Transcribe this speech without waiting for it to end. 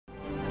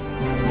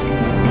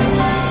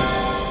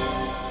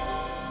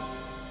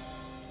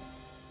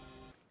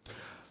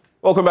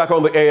Welcome back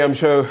on the AM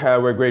show.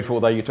 We're grateful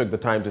that you took the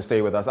time to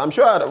stay with us. I'm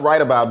sure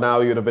right about now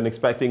you'd have been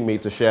expecting me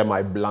to share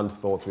my blunt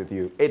thoughts with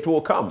you. It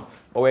will come,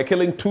 but we're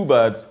killing two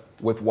birds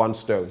with one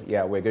stone.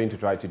 Yeah, we're going to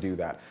try to do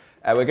that.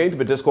 We're going to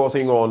be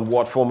discussing on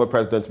what former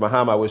President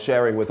Mahama was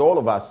sharing with all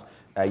of us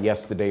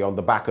yesterday on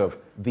the back of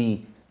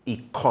the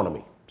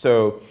economy.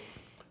 So,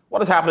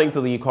 what is happening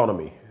to the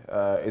economy?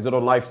 Is it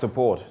on life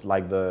support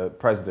like the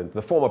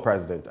former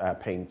president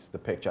paints the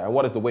picture? And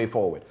what is the way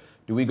forward?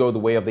 Do we go the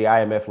way of the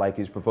IMF like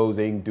he's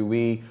proposing?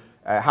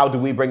 How do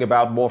we bring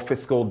about more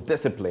fiscal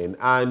discipline?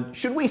 And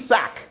should we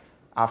sack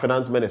our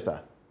finance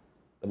minister,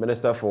 the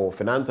Minister for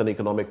Finance and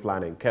Economic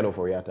Planning, Ken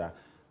Ofori-Atta?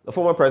 The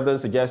former president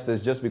suggests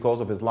it's just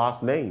because of his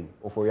last name,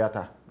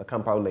 Ofori-Atta, the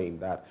compound name,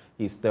 that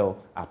he's still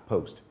at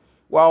post.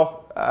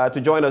 Well, to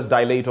join us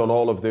dilate on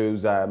all of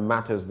those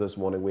matters this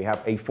morning, we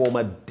have a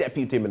former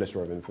Deputy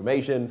Minister of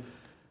Information,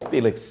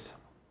 Felix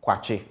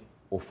Kwakye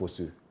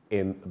Ofosu,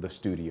 in the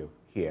studio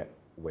here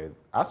with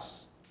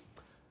us.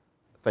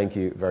 Thank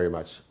you very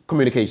much.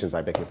 Communications,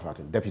 I beg your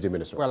pardon, Deputy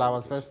Minister. Well, I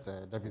was first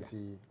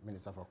Deputy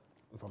Minister for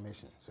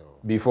Information, so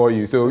before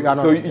you, so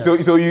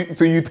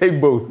you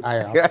take both. I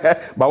am.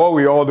 But what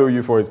we all know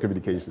you for is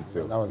communications. Yes,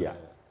 so that was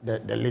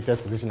the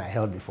latest position I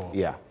held before.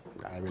 Yeah.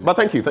 But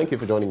thank you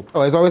for joining.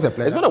 Oh, it's always a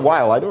pleasure. It's been a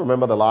while. I don't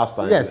remember the last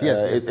time. Yes.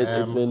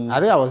 It's been. I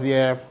think I was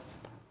here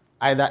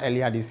either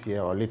earlier this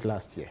year or late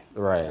last year.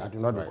 Right. I do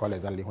not recall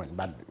exactly when,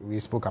 but we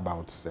spoke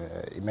about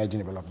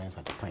emerging developments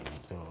at the time.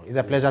 So it's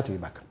a pleasure to be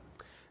back.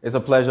 It's a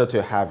pleasure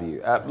to have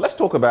you. Let's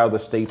talk about the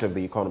state of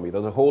the economy.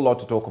 There's a whole lot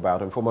to talk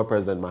about, and former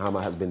President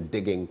Mahama has been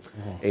digging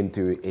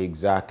into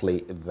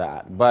exactly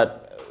that.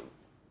 But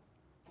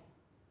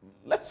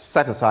let's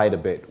set aside a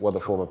bit what the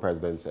former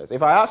president says.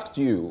 If I asked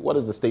you, what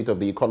is the state of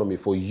the economy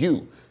for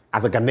you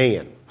as a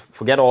Ghanaian,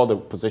 forget all the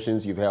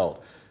positions you've held,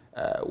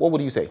 what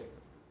would you say?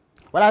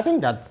 Well, I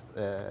think that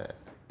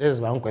this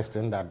is one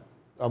question that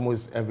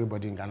almost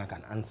everybody in Ghana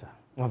can answer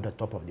off the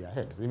top of their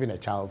heads. Even a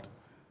child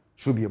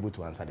should be able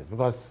to answer this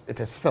because it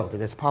is felt,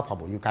 it is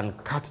palpable. You can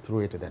cut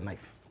through it with a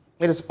knife.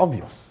 It is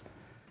obvious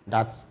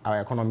that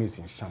our economy is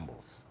in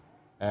shambles.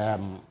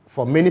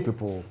 For many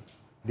people,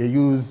 they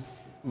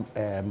use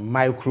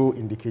micro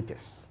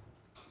indicators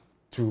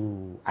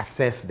to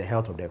assess the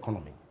health of the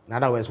economy. In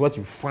other words, what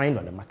you find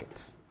on the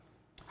market,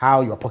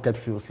 how your pocket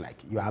feels like,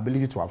 your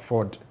ability to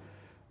afford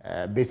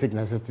basic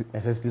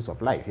necessities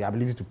of life, your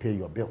ability to pay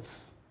your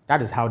bills.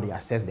 That is how they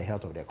assess the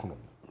health of the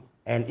economy.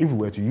 And if we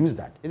were to use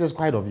that, it is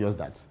quite obvious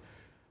that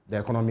the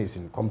economy is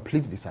in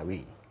complete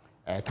disarray.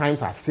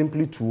 Times are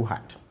simply too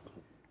hard.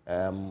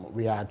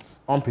 We are at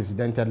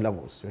unprecedented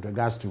levels with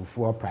regards to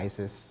fuel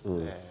prices,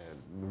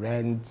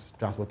 rent,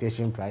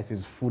 transportation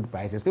prices, food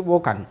prices. People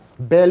can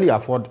barely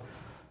afford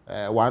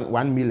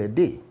one meal a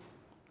day.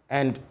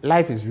 And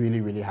life is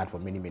really, really hard for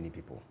many, many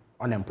people.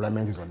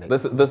 Unemployment is on the...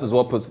 This is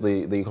what puts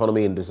the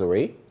economy in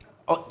disarray?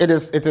 Oh, it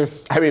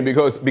is. I mean,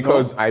 because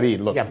no. I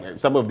mean, look,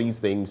 some of these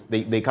things,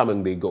 they come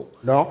and they go.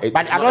 No,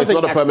 but it's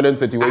not a permanent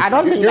situation. I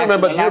don't think do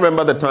you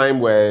remember the time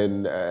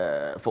when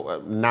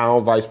now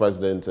Vice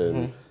President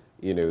and,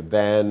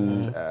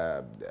 then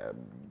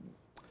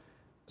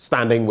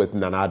standing with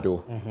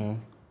Nanado,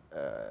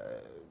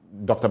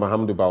 Dr.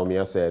 Mahamudu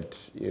Bawumia said,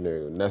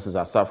 nurses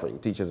are suffering,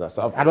 teachers are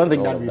suffering. I don't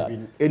think that we've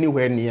been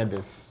anywhere near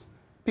this.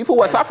 People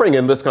were suffering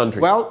in this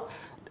country. Well,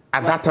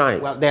 at that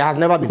time. Well, there has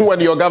never been... when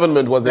your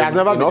government was in office.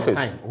 There has never been a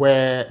time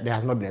where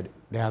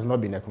there has not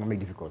been economic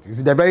difficulties.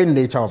 It's the very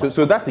nature of...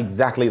 So that's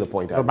exactly the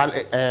point. No,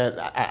 but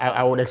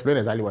I would explain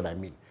exactly what I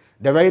mean.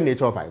 The very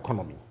nature of our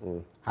economy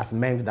has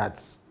meant that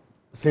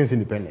since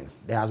independence,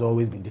 there has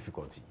always been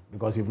difficulty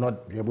because we've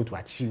not been able to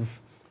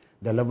achieve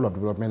the level of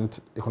development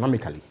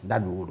economically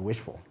that we would wish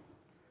for.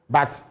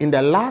 But in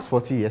the last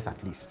 40 years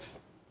at least,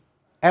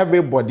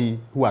 everybody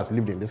who has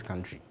lived in this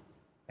country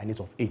and is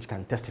of age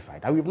can testify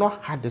that we've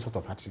not had this sort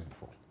of hardships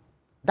before.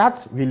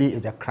 That really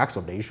is the crux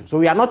of the issue. So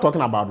we are not talking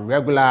about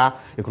regular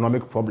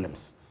economic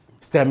problems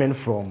stemming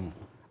from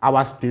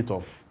our state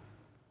of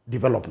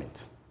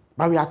development,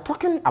 but we are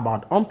talking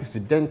about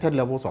unprecedented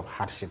levels of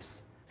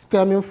hardships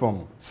stemming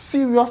from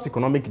serious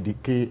economic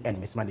decay and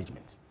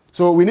mismanagement.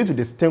 So we need to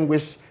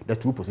distinguish the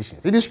two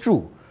positions. It is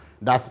true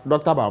that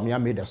Dr.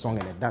 Bawumia made a song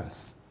and a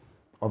dance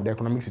of the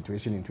economic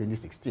situation in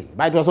 2016,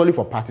 but it was only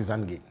for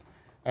partisan gain.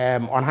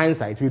 On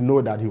hindsight, we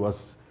know that he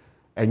was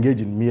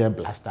engaged in mere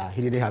bluster.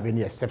 He didn't have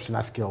any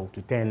exceptional skill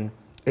to turn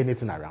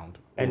anything around.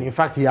 And in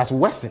fact, he has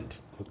worsened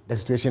the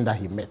situation that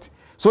he met.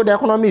 So the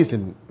economy is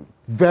in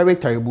very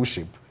terrible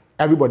shape.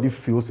 Everybody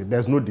feels it.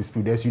 There's no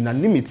dispute. There's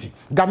unanimity.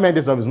 Government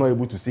itself is not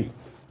able to see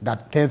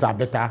that things are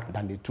better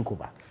than they took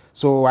over.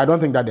 So I don't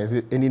think that there's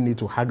any need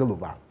to haggle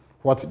over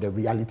what the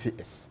reality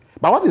is.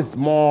 But what is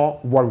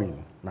more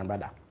worrying, my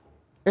brother,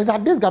 is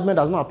that this government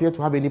does not appear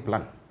to have any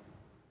plan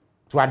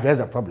to address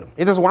the problem.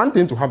 It is one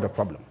thing to have the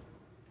problem,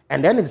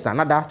 and then it is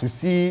another to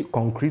see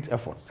concrete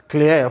efforts,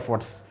 clear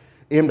efforts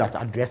aimed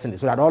at addressing it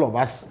so that all of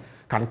us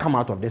can come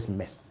out of this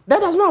mess.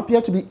 There does not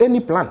appear to be any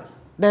plan.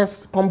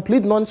 There's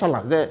complete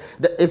nonchalance.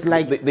 It's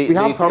like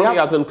the economy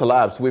hasn't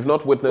collapsed. We've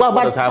not witnessed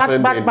what has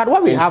happened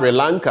in Sri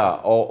Lanka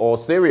or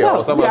Syria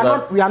or some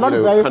other we are not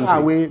very country. far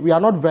away. We are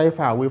not very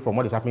far away from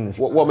what is happening in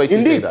Sri Lanka. What makes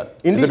you say that?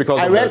 Is it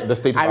because of the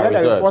state of our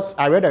reserves?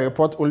 I read a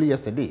report only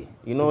yesterday.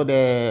 You know,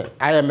 the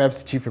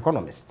IMF's chief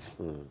economist,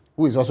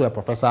 who is also a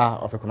professor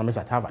of economics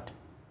at Harvard,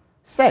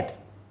 said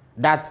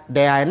that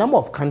there are a number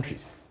of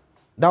countries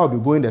that will be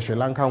going the Sri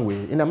Lankan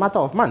way in a matter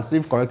of months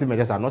if corrective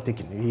measures are not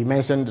taken. He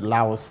mentioned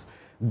Laos.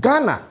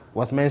 Ghana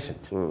was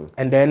mentioned.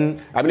 And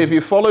then... I mean, if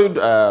you followed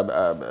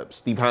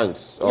Steve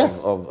Hanks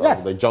of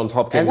the Johns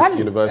Hopkins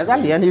University...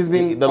 Exactly, and he's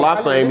been... The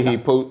last time he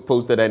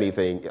posted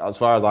anything, as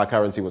far as our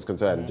currency was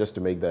concerned, just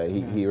to make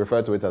he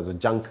referred to it as a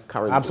junk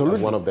currency. Absolutely.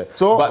 As one of the...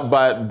 So,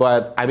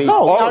 but I mean,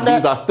 all of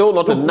these are still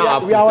not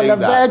enough to say that. We are on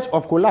the verge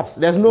of collapse.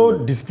 There's no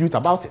dispute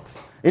about it.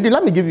 Indeed,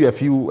 let me give you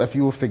a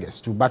few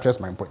figures to buttress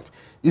my point.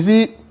 You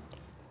see,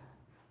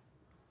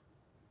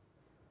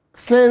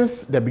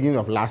 since the beginning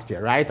of last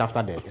year, right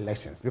after the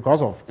elections,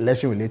 because of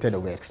election-related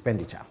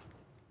expenditure,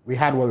 we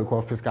had what we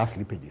call fiscal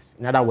slippages.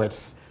 In other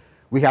words,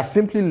 we had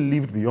simply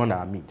lived beyond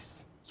our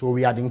means. So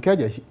we had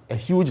incurred a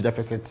huge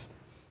deficit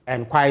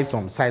and quite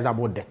some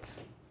sizable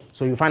debt.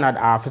 So you find that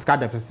our fiscal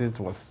deficit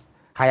was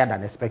higher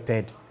than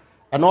expected,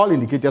 and all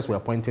indicators were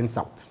pointing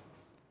south.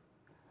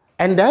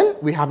 And then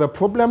we have a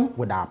problem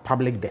with our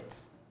public debt,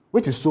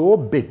 which is so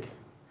big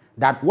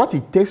that what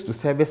it takes to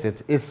service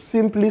it is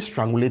simply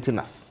strangulating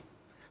us.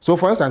 So,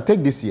 for instance,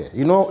 take this year.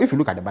 You know, if you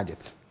look at the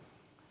budget,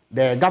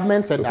 the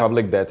government said the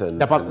public debt and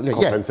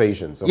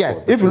compensations. Yeah,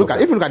 if you look at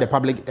the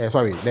public,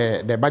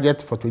 the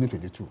budget for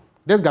 2022,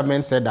 this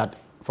government said that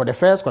for the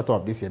first quarter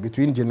of this year,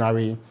 between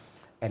January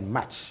and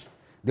March,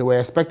 they were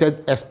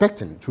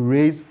expecting to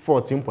raise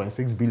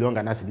 14.6 billion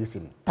Ghana cedis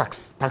in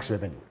tax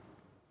revenue.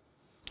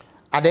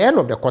 At the end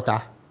of the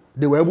quarter,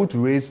 they were able to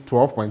raise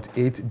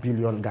 12.8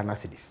 billion Ghana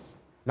cedis.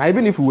 Now,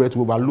 even if we were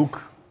to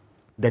overlook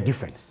the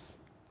difference,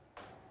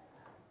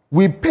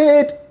 we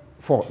paid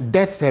for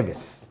debt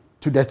service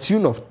to the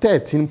tune of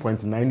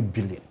 13.9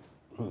 billion.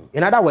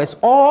 In other words,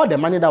 all the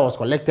money that was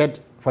collected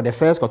for the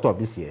first quarter of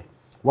this year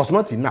was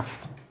not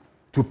enough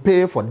to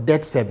pay for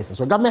debt services.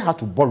 So government had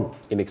to borrow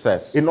in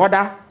excess in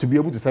order to be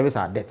able to service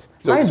our debt.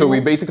 So we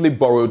basically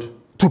borrowed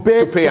to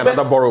pay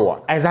another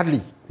borrower.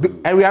 Exactly.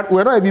 And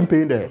we're not even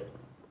paying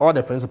all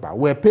the principal.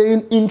 We're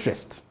paying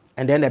interest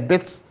and then a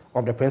bit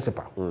of the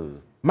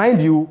principal.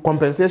 Mind you,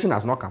 compensation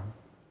has not come.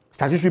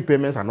 Statutory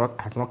payments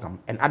has not come,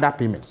 and other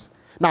payments.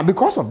 Now,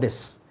 because of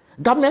this,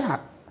 government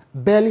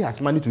barely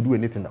has money to do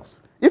anything else.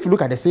 If you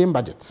look at the same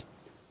budget,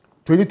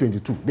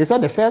 2022, they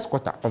said the first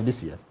quarter of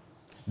this year,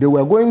 they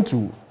were going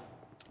to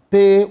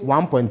pay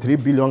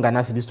 1.3 billion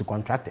Ghana cedis to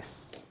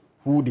contractors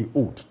who they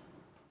owed.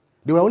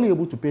 They were only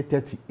able to pay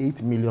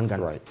 38 million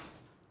Ghana cedis.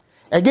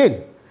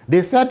 Again,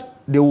 they said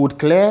they would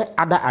clear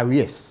other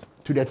arrears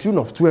to the tune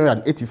of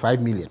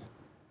 285 million.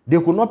 They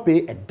could not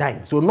pay a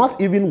dime, so not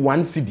even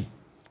one cedi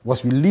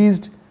was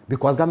released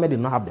because government did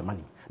not have the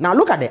money. Now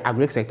look at the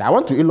agri sector. I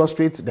want to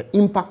illustrate the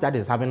impact that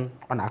is having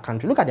on our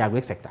country. Look at the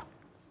agri sector.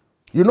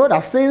 You know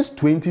that since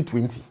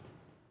 2020,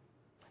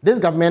 this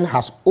government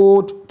has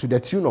owed to the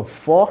tune of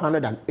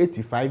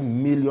 485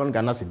 million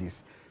Ghana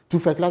cedis to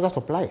fertilizer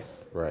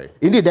suppliers. Right.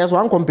 Indeed, there's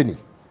one company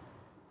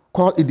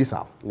called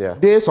Idisal. Yeah.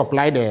 They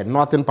supply the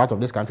northern part of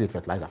this country with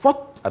fertilizer.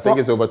 I think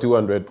it's over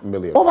 200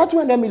 million. Over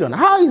 200 million.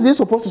 How is it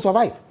supposed to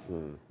survive?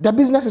 The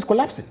business is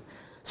collapsing.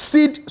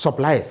 Seed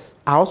suppliers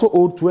are also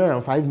owed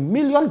 205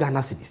 million Ghana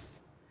cedis.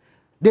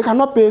 They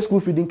cannot pay school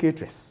feeding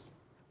caterers.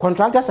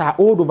 Contractors are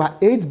owed over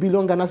 8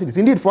 billion Ghana cedis.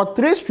 Indeed, for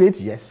 3 straight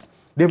years,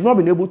 they've not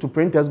been able to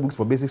print textbooks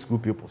for basic school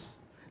pupils.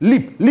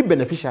 LEAP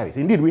beneficiaries.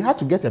 Indeed, we had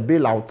to get a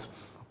bailout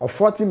of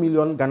 40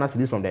 million Ghana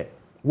cedis from the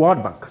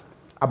World Bank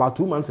about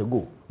 2 months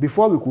ago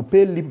before we could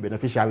pay LEAP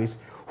beneficiaries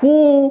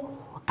who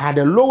are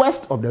the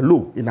lowest of the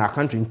low in our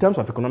country in terms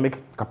of economic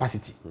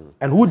capacity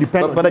and who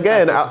depend on... But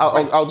again,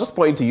 I'll just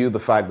point to you the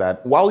fact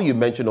that while you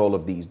mention all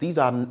of these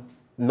are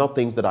not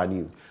things that are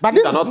new. But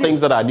these are not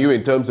things that are new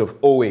in terms of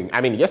owing.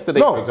 I mean,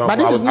 yesterday, for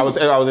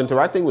example, I was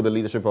interacting with the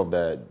leadership of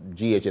the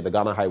GHA, the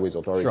Ghana Highways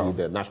Authority,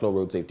 the National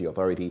Road Safety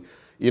Authority.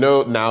 You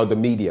know, now the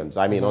medians.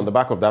 I mean, on the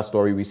back of that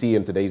story, we see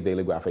in today's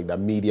Daily Graphic that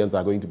medians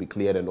are going to be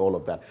cleared and all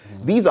of that.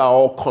 These are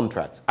all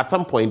contracts. At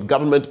some point,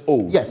 government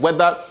owes. Yes.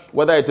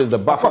 Whether it is the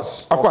buffer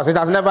of course, it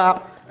has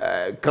never...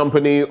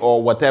 company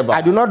or whatever. I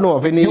do not know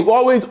of any... You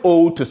always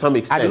owe to some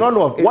extent. I do not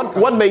know of any...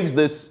 What makes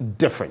this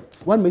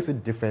different? What makes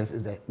it different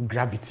is the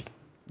gravity.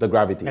 The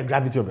gravity. The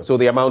gravity of it. So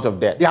the amount of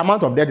debt. The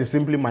amount of debt is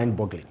simply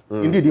mind-boggling.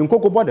 Indeed, in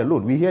Cocoa Board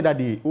alone, we hear that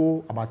they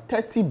owe about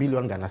 30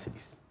 billion Ghana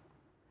cedis.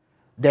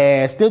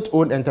 The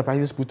state-owned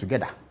enterprises put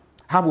together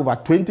have over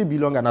 20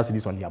 billion Ghana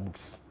cedis on their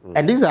books.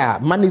 And these are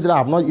monies that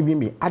have not even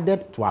been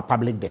added to our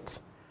public debt.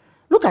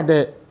 Look at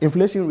the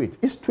inflation rate.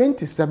 It's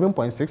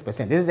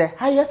 27.6%. This is the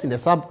highest in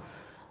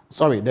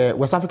the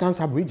West African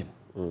sub-region.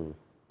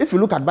 If you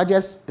look at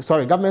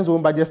government's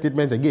own budget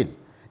statement again,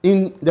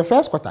 in the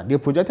first quarter, they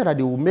projected that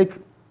they will make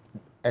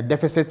a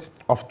deficit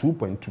of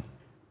 2.2.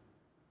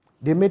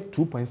 They made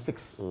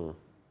 2.6.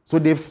 So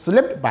they've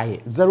slipped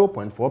by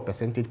 0.4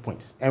 percentage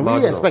points. And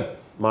marginal. we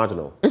expect...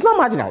 Marginal. It's not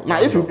marginal.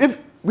 Now, if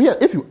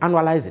you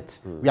annualize it,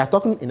 we are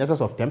talking in excess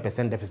of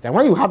 10% deficit. And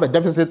when you have a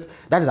deficit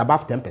that is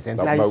above 10%,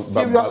 you are in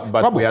serious trouble.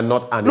 But we are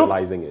not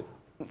annualizing it.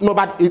 No,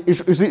 but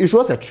it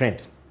shows a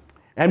trend.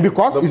 And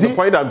because the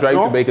point I'm trying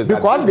to make is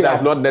that this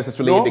does not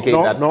necessarily indicate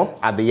that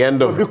at the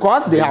end of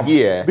the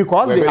year,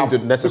 because they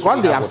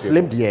have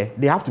slipped here,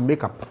 they have to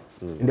make up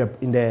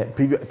in the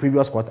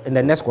previous quarter, in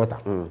the next quarter.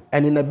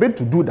 And in a bid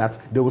to do that,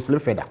 they will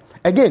slip further.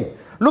 Again,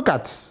 look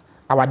at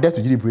our debt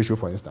to GDP ratio,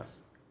 for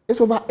instance. It's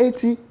over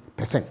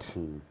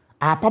 80%.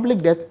 Our public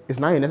debt is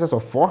now in excess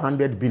of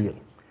 400 billion.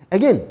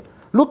 Again,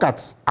 look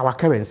at our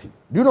currency.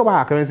 Do you know why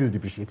our currency is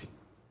depreciating?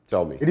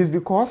 Tell me. It is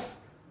because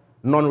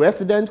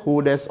non-resident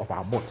holders of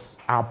our bonds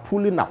are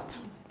pulling out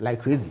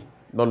like crazy.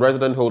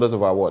 Non-resident holders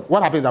of our what?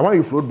 What happens is that when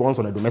you float bonds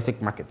on the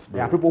domestic market,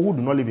 there are people who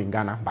do not live in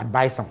Ghana but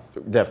buy some.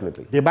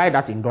 Definitely. They buy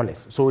that in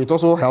dollars. So it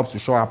also helps to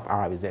shore up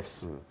our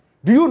reserves.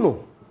 Do you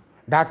know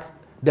that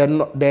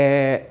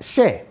the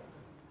share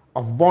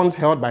of bonds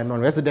held by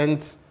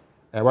non-resident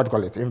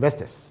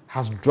investors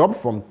has dropped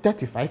from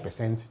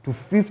 35% to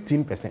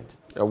 15%.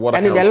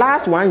 And in the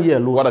last 1 year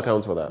alone, what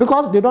accounts for that?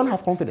 Because they don't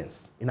have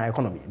confidence in our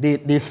economy.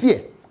 They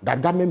fear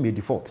that government may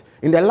default.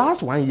 In the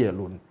last 1 year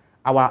alone,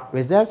 our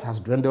reserves has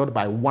dwindled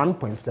by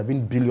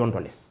 $1.7 billion.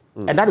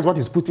 And that is what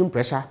is putting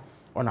pressure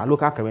on our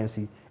local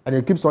currency, and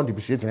it keeps on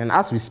depreciating. And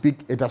as we speak,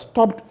 it has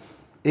topped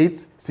 8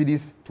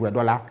 cedis to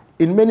 $1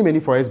 in many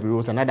forex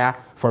bureaus and other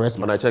forex markets.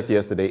 When I checked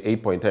yesterday,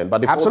 8.10.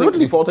 But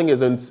defaulting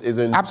isn't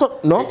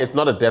no. It's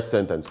not a death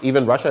sentence.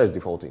 Even Russia is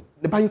defaulting.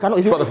 But you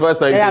cannot. For the first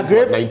time since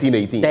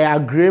 1918. They are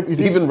grave.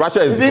 Even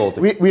Russia is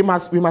defaulting. We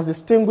must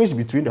distinguish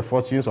between the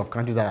fortunes of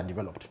countries that are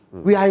developed.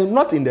 We are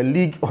not in the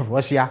league of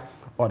Russia.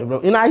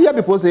 And I hear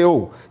people say,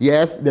 oh,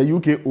 yes, the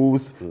UK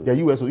owes, the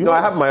US owes.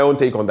 I have my own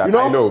take on that.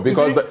 I know,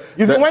 because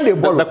when they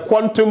borrow, the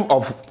quantum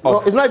of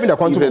it's not even the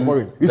quantum of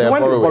borrowing. It's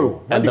when they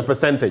borrow. And the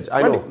percentage,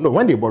 I know.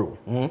 When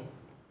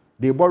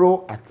they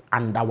borrow at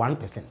under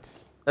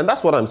 1%. And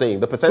that's what I'm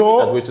saying, the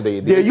percentage at which they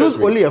use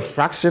only a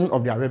fraction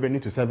of their revenue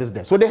to service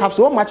them. So they have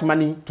so much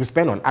money to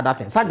spend on other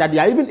things, such that they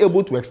are even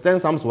able to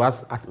extend some to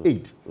us as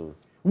aid.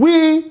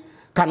 We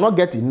cannot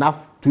get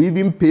enough to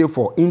even pay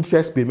for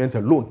interest payments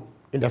alone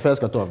in the first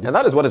quarter of this. And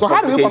that is what is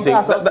complicating.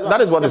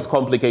 That is what is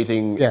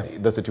complicating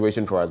the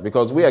situation for us,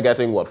 because we are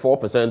getting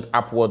 4%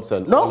 upwards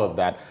and all of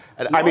that.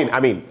 And I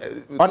mean,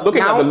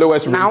 looking at the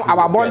lowest rate now,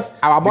 our bonds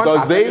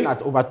are sitting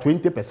at over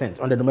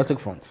 20% on the domestic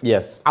front.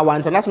 Yes. Our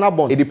international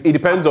bonds. It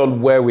depends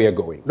on where we are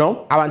going.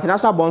 No, our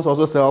international bonds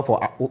also sell for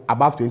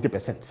above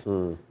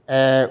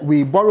 20%.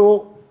 We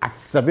borrow at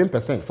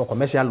 7% for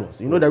commercial loans.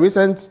 You know the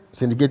recent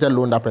syndicated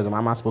loan that President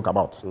Mahama spoke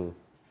about.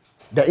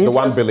 The interest,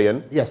 1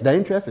 billion? Yes, the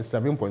interest is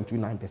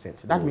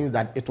 7.29%. That means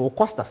that it will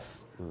cost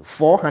us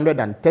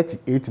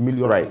 $438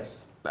 million.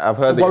 Right. I've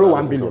heard to borrow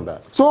 1 billion. On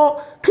that.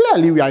 So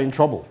clearly we are in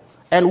trouble.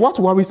 And what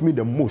worries me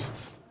the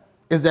most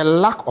is the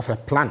lack of a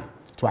plan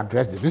to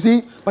address this. You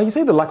see? But you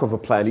say the lack of a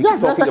plan.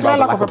 Yes, there's a clear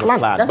lack of a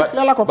plan. There's a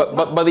clear lack of a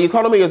plan. But the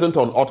economy isn't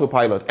on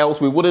autopilot,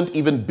 else we wouldn't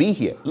even be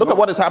here. Look at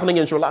what is happening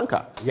in Sri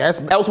Lanka. Yes.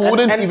 Else we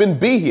wouldn't even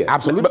be here.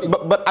 Absolutely.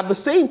 But at the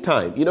same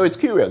time, it's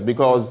curious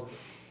because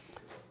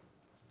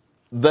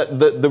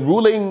the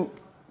ruling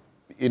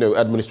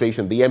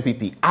administration, the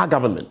MPP, our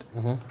government,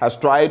 has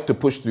tried to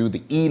push through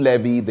the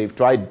e-levy. They've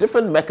tried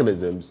different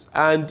mechanisms,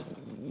 and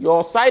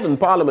your side in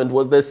Parliament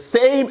was the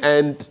same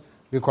and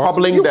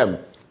cobbling them,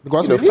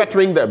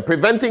 fettering them,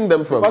 preventing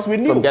them from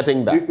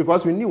getting that.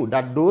 Because we knew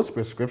that those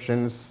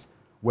prescriptions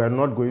were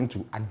not going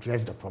to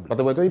address the problem. But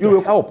they were going to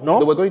help. No,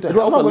 they were going to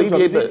help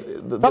alleviate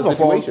the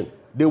situation.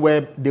 They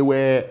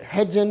were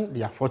hedging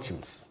their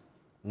fortunes,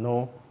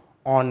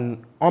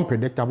 on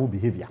unpredictable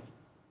behavior.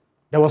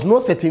 There was no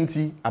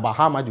certainty about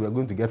how much we were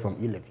going to get from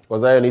e-levy.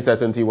 Was there any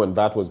certainty when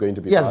VAT was going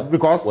to be passed? Yes,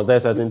 because... Was there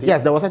certainty?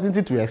 Yes, there was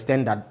certainty to the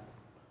extent that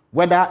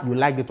whether you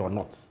like it or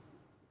not,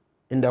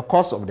 in the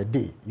course of the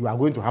day, you are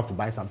going to have to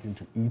buy something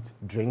to eat,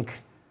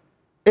 drink.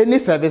 Any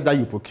service that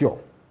you procure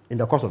in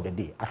the course of the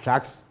day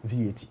attracts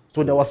VAT.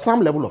 So there was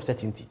some level of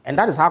certainty. And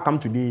that is how come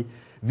today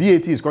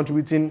VAT is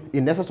contributing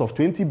in excess of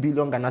 20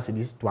 billion Ghana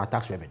cedis to our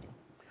tax revenue.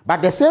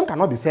 But the same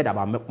cannot be said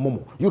about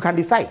Momo. You can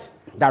decide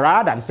that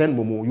rather than send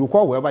Momo, you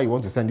call whoever you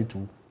want to send it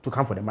to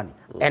come for the money.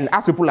 And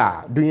as people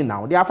are doing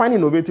now, they are finding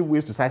innovative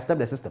ways to sidestep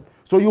the system.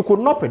 So you could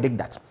not predict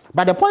that.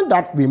 But the point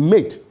that we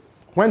made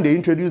when they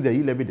introduced the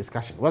e-levy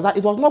discussion was that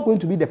it was not going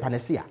to be the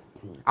panacea.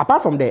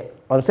 Apart from the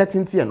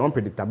uncertainty and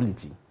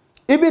unpredictability,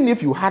 even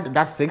if you had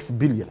that 6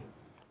 billion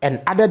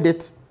and added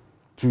it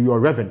to your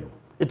revenue,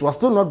 it was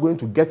still not going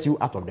to get you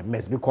out of the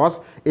mess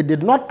because it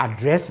did not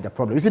address the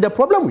problem. You see, the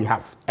problem we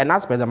have, and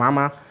as President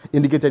Mahama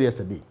indicated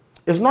yesterday,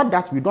 is not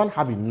that we don't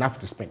have enough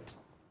to spend.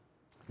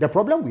 The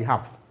problem we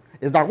have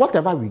is that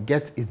whatever we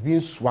get is being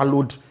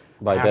swallowed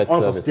by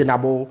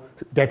unsustainable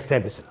debt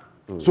servicing.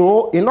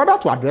 So in order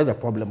to address the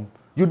problem,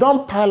 you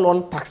don't pile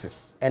on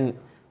taxes and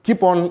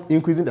keep on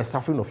increasing the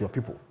suffering of your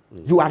people.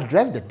 You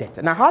address the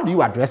debt. Now, how do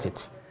you address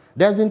it?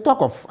 There's been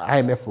talk of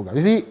IMF program.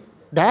 You see,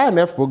 the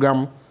IMF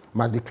program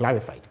must be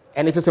clarified.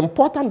 And it is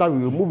important that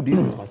we remove these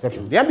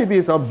misconceptions. The NPP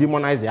itself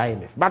demonized the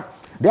IMF. But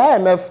the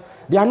IMF,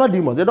 they are not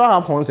demons. They don't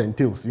have horns and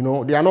tails. You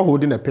know, they are not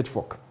holding a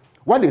pitchfork.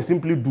 What they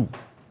simply do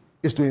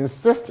is to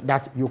insist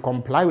that you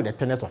comply with the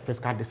tenets of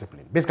fiscal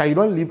discipline. Basically, you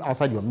don't live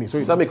outside your means.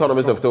 So some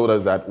economists have told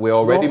us that we're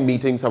already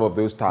meeting some of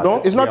those targets.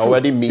 No, it's not we're true.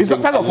 Already meeting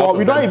first of all,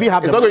 we don't even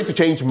have. It's not going to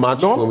change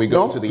much when we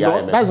go to the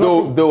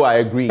IMF. Though I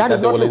agree that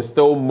they will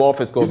instill more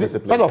fiscal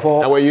discipline. First of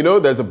all, and when you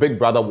know there's a big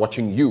brother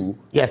watching you,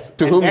 yes,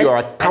 to whom you are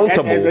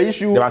accountable,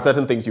 there are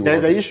certain things you.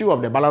 There's an issue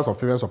of the balance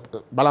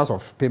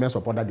of payment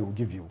support that they will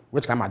give you,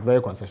 which come at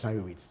very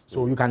concessionary rates.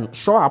 So you can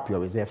shore up your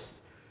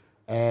reserves.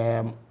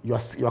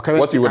 Your currency,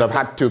 what you would have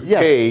had to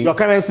pay, your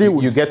currency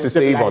you get to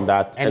save on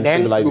that and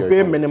then stabilize you your pay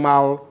economy.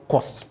 Minimal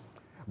costs.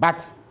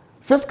 But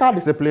fiscal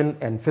discipline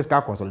and fiscal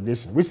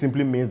consolidation, which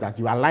simply means that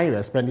you align your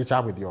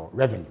expenditure with your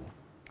revenue,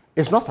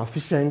 is not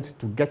sufficient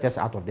to get us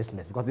out of this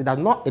mess because it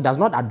does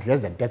not address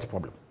the debt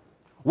problem.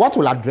 What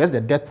will address the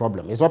debt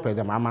problem is what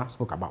President Mahama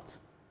spoke about: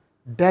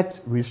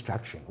 debt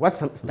restructuring. What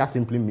that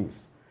simply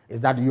means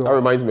is that you. That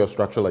reminds me of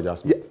structural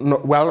adjustment. Yeah,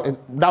 no, well,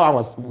 that one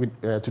was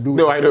to do with.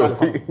 No, I know.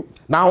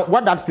 Now,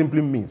 what that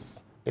simply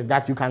means is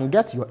that you can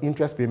get your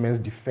interest payments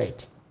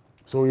deferred.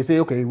 So you say,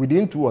 okay,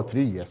 within 2 or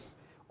 3 years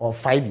or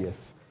 5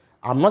 years,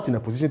 I'm not in a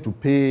position to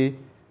pay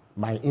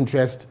my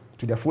interest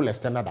to the full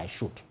extent that I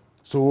should.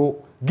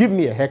 So give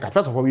me a haircut.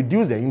 First of all,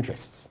 reduce the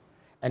interest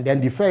and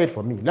then defer it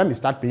for me. Let me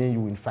start paying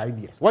you in 5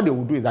 years. What they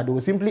will do is that they will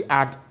simply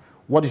add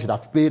what you should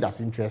have paid as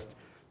interest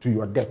to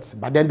your debt,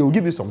 but then they will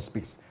give you some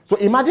space. So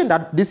imagine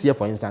that this year,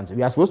 for instance,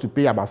 we are supposed to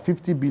pay about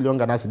 50 billion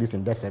Ghana cedis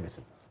in debt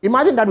servicing.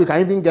 Imagine that we can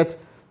even get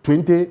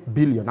 20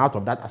 billion out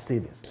of that as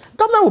savings.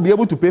 Government will be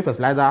able to pay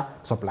fertilizer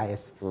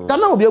suppliers.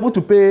 Government will be able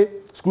to pay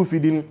school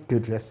feeding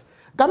caterers.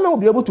 Government will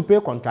be able to pay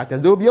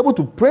contractors. They will be able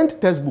to print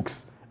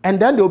textbooks, and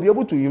then they will be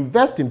able to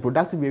invest in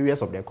productive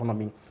areas of the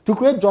economy to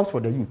create jobs for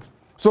the youth.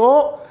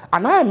 So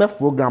an IMF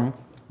program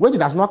which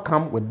does not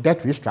come with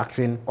debt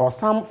restructuring or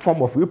some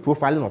form of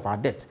reprofiling of our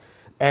debt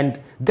and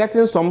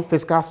getting some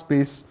fiscal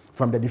space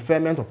from the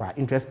deferment of our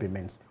interest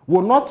payments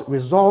will not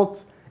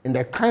result in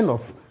the kind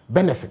of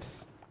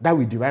benefits that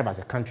we derive as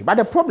a country. But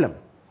the problem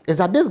is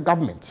that this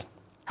government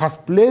has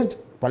placed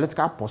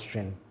political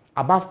posturing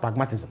above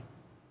pragmatism.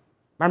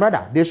 My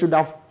brother, they should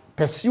have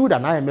pursued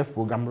an IMF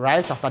program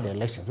right after the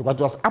elections because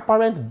it was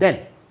apparent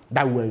then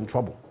that we were in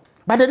trouble.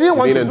 But they didn't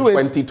want to do it.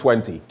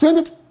 2020?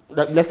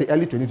 Let's say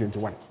early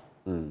 2021.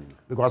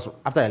 Because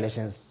after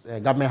elections,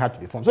 government had to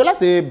be formed. So let's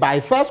say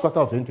by first quarter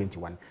of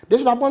 2021, they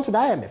should have gone to the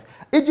IMF.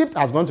 Egypt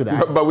has gone to the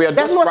IMF. But we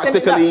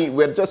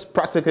are just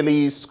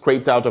practically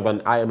scraped out of an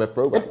IMF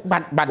program.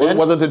 But then,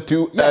 wasn't it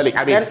too early?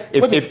 I mean,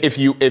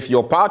 if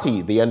your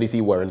party, the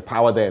NDC, were in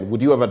power then,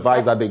 would you have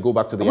advised that they go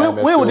back to the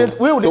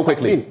IMF so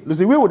quickly?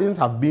 Lucy, we wouldn't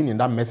have been in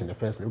that mess in the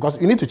first place because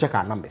you need to check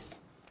our numbers.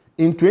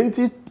 In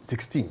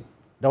 2016,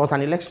 there was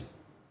an election,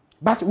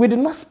 but we did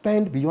not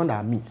spend beyond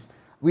our means.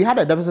 We had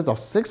a deficit of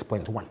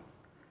 6.1.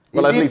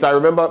 Well, at least I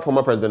remember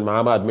former President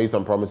Mahama had made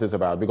some promises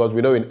about, because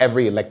we know in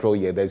every electoral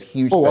year there's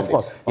huge spending. Of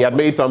course. He had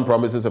made some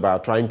promises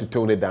about trying to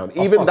tone it down.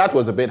 Even that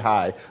was a bit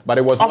high, but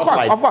it was not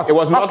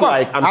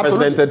like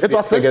unprecedented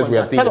figures we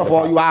have seen. First of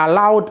all, you are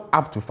allowed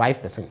up to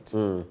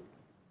 5%.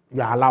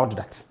 You are allowed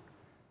that.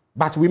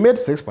 But we made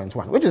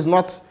 6.1, which is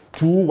not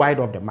too wide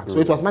of the mark. So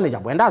it was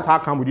manageable. And that's how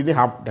come we didn't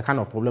have the kind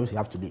of problems we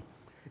have today.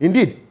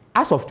 Indeed,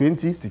 as of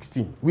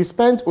 2016, we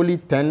spent only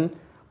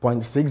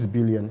 10.6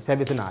 billion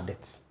servicing our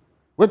debt,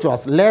 which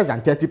was less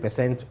than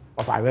 30%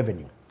 of our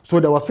revenue. So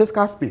there was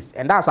fiscal space,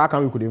 and that's how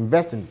come we could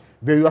invest in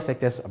various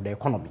sectors of the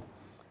economy.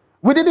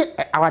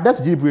 Our debt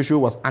to GDP ratio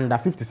was under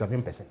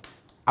 57%.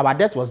 Our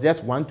debt was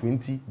just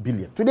 120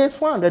 billion. Today it's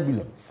 400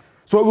 billion.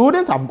 So we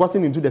wouldn't have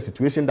gotten into the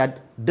situation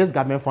that this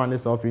government found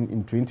itself in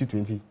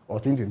 2020 or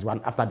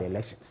 2021 after the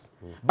elections.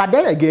 But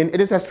then again, it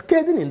is a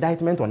scathing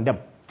indictment on them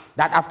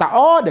that after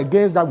all the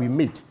gains that we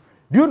made,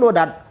 do you know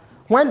that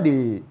when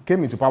they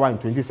came into power in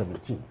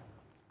 2017,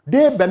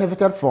 they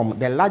benefited from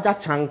the larger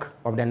chunk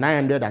of the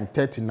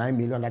 939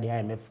 million that the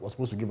IMF was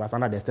supposed to give us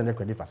under the extended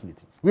credit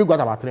facility. We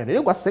got about 300.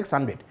 They got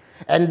 600.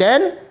 And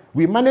then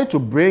we managed to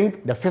bring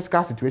the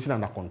fiscal situation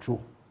under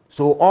control.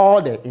 So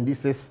all the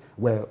indices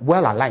were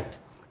well aligned.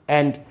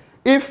 And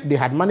if they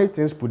had managed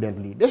things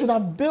prudently, they should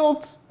have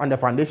built on the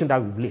foundation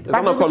that we've laid. Is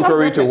that not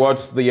contrary to what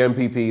the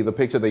MPP, the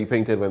picture that you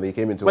painted when they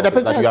came into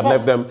office, that you had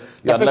left them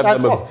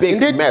a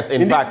big mess.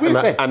 In fact,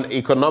 an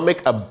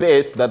economic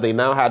abyss that they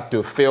now had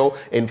to fill.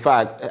 In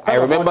fact, I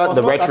remember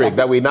the rhetoric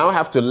that we now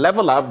have to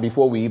level up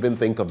before we even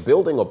think of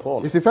building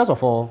upon. You see, first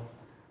of all,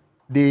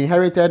 they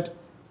inherited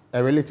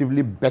a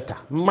relatively better,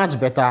 much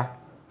better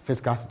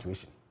fiscal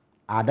situation.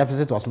 Our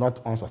deficit was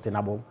not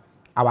unsustainable.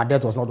 Our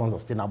debt was not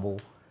unsustainable.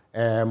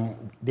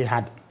 They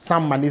had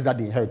some monies that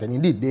they inherited.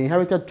 Indeed, they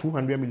inherited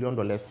 $200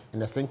 million in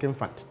the sinking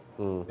fund.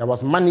 There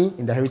was money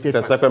in the heritage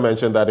fund. Setepe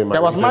mentioned that in my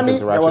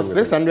There was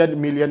 600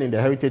 million in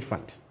the heritage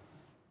fund.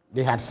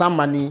 They had some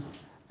money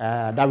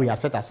that we had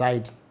set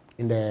aside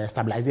in the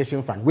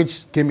stabilization fund,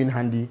 which came in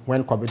handy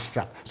when COVID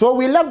struck. So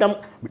we left them.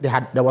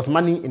 There was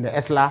money in the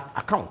ESLA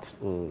account.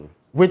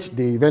 which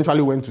they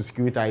eventually went to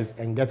securitize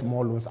and get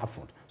more loans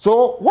upfront.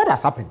 So what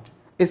has happened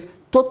is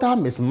total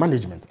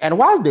mismanagement. And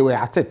whilst they were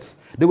at it,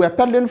 they were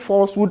peddling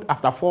falsehood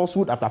after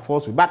falsehood after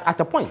falsehood. But at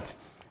a point,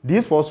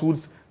 these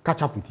falsehoods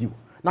catch up with you.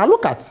 Now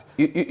look at...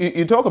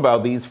 You talk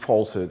about these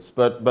falsehoods,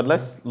 but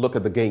let's look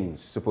at the gains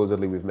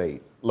supposedly we've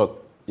made.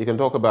 Look, you can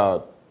talk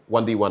about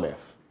 1D, 1F.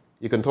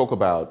 You can talk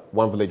about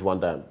One Village, One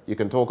Dam. You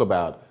can talk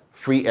about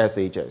free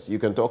SHS. You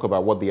can talk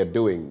about what they are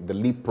doing, the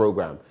LEAP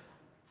program.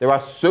 There are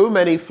so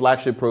many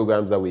flagship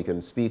programs that we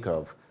can speak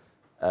of,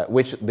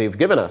 which they've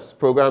given us,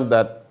 programs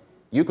that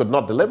you could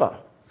not deliver.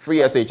 Free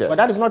SHS. But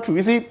that is not true.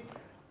 You see,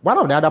 one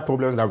of the other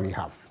problems that we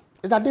have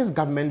is that this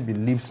government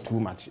believes too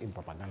much in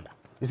propaganda.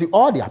 You see,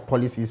 all their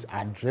policies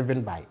are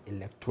driven by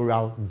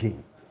electoral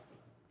gain.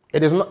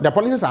 It is not, the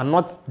policies are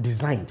not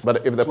designed.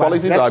 But if the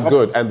policies are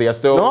good and they are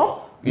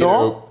still, you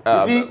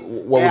see,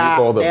 what would you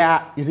call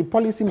them? You see,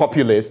 policy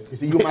populist. You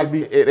see, you must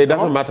be. It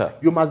doesn't matter.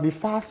 You must be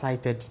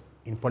far-sighted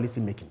in policy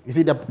making. You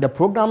see, the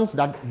programs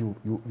that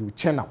you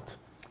churn out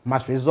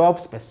must resolve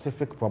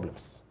specific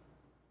problems.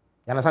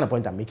 You understand the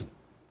point I'm making?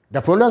 The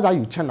programs that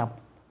you churn up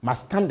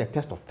must stand the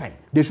test of time.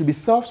 They should be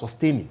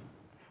self-sustaining.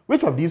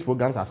 Which of these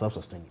programs are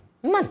self-sustaining?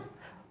 None.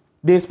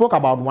 They spoke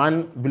about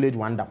One Village,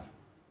 One Dam.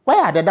 Where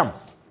are the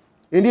dams?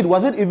 Indeed,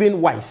 was it even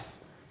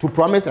wise to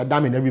promise a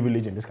dam in every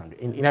village in this country,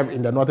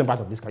 in the northern part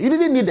of this country? You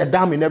didn't need a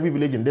dam in every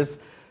village in this,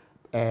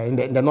 in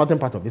the northern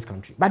part of this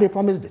country, but they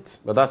promised it.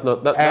 But that's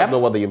not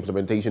what the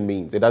implementation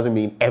means. It doesn't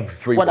mean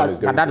everyone is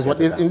going. But that is what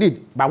is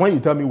indeed. But when you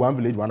tell me One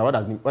Village, One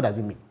Dam, what does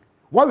it mean?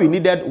 What we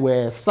needed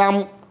were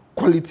some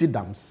quality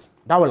dams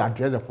that will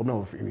address the problem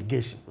of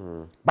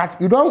irrigation. But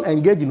you don't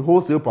engage in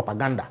wholesale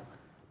propaganda,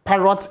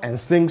 parrot and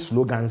sing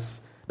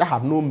slogans that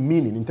have no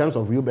meaning in terms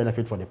of real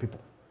benefit for the people.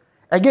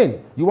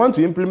 Again, you want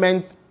to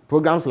implement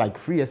programs like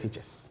free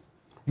SHS.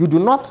 You do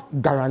not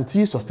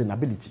guarantee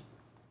sustainability.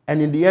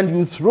 And in the end,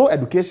 you throw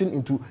education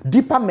into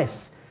deeper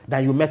mess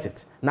than you met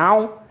it.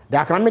 Now, the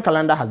academic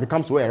calendar has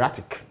become so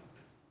erratic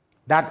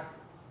that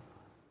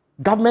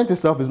government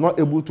itself is not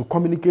able to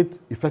communicate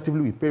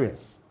effectively with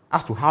parents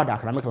as to how the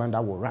academic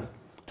calendar will run.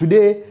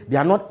 Today, they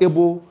are not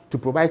able to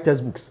provide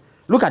textbooks.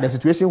 Look at the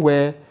situation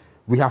where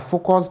we have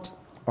focused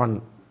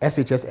on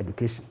SHS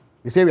education.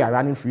 We say we are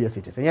running free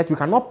SHS, and yet we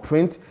cannot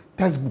print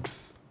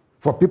textbooks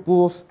for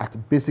pupils at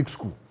basic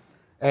school.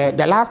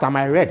 The last time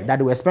I read that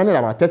they were spending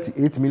about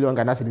 38 million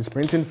Ghana cedis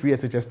printing free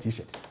SHS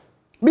t-shirts.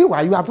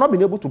 Meanwhile, you have not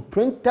been able to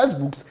print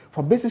textbooks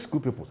for basic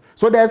school pupils.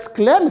 So there's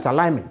clear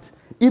misalignment,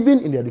 even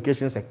in the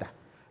education sector.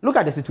 Look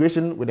at the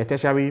situation with the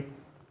tertiary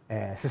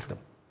system.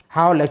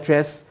 How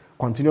lecturers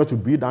continue to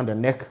breathe down the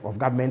neck of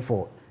government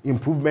for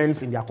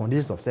improvements in their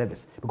conditions of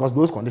service, because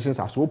those conditions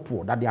are so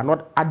poor that they are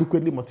not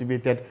adequately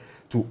motivated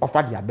to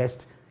offer their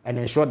best and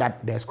ensure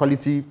that there's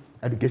quality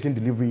education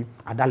delivery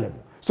at that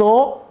level.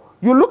 So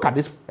you look at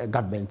this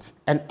government,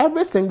 and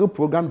every single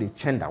program they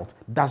churned out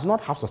does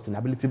not have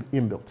sustainability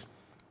inbuilt.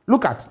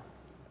 Look at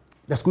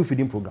the school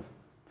feeding program,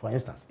 for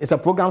instance. It's a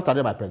program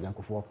started by President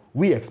Akakpo.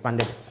 We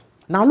expanded it.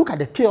 Now look at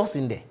the chaos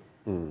in there.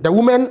 The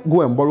women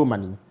go and borrow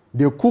money,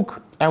 they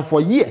cook, and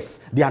for years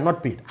they are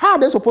not paid. How are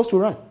they supposed to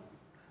run?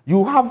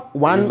 You have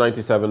one... It's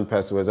 97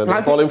 pesos, and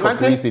they're calling for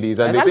 3 cedis,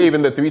 and they say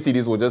even the 3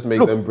 cedis will just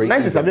make them break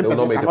 97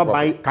 pesos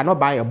cannot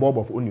buy a bulb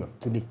of onion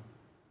today.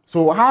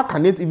 So how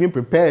can it even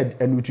prepare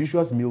a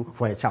nutritious meal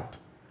for a child?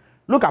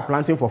 Look at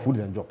planting for foods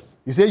and jobs.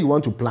 You say you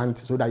want to plant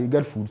so that you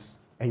get foods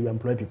and you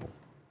employ people.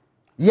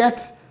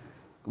 Yet,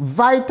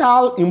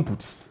 vital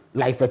inputs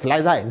like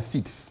fertilizer and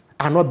seeds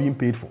are not being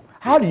paid for.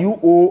 How do you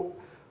owe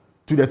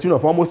to the tune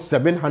of almost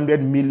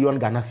 700 million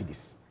Ghana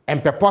cedis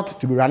and purport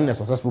to be running a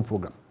successful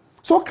program?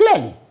 So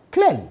clearly,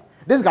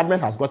 this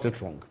government has got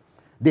it wrong.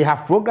 They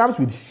have programs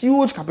with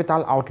huge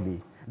capital outlay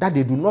that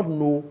they do not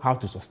know how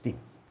to sustain.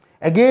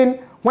 Again,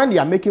 when they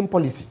are making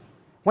policy,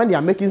 when they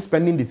are making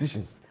spending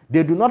decisions,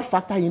 they do not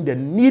factor in the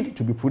need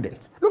to be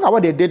prudent. Look at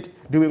what they did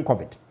during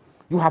COVID.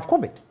 You have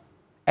COVID.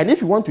 And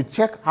if you want to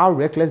check how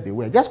reckless they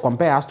were, just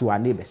compare us to our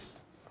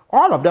neighbors.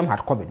 All of them had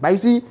COVID. But you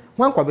see,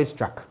 when COVID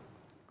struck,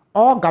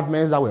 all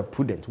governments that were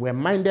prudent were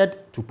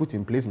minded to put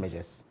in place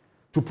measures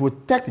to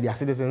protect their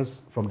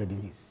citizens from the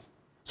disease.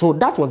 So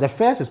that was the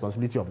first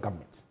responsibility of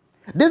government.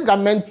 This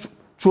government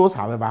chose,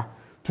 however,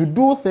 to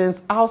do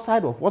things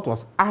outside of what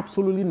was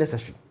absolutely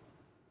necessary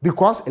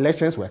because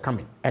elections were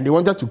coming and they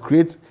wanted to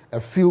create a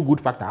feel-good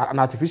factor, an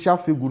artificial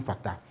feel-good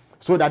factor,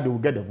 so that they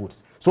would get the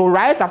votes. So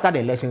right after the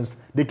elections,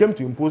 they came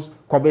to impose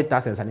COVID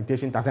tax and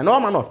sanitation tax and all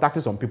manner of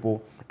taxes on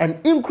people and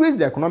increase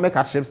the economic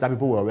hardships that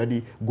people were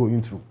already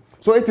going through.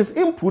 So it is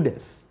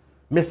imprudence,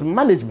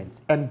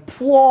 mismanagement, and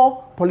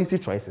poor policy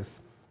choices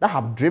that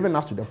have driven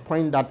us to the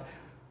point that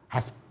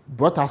has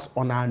brought us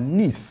on our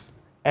knees,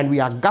 and we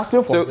are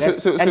gasping for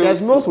breath, and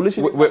there's no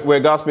solution.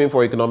 We're gasping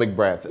for economic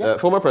breath. Yeah.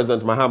 Former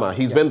President Mahama,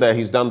 he's been there,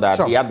 he's done that.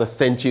 Sure. He had the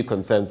Senchi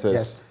consensus.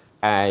 Yes.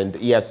 And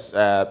yes,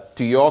 to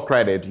your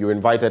credit, you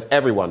invited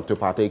everyone to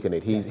partake in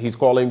it. He's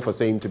calling for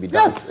same to be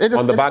done. Yes, it is,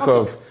 on the back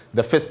of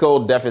the fiscal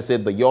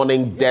deficit, the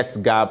yawning debt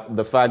gap,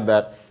 the fact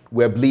that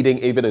we're bleeding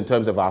even in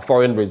terms of our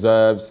foreign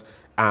reserves,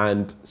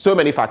 And so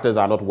many factors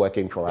are not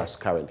working for us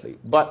currently.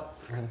 But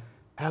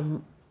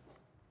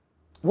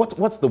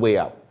what's the way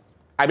out?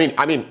 I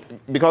mean,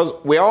 because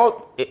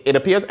it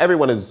appears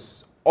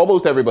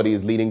almost everybody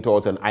is leaning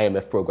towards an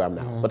IMF program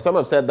now. But some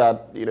have said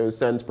that,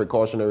 sends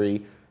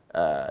precautionary,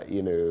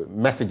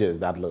 messages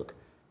that, look,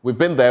 we've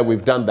been there,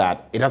 we've done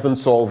that. It doesn't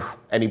solve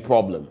any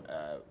problem.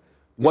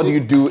 What do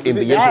you do in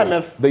the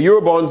interim? The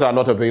Eurobonds are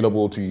not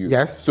available to you.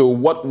 Yes. So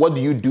what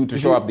do you do to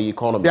shore up the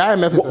economy? The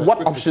IMF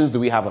what options do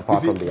we have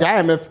apart from the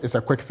IMF is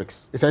a quick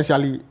fix.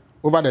 Essentially,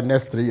 over the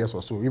next 3 years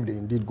or so, if they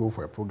indeed go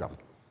for a program,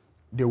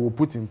 they will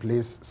put in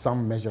place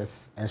some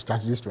measures and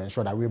strategies to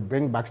ensure that we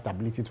bring back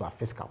stability to our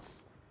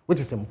fiscals, which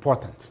is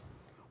important.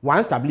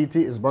 Once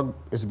stability is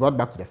brought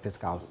back to the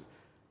fiscals,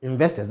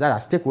 investors, that are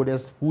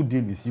stakeholders who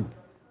deal with you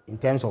in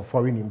terms of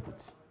foreign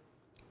inputs,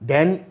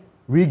 then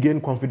regain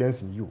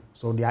confidence in you,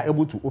 so they are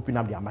able to open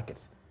up their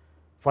markets.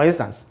 For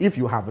instance, if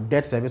you have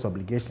debt service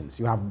obligations,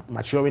 you have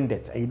maturing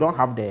debt, and you don't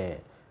have the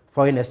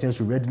foreign exchange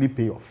to readily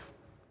pay off,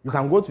 you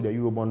can go to the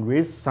Eurobond,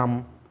 raise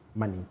some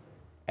money,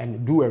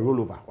 and do a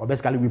rollover, or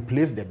basically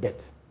replace the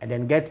debt, and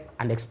then get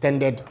an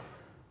extended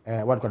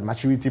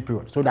maturity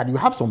period, so that you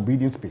have some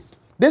breathing space.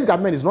 This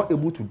government is not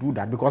able to do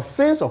that because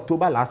since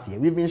October last year,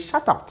 we've been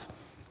shut out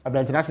of the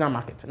international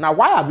market. Now,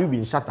 why have we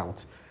been shut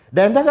out?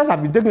 The investors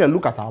have been taking a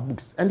look at our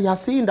books, and they are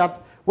seeing that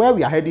where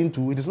we are heading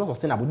to, it is not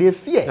sustainable. They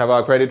fear. Have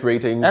our credit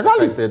ratings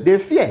affected? They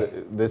fear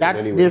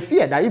they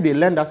fear that if they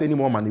lend us any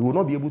more money, we will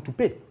not be able to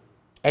pay.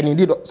 And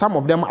indeed, some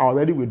of them are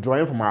already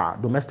withdrawing from our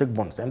domestic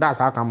bonds, and that's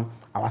how come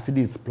our cedi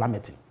is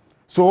plummeting.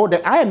 So the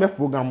IMF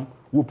program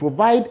will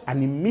provide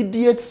an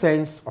immediate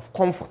sense of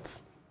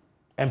comfort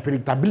and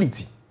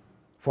predictability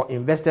for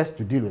investors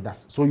to deal with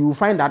us. So you will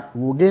find that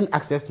we will gain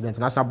access to the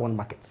international bond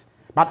markets.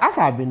 But as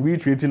I have been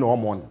reiterating all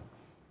morning,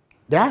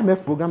 the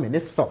IMF program in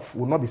itself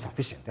will not be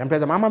sufficient. And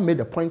President Mahama made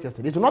the point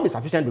yesterday. It will not be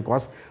sufficient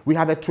because we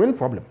have a twin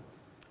problem.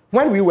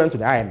 When we went to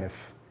the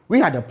IMF, we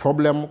had a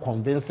problem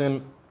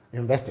convincing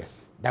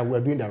investors that we were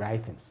doing the right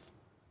things.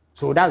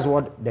 So that's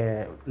what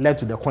led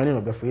to the coining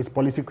of the phrase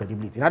policy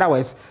credibility. In other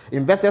words,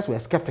 investors were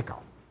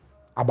skeptical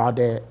about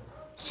the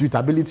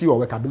suitability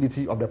or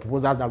workability of the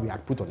proposals that we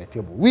had put on the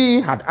table.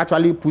 We had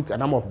actually put a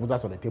number of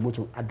proposals on the table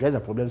to address the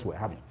problems we were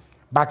having.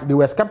 But they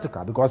were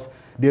skeptical because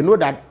they know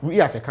that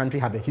we as a country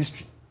have a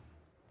history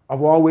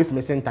of always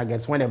missing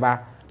targets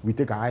whenever we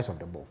take our eyes off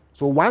the ball.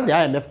 So once the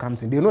IMF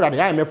comes in, they know that the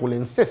IMF will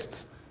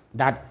insist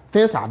that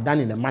things are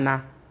done in a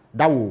manner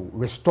that will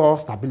restore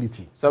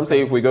stability. Some say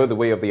if we go the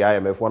way of the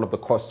IMF, one of the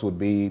costs would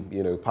be,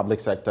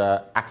 public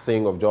sector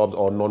axing of jobs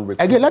or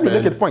non-recruitment. Again, let me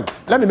make this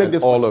point. Let me make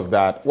this point. All of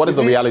that. What is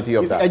the reality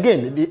of that?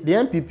 Again, the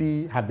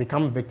NPP have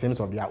become victims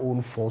of their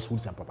own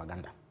falsehoods and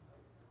propaganda.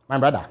 My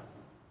brother,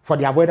 for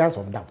the avoidance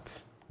of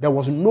doubt, there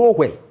was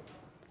nowhere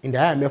in the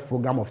IMF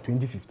program of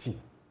 2015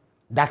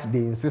 that they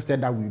insisted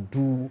that we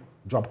do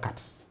job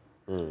cuts.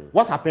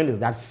 What happened is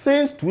that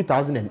since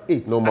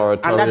 2008... No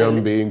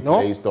moratorium being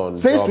placed on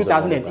since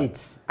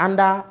 2008,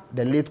 under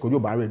the late Kwakye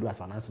Ofosu as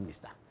finance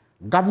minister,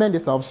 government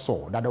itself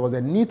saw that there was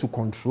a need to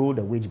control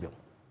the wage bill.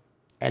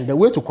 And the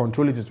way to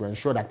control it is to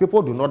ensure that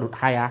people do not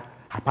hire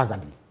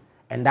haphazardly,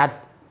 and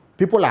that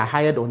people are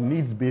hired on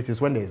needs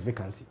basis when there is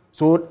vacancy.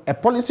 So a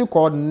policy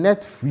called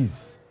net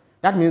freeze,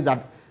 that means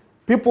that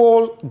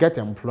people get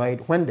employed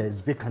when there is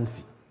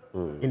vacancy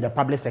in the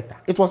public sector.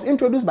 It was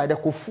introduced by the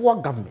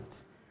Kufuor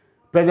government.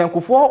 President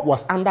Kufuor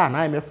was under an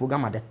IMF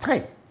program at the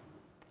time,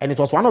 and it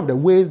was one of the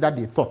ways that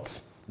they thought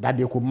that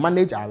they could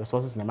manage our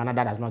resources in a manner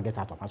that does not get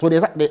out of hand. So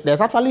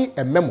there's actually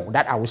a memo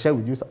that I will share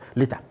with you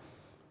later,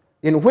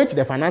 in which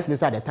the finance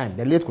minister at the time,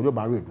 the late Kwakye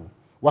Ofosu,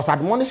 was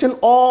admonishing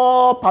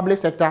all public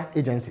sector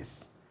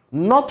agencies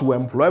not to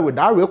employ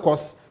without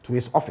recourse to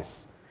his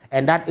office,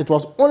 and that it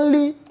was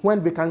only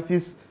when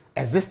vacancies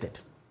existed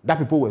that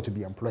people were to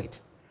be employed.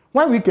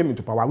 When we came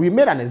into power, we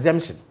made an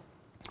exemption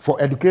for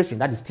education,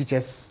 that is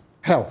teachers,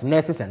 health,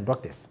 nurses, and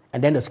doctors,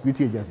 and then the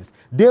security agencies.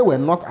 They were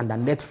not under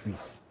net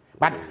freeze.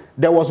 But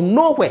there was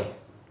nowhere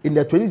in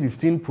the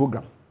 2015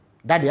 program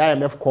that the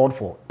IMF called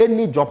for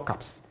any job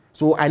cuts.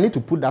 So I need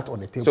to put that on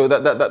the table. So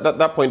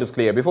that point is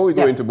clear. Before we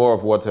go into more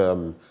of what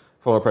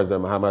former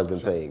President Mahama has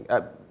been saying,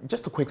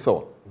 just a quick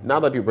thought. Now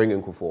that you bring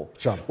in Kufuor,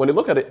 when you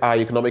look at our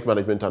economic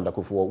management under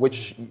Kufuor,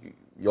 which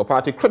your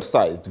party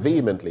criticized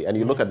vehemently, and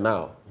you look at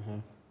now,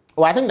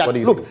 well, I think that,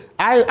 look,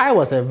 I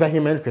was a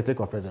vehement critic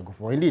of President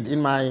Kufuor. Indeed,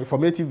 in my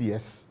formative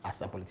years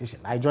as a politician,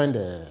 I joined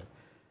the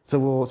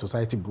civil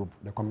society group,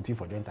 the Committee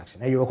for Joint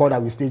Action. And you recall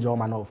that we staged all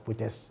manner of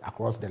protests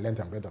across the length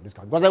and breadth of this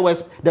country.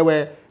 Because there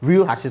were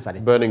real hardships at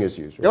it. Burning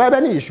issues. Right? There were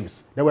burning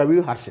issues. There were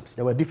real hardships.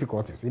 There were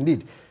difficulties.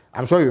 Indeed,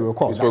 I'm sure you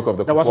recall. You spoke of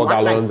the Kufuor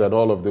gallons and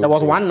all of those. There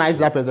was one night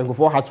that President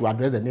Kufuor had to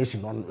address the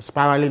nation on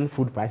spiraling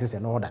food prices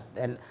and all that.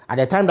 And at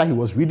the time that he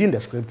was reading the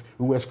script,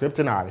 we were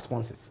scripting our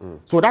responses.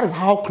 So that is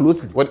how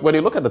closely. When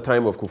you look at the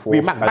time of Kufuor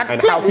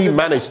and how he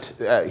managed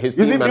his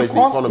team managed the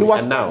economy, he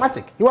was and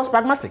pragmatic. Now. He was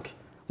pragmatic.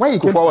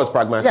 Kufuor was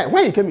pragmatic. Yeah,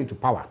 when he came into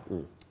power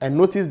and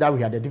noticed that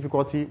we had a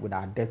difficulty with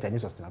our debt and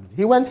its sustainability,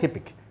 he went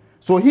HIPIC.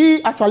 So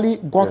he actually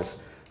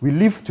got we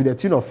lived to the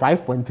tune of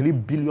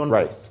 5.3 billion.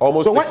 Right,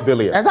 almost 6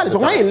 billion. Exactly. So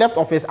when he left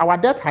office, our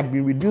debt had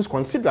been reduced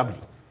considerably.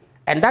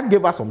 And that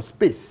gave us some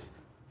space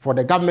for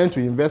the government to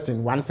invest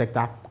in one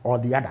sector or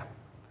the other.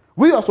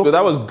 We also... So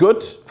that was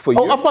good for you?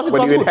 Oh, of course it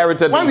when was you good.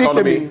 inherited when the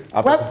economy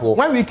after before?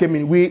 When we came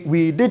in,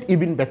 we did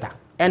even better.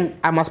 And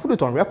I must put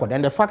it on record,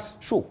 and the facts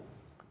show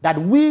that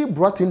we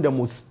brought in the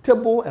most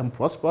stable and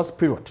prosperous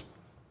period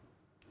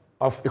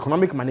of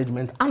economic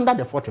management under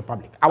the Fourth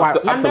Republic.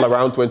 Up till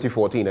around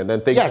 2014, and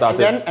then things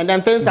started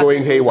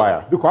going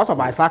haywire. Because of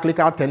our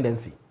cyclical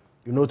tendency,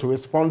 to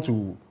respond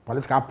to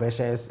political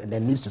pressures and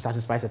then needs to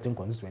satisfy certain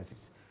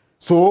constituencies.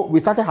 So we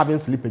started having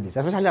slippages,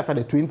 especially after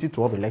the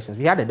 2012 elections.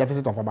 We had a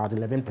deficit of about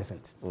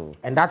 11%,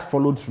 and that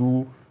followed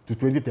through to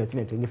 2013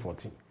 and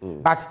 2014.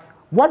 But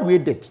what we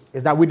did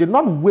is that we did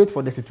not wait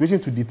for the situation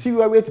to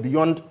deteriorate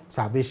beyond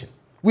salvation.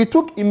 We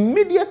took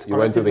immediate... You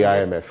went to the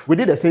IMF. We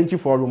did a Century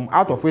Forum,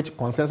 out of which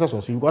consensus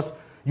was because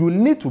you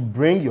need to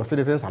bring your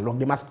citizens along.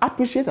 They must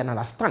appreciate and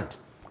understand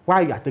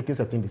why you are taking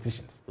certain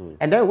decisions.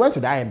 And then we went to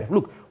the IMF.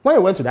 Look, when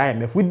we went to the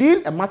IMF,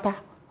 within a matter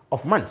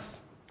of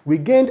months, we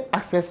gained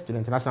access to the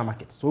international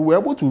markets. So we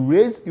were able to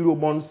raise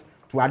Eurobonds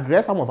to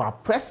address some of our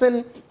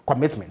pressing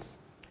commitments.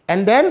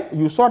 And then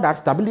you saw that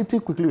stability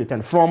quickly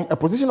returned from a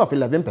position of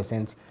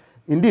 11%.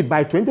 Indeed,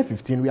 by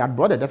 2015, we had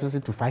brought the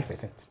deficit to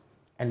 5%.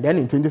 And then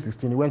in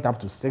 2016, it went up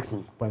to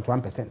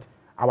 6.1%.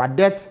 Our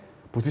debt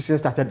position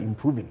started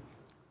improving.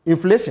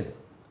 Inflation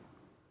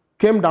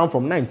came down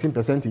from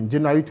 19% in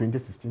January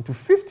 2016 to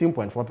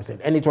 15.4%.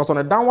 And it was on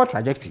a downward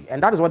trajectory.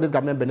 And that is what this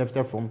government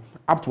benefited from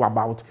up to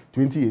about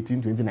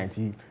 2018,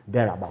 2019,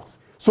 thereabouts.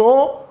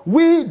 So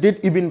we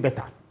did even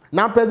better.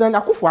 Now, President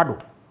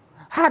Akufo-Addo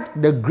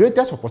had the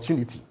greatest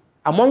opportunity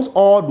amongst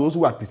all those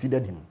who had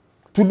preceded him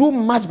to do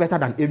much better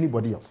than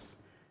anybody else.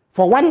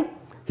 For one,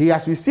 he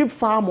has received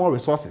far more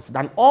resources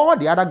than all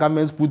the other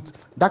governments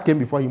that came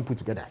before him put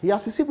together. He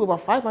has received over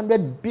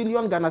 500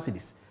 billion Ghana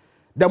cedis.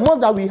 The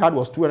most that we had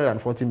was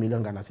 240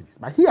 million Ghana cedis.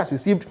 But he has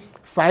received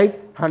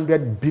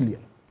 500 billion.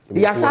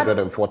 He has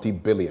 240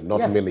 billion,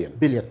 not million.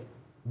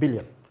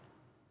 Billion.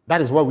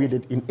 That is what we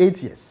did in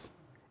 8 years.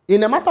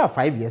 In a matter of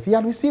 5 years, he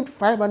had received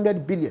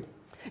 500 billion.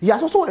 He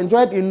has also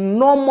enjoyed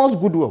enormous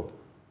goodwill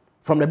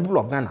from the people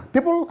of Ghana.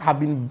 People have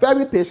been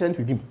very patient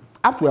with him,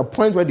 up to a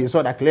point where they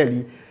saw that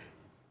clearly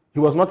he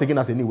was not taking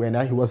us anywhere.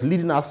 Now he was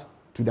leading us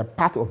to the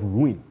path of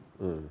ruin.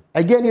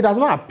 Again, he does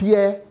not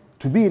appear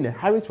to be in a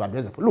hurry to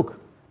address it. Look,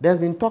 there's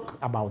been talk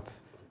about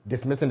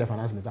dismissing the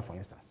finance minister, for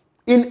instance.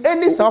 In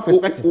any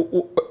self-respecting...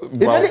 we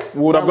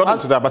would have gotten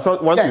to that,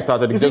 but once you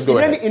started, just go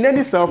ahead. In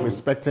any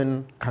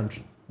self-respecting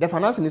country, the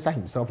finance minister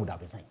himself would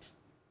have resigned.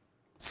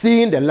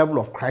 Seeing the level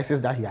of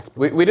crisis that he has...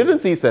 We didn't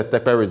see Seth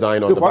Tekpe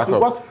resign on the back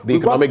of the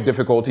economic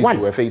difficulties we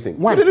were facing.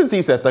 We didn't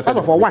see Seth Tekpe resign.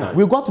 First of all,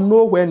 we got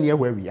nowhere near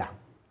where we are.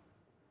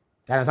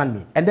 You understand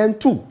me? And then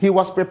two, he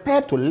was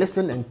prepared to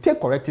listen and take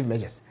corrective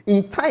measures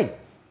in time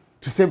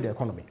to save the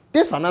economy.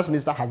 This finance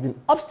minister has been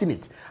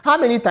obstinate. How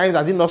many times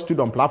has he not stood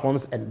on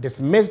platforms and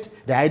dismissed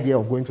the idea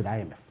of going to the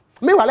IMF?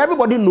 Meanwhile,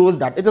 everybody knows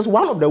that it is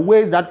one of the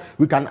ways that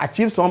we can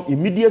achieve some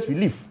immediate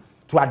relief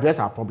to address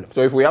our problems.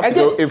 So if we have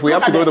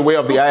to go the way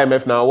of the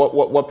IMF now,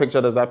 what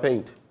picture does that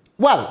paint?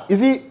 Well, you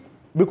see,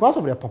 because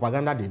of the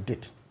propaganda they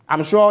did,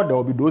 I'm sure there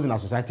will be those in our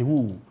society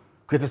who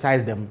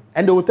criticize them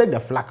and they will take the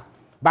flak.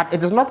 But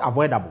it is not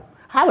avoidable.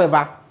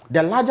 However,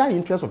 the larger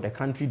interest of the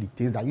country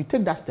dictates that you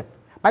take that step.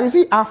 But you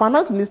see, our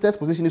finance minister's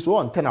position is so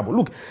untenable.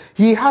 Look,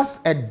 he has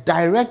a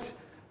direct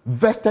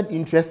vested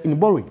interest in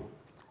borrowing.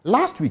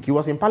 Last week, he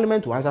was in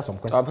Parliament to answer some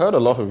questions. I've heard a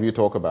lot of you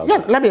talk about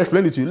Yes, let me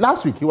explain it to you.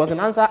 Last week, he was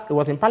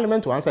in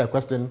Parliament to answer a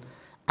question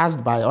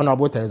asked by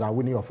Honorable Teresa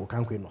Winnie of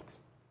Okangwe North.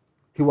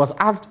 He was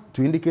asked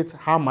to indicate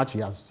how much he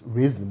has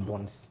raised in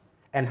bonds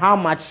and how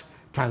much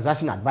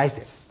transaction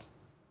advisors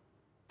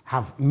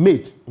have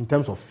made in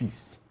terms of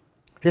fees.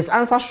 His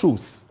answer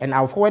shows, and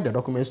I'll forward the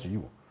documents to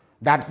you,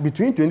 that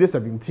between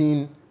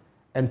 2017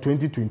 and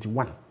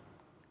 2021,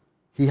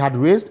 he had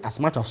raised as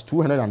much as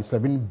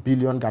 207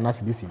 billion Ghana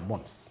cedis in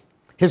bonds.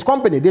 His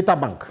company, Data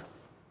Bank,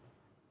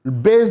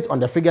 based on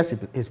the figures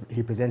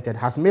he presented,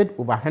 has made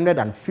over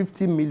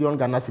 150 million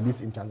Ghana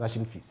cedis in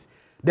transaction fees.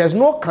 There's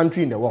no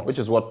country in the world. Which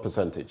is what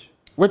percentage?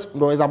 Which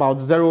is about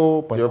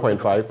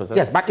 0.5%.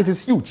 Yes, but it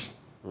is huge.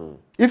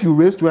 If you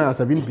raise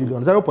 207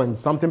 billion,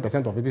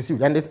 0.something% of it is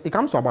huge. And it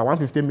comes to about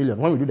 150 million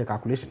when we do the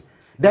calculation.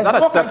 Is that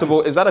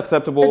acceptable? Is that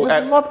acceptable?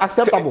 It is not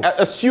acceptable.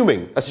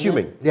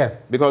 Assuming. Yeah.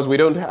 Because we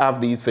don't have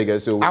these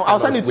figures, so I'll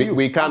send it to you.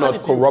 We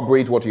cannot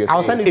corroborate what you're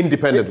saying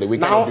independently. We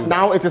cannot do that.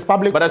 Now it is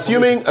public. But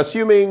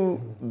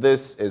assuming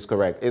this is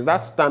correct, is that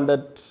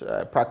standard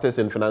practice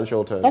in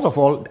financial terms? First of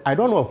all, I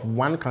don't know of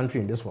one country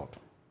in this world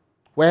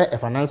where a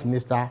finance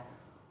minister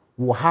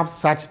will have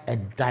such a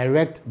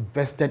direct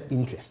vested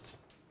interest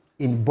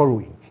in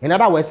borrowing. In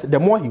other words, the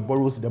more he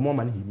borrows, the more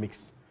money he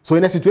makes. So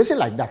in a situation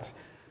like that,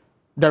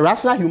 the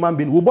rational human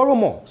being will borrow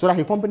more so that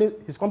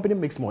his company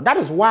makes more. That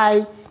is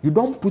why you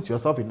don't put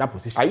yourself in that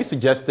position. Are you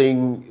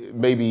suggesting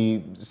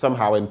maybe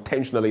somehow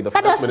intentionally the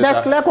finance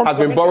minister has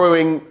been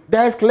borrowing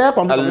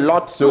a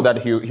lot so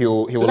that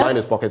he'll line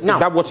his pockets? Is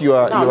that what you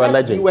are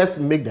alleging? Viewers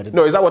make that.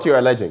 No, is that what you are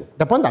alleging?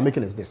 The point I'm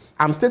making is this.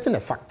 I'm stating a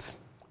fact.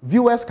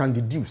 Viewers can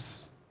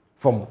deduce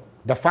from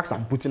the facts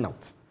I'm putting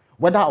out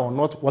whether or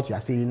not what you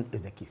are saying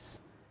is the case.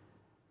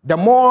 The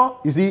more,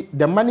 you see,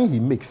 the money he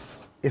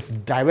makes is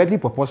directly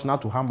proportional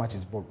to how much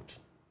is borrowed.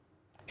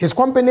 His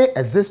company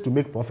exists to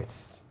make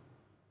profits.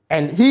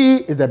 And he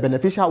is the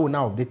beneficial owner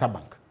of Data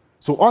Bank.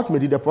 So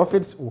ultimately, the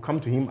profits will come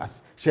to him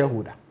as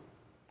shareholder.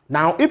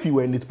 Now, if you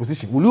were in this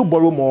position, will you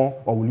borrow more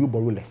or will you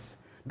borrow less?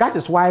 That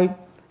is why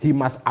he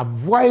must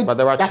avoid. But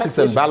there are checks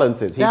and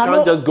balances. He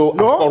can't just go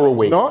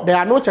borrowing. No, there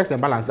are no checks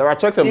and balances. There are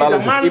checks and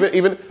balances.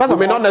 Even we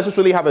may not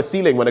necessarily have a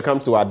ceiling when it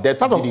comes to our debt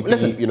to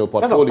GDP,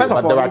 portfolio,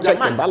 but there are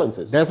checks and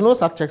balances. There's no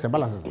such checks and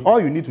balances.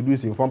 All you need to do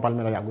is inform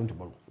Parliament that you are going to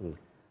borrow.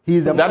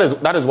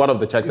 That is one of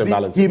the checks and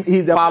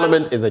balances.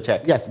 Parliament is a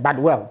check. Yes,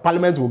 but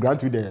Parliament will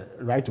grant you the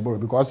right to borrow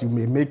because you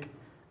may make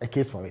a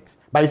case for it.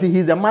 But you see,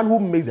 he's the man who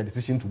makes the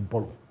decision to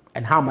borrow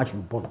and how much we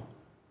borrow.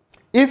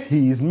 If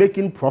he is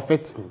making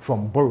profit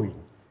from borrowing,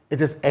 it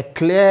is a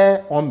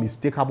clear,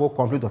 unmistakable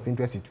conflict of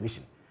interest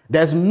situation.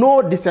 There's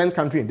no decent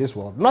country in this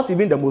world, not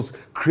even the most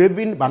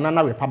craving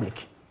banana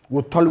republic,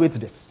 will tolerate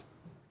this.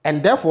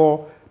 And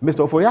therefore,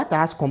 Mr.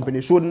 Ofori-Attah's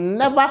company should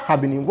never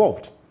have been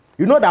involved.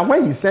 You know that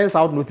when he sends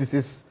out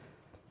notices,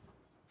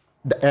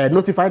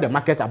 notifying the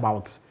market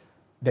about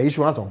the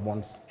issuance of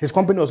bonds, his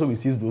company also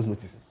receives those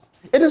notices.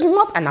 It is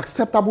not an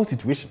acceptable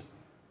situation.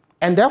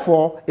 And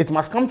therefore, it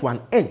must come to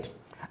an end.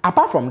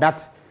 Apart from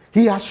that,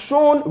 he has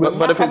shown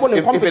remarkable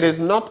incompetence. If it is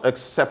not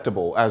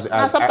acceptable,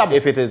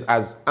 if it is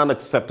as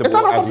unacceptable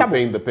as you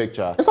paint the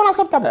picture, it's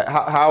unacceptable.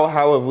 How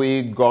have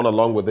we gone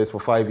along with this for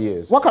 5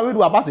 years? What can we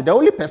do about it? The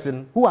only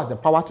person who has the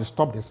power to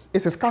stop this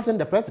is his cousin,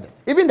 the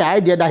president. Even the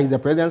idea that he's the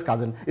president's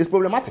cousin is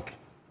problematic.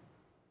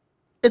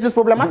 It is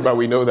problematic. But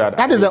we know that.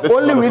 That is the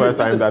only reason. First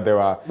time that there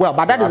are. Well,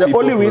 but that is the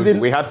only reason.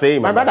 We had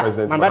same about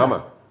President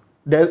Mahama.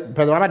 President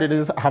Mahama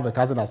didn't have a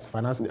cousin as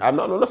finance minister. I'm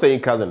not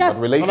saying cousin, yes,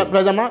 but relation.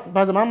 President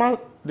Mahama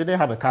didn't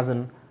have a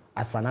cousin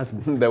as finance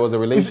minister. There was a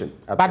relation.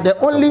 But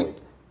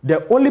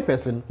the only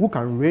person who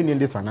can rein in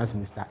this finance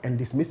minister and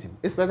dismiss him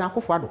is President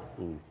Akufo-Addo.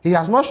 He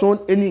has not shown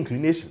any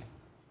inclination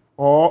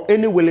or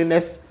any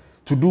willingness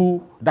to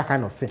do that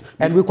kind of thing.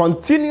 And we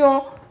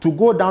continue to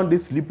go down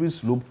this slippery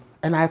slope,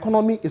 and our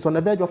economy is on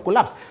the verge of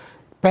collapse.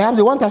 Perhaps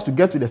they want us to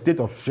get to the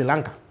state of Sri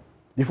Lanka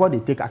before they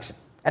take action.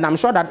 And I'm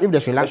sure that if the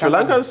Sri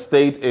Lankan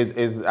state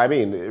is I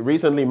mean,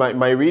 recently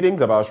my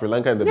readings about Sri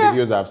Lanka and the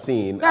videos I've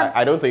seen,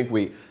 I don't think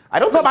we're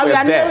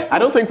there. I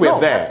don't think we're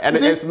there. And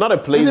it's not a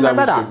place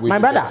that we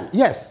should get to.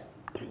 Yes.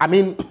 I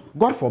mean,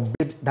 God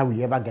forbid that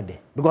we ever get there.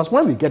 Because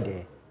when we get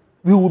there,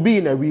 we will be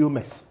in a real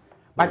mess.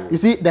 But you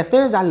see, the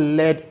things that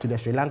led to the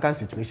Sri Lankan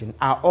situation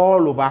are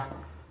all over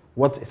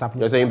what is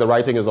happening. You're saying the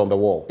writing is on the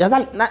wall. Yes,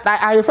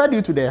 I referred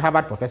you to the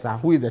Harvard professor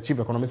who is the chief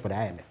economist for the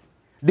IMF.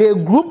 They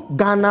group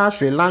Ghana,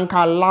 Sri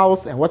Lanka,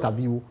 Laos, and what have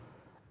you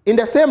in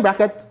the same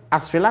bracket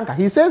as Sri Lanka.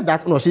 She says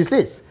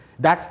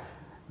that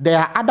there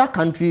are other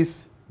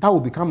countries that will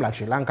become like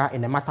Sri Lanka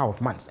in a matter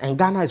of months, and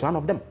Ghana is one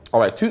of them.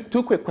 All right,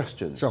 two quick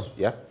questions. Sure.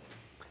 Yeah.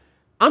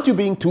 Aren't you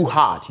being too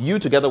hard? You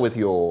together with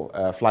your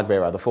flag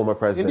bearer, the former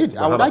president. Indeed,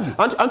 I would argue.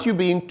 Aren't you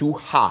being too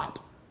hard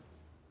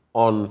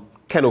on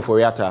Ken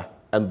Ofori-Attah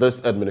and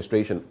this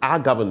administration, our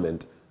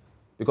government,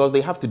 because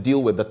they have to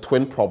deal with the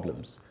twin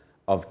problems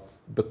of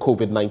the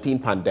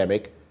COVID-19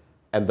 pandemic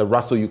and the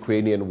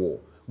Russo-Ukrainian war?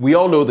 We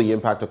all know the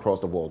impact across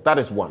the world. That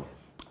is one.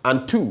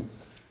 And two,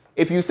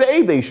 if you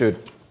say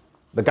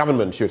the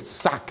government should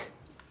sack,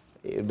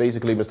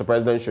 basically Mr.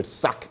 President should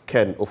sack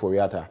Ken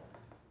Ofori-Attah,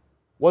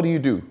 what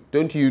do?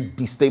 Don't you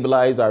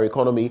destabilize our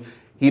economy?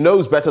 He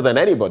knows better than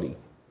anybody.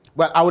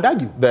 Well, I would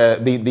argue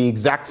the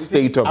exact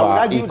state of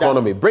our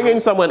economy.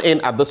 Bringing someone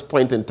in at this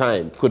point in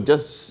time could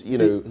just,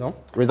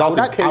 result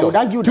in chaos. I would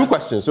argue two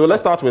questions. So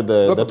let's start with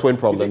the twin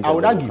problems. I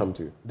would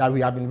argue that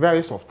we have been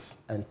very soft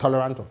and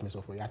tolerant of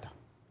Mr. Ofori-Attah.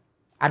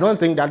 I don't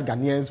think that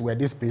Ghanaians were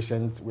this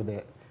patient with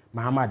the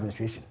Mahama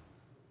administration,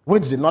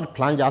 which did not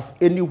plunge us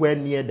anywhere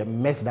near the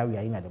mess that we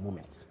are in at the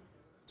moment.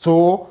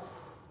 So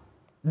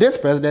this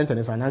president and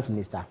his finance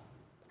minister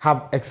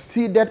have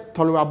exceeded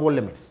tolerable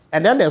limits.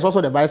 And then there's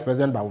also the vice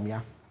president,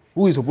 Bawumia,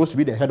 who is supposed to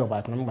be the head of our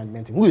economic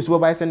management team, who is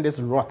supervising this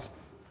rot.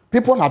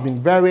 People have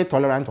been very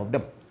tolerant of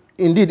them.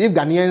 Indeed, if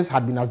Ghanaians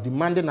had been as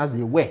demanding as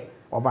they were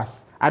of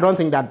us, I don't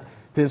think that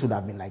things would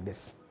have been like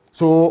this.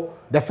 So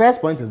the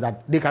first point is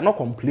that they cannot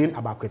complain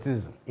about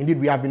criticism. Indeed,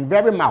 we have been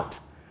very mild.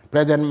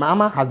 President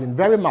Mahama has been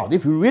very mild.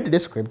 If you read the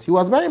script, he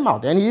was very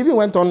mild. And he even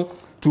went on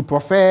to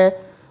prefer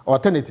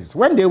alternatives.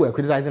 When they were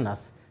criticizing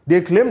us,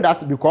 they claimed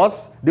that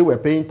because they were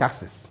paying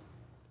taxes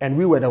and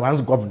we were the ones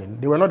governing,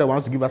 they were not the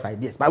ones to give us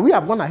ideas. But we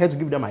have gone ahead to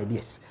give them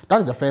ideas. That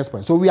is the first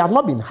point. So we have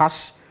not been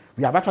harsh.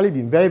 We have actually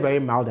been very, very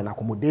mild and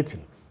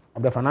accommodating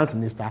of the finance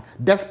minister,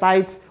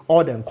 despite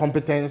all the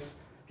incompetence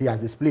he has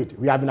displayed.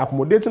 We have been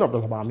accommodating of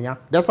Dr. Bawumia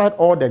despite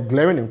all the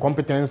glaring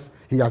incompetence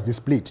he has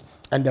displayed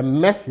and the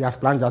mess he has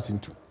plunged us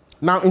into.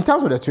 Now, in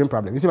terms of the extreme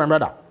problem, you see, my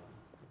brother,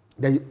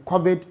 the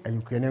COVID and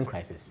Ukrainian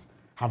crisis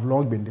have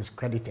long been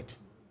discredited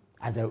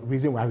as the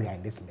reason why we are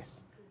in this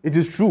mess. It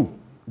is true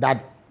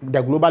that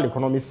the global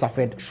economy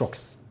suffered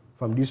shocks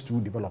from these two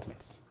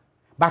developments.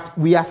 But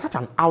we are such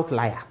an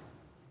outlier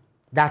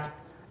that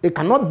it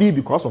cannot be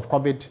because of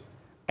COVID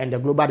and the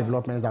global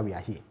developments that we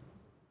are here.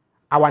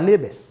 Our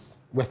neighbors,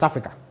 in West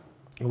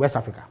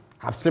Africa,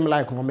 have similar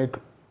economic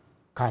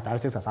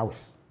characteristics as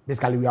ours.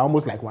 Basically, we are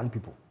almost like one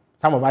people.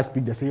 Some of us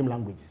speak the same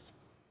languages.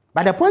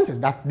 But the point is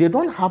that they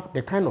don't have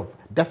the kind of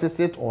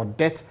deficit or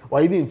debt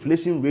or even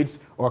inflation rates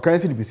or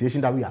currency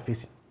depreciation that we are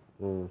facing.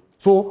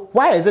 So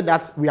why is it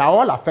that we are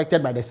all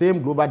affected by the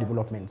same global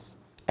developments,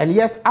 and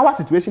yet our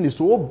situation is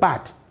so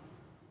bad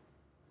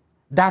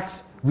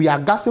that we are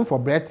gasping for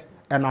breath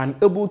and are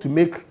unable to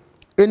make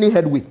any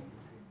headway?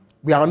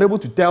 We are unable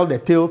to tell the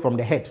tail from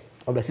the head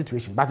of the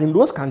situation. But in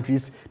those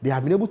countries, they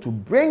have been able to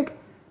bring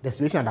the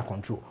situation under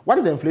control. What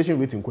is the inflation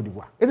rate in Cote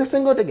d'Ivoire? It's a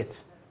single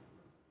digit.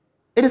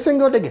 It is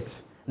single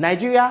digit.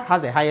 Nigeria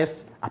has the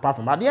highest, apart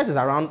from that. Yes, it's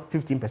around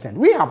 15%.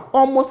 We have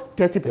almost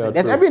 30%. Yeah,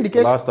 there's true. every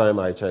indication. Last time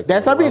I checked,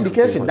 there's every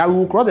indication that we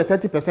will cross the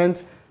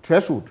 30%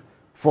 threshold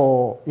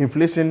for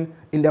inflation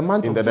in the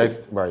month of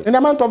June. In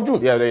the month of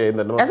June. Yeah, in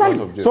the month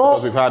of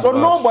June.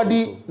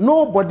 So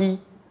nobody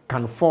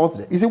can fault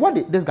it. You see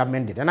what this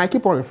government did, and I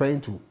keep on referring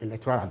to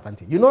electoral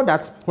advantage. You know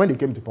that when they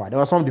came to power, there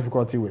was some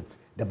difficulty with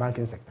the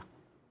banking sector.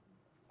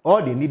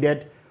 All they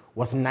needed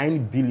was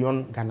 9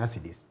 billion Ghana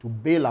cedis to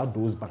bail out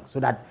those banks so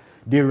that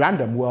they ran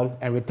them well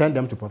and returned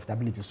them to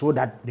profitability so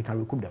that they can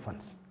recoup the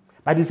funds.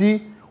 But you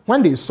see,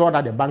 when they saw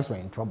that the banks were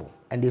in trouble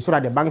and they saw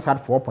that the banks had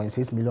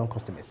 4.6 million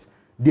customers,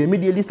 they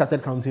immediately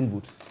started counting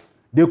votes.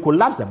 They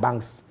collapsed the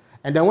banks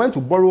and then went to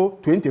borrow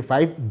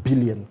 25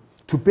 billion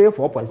to pay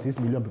 4.6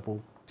 million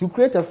people to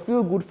create a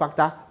feel-good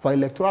factor for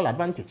electoral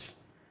advantage.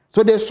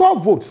 So they saw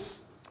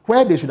votes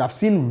where they should have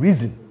seen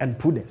reason and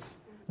prudence.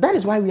 That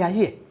is why we are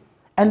here.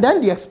 And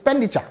then the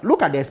expenditure,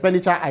 look at the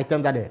expenditure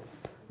items that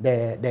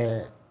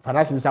the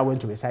finance minister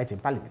went to recite in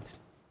Parliament.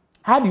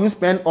 How do you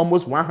spend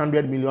almost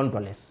 $100 million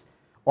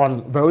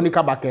on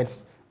Veronica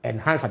buckets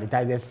and hand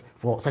sanitizers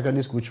for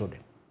secondary school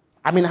children?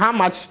 I mean, how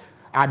much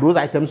are those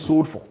items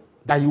sold for?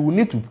 That you will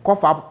need to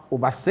cough up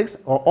over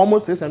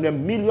almost 600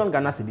 million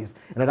Ghana cedis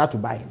in order to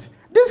buy it.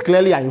 These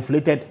clearly are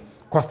inflated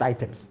cost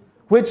items,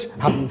 which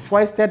have been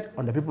foisted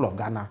on the people of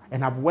Ghana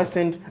and have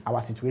worsened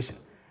our situation.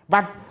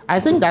 But I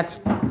think that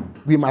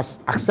we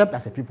must accept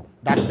as a people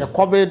that the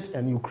COVID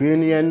and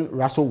Ukrainian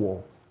Russo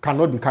war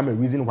cannot become a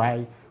reason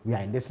why we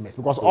are in this mess,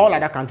 because all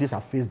other countries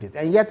have faced it,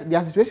 and yet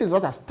their situation is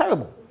not as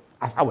terrible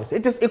as ours.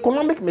 It is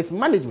economic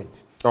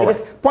mismanagement. It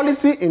is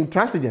policy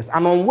intransigence,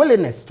 an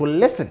unwillingness to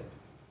listen,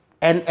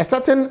 and a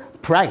certain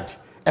pride,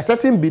 a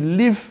certain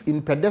belief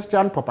in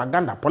pedestrian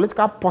propaganda,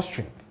 political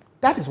posturing.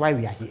 That is why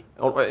we are here.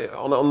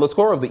 On the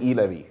score of the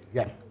e-levy,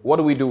 what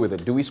do we do with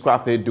it? Do we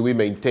scrap it? Do we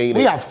maintain it?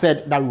 We have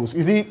said that we will.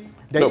 You see,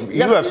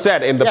 you have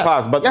said in the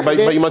past, but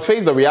you must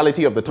face the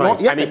reality of the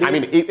times. I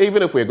mean,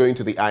 even if we're going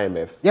to the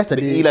IMF,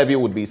 the e-levy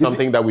would be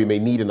something that we may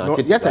need in our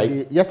kitchen,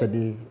 right?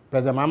 Yesterday,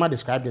 President Mahama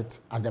described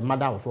it as the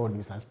mother of all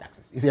nuisance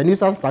taxes. You see, a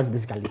nuisance tax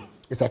basically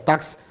is a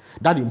tax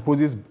that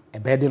imposes a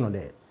burden on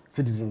the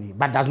citizenry,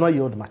 but does not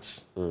yield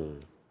much.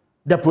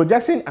 The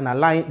projections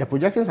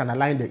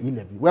underlying the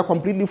e-levy were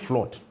completely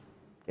flawed.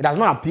 It does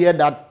not appear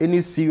that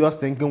any serious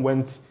thinking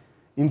went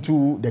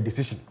into the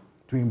decision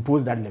to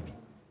impose that levy,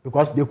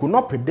 because they could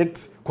not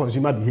predict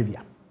consumer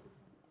behavior.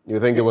 You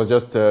think it was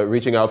just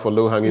reaching out for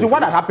low-hanging fruit? So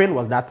what had happened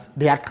was that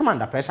they had come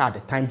under pressure at the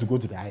time to go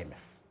to the IMF.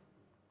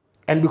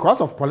 And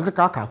because of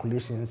political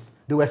calculations,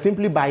 they were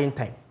simply buying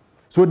time.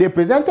 So they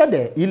presented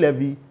the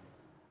e-levy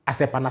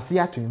as a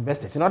panacea to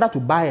investors in order to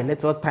buy a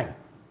little time.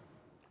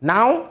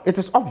 Now, it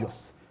is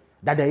obvious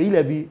that the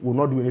e-levy will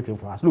not do anything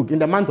for us. Look, in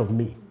the month of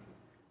May,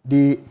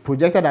 they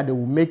projected that they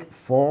will make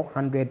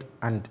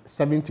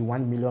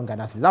 471 million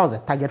Ghana cedis. That was the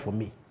target for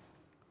May.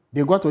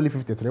 They got only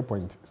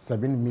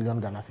 53.7 million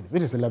Ghana cedis,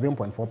 which is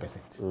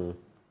 11.4%.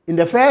 In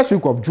the first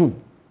week of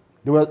June,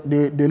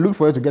 they looked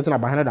forward to getting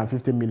about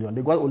 150 million.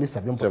 They got only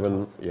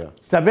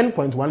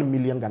 7.1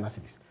 million Ghana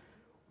cedis.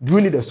 Do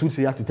you need a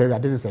soothsayer to tell you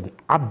that this is an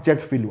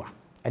abject failure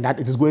and that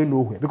it is going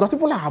nowhere? Because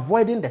people are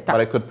avoiding the tax. But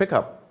it could pick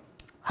up.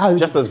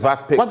 Just as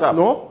VAT picked up.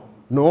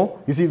 No.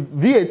 You see,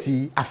 VAT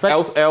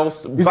affects...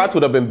 Else VAT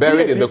would have been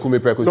buried in the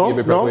Kumipreko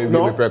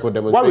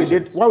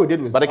demonstrations. What we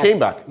did with But it came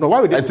back.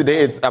 And today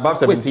it's above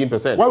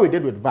 17%. What we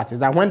did with VAT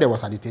is that when there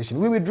was agitation,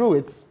 we withdrew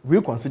it,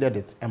 reconsidered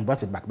it, and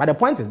brought it back. But the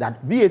point is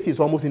that VAT is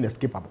almost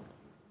inescapable.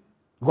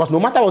 Because no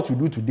matter what you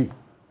do today,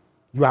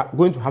 you are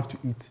going to have to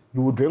eat.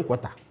 You will drink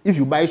water. If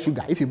you buy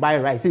sugar, if you buy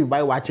rice, if you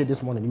buy wache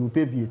this morning, you will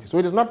pay VAT. So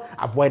it is not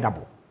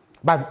avoidable.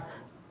 But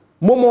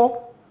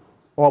Momo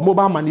or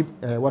mobile money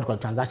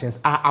transactions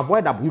are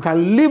avoidable. You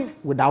can live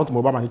without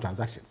mobile money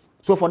transactions.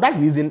 So for that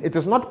reason, it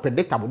is not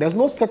predictable. There's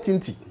no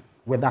certainty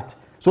with that.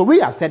 So we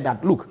have said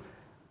that, look,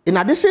 in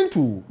addition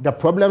to the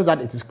problems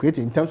that it is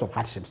creating in terms of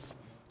hardships,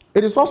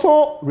 It is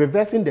also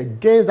reversing the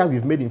gains that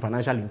we've made in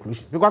financial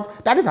inclusion, because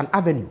that is an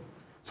avenue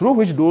through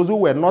which those who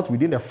were not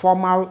within the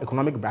formal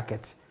economic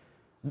bracket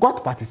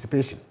got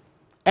participation.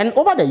 And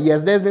over the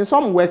years, there's been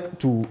some work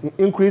to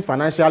increase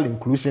financial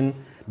inclusion.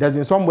 There's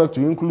been some work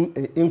to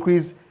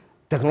increase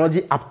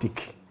technology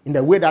uptake in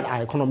the way that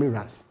our economy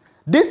runs.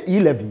 This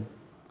e-levy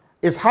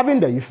is having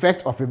the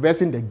effect of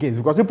reversing the gains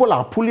because people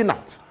are pulling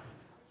out.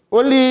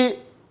 Only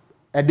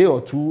a day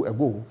or two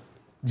ago,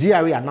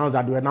 GRA announced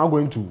that they were now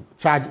going to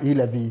charge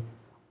e-levy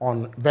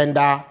on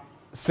vendor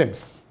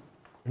SIMs.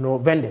 You know,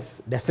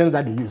 vendors, the SIMs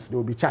that they use, they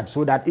will be charged,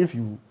 so that if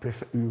you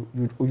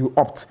you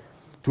opt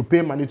to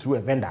pay money through a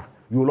vendor,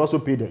 you will also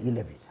pay the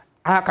e-levy.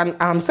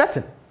 I'm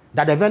certain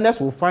that the vendors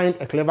will find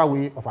a clever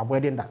way of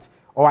avoiding that,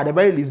 or at the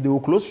very least, they will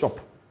close shop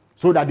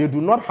so that they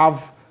do not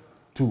have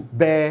to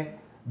bear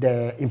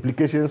the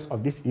implications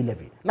of this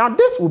e-levy. Now,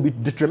 this will be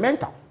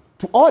detrimental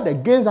to all the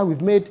gains that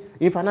we've made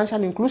in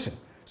financial inclusion.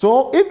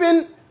 So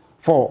even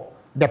for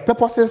the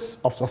purposes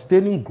of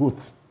sustaining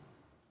growth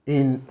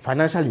in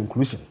financial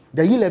inclusion,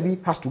 the e-levy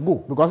has to go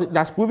because it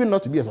has proven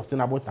not to be a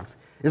sustainable tax.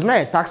 It's not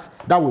a tax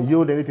that will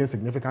yield anything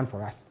significant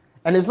for us.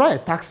 And it's not a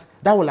tax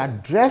that will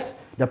address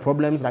the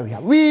problems that we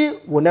have. We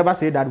will never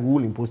say that we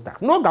will impose tax.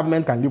 No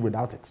government can live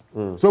without it.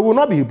 So we will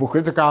not be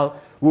hypocritical.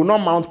 We will not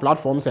mount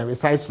platforms and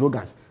recite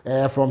slogans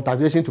from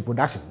taxation to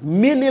production.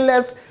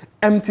 Meaningless,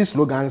 empty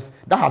slogans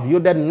that have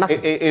yielded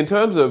nothing. In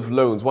terms of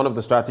loans, one of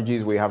the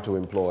strategies we have to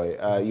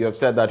employ, you have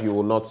said that you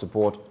will not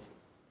support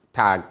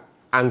tag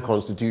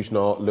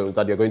unconstitutional loans,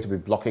 that you're going to be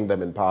blocking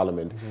them in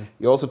Parliament.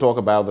 You also talk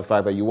about the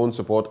fact that you won't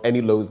support any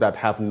loans that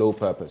have no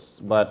purpose.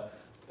 But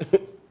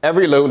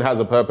every loan has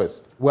a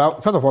purpose.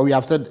 Well, first of all, we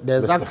have said the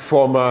exact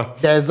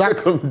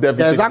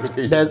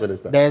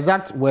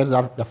words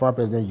that the former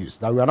president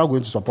used, that we are not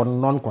going to support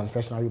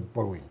non-concessionary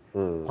borrowing.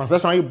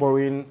 Concessionary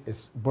borrowing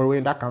is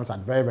borrowing that comes at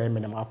very, very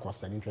minimal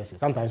cost and interest rate,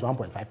 sometimes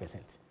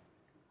 1.5%.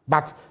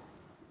 But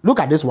look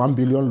at this 1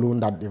 billion loan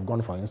that they've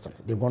gone for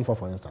instance.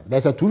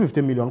 There's a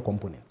 250 million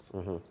component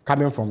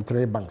coming from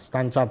three banks: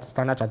 Standard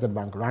Chartered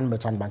Bank, Rand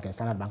Merchant Bank, and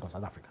Standard Bank of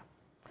South Africa.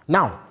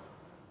 Now,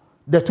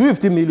 the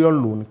 250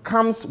 million loan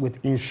comes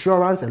with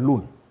insurance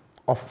alone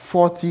of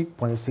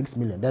 40.6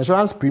 million. The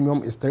insurance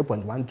premium is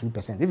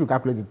 3.12%. If you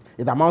calculate it,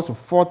 it amounts to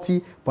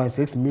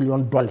 $40.6 million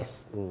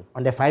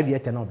on the 5-year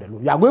tenure of the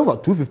loan. You are going for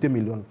 250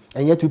 million,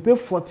 and yet you pay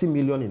 40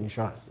 million in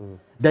insurance.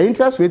 The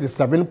interest rate is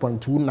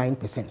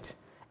 7.29%.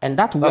 And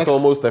that's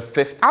almost a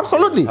fifth.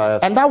 Absolutely.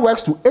 And that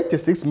works to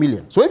 86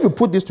 million. So if you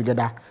put this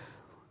together,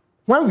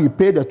 when we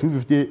pay the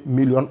 250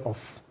 million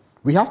off,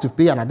 we have to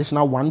pay an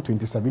additional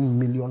 $127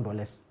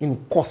 million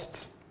in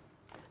cost.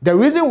 The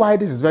reason why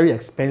this is very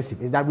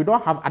expensive is that we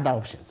don't have other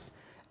options.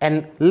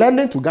 And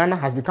lending to Ghana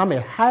has become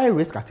a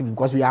high-risk activity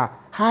because we are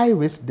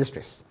high-risk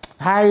distress,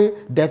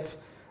 high-debt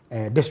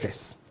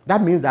distress.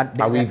 That means that...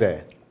 Are we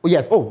there?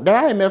 Yes. Oh, the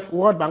IMF,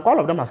 World Bank, all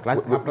of them have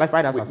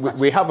classified us as such.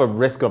 We have a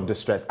risk of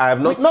distress. I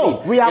have not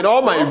seen, in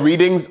all my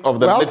readings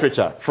of the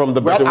literature from the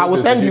Bretton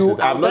Woods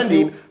institutions, I have not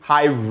seen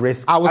high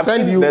risk.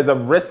 There's a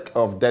risk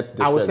of debt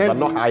distress, but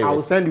not high risk. I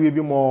will send you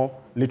even more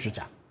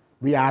literature.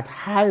 We are at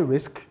high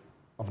risk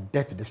of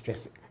debt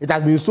distress. It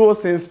has been so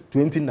since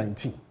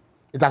 2019.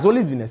 It has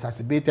always been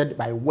exacerbated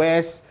by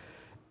worse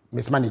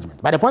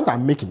mismanagement. But the point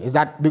I'm making is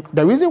that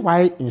the reason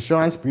why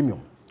insurance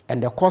premium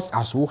and the costs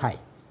are so high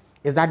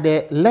is that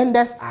the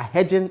lenders are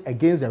hedging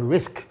against the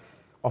risk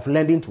of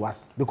lending to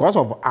us because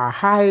of our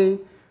high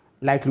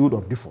likelihood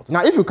of default.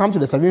 Now, if you come to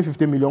the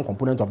 750 million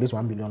component of this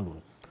 1 billion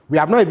loan, we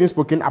have not even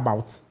spoken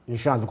about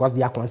insurance because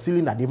they are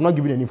concealing that. They've not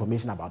given any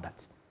information about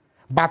that.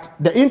 But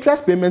the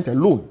interest payment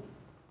alone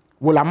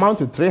will amount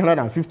to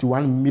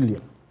 351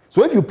 million.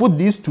 So if you put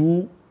these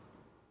two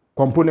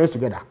components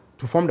together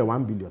to form the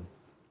 1 billion,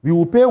 we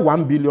will pay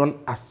 1 billion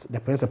as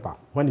the principal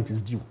when it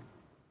is due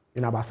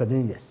in about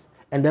 7 years.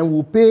 And then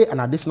we'll pay an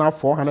additional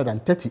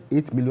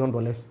 $438 million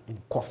in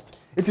cost.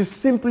 It is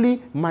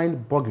simply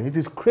mind-boggling. It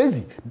is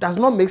crazy. It does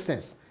not make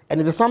sense.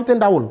 And it is something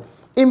that will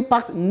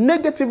impact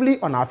negatively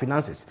on our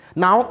finances.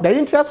 Now, the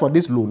interest for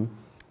this loan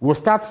will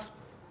start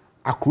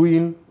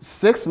accruing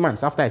 6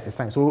 months after it is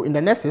signed. So in the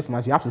next 6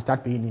 months, you have to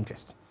start paying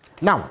interest.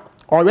 Now,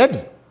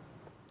 already,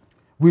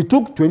 we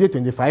took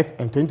 2025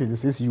 and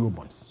 2026 Euro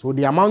bonds. So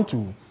they amount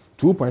to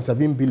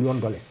 $2.7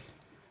 billion.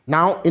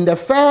 Now, in the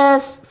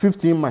first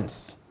 15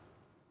 months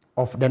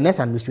of the next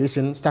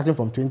administration, starting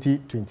from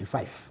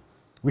 2025,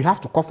 we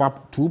have to cough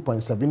up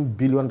 $2.7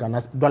 billion,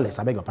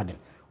 I beg your pardon,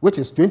 which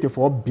is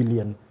 24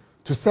 billion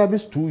to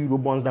service 2 Euro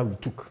bonds that we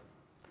took.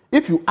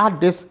 If you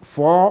add this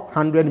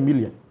 400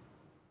 million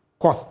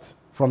cost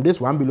from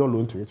this 1 billion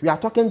loan to it, we are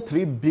talking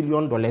 $3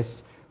 billion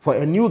for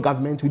a new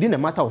government within a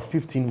matter of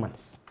 15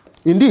 months.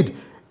 Indeed,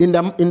 in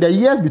the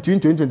years between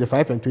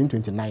 2025 and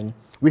 2029,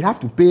 we have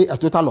to pay a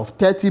total of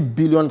 30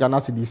 billion Ghana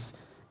cedis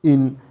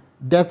in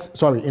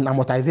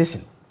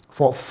amortization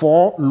for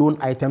 4 loan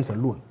items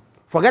alone.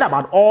 Forget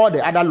about all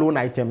the other loan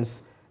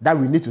items that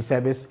we need to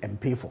service and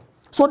pay for.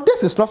 So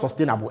this is not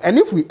sustainable. And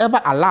if we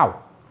ever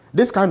allow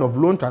this kind of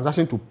loan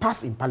transaction to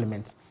pass in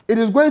Parliament, it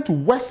is going to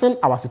worsen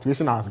our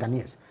situation as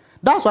Ghanaians.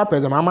 That's why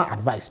President Mahama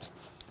advised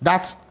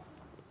that,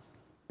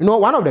 you know,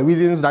 one of the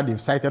reasons that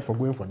they've cited for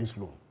going for this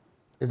loan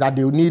is that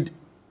they will need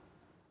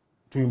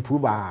to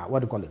improve our,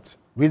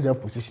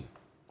 reserve position,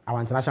 our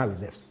international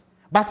reserves.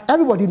 But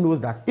everybody knows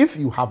that if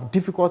you have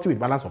difficulty with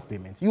balance of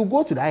payments, you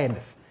go to the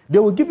IMF. They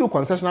will give you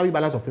concessionary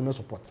balance of payment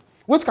support,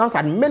 which comes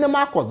at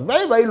minimal cost,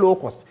 very, very low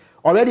cost.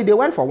 Already they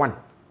went for one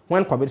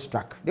when COVID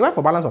struck. They went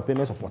for balance of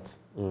payment support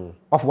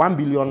of $1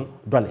 billion.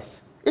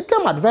 It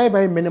came at very,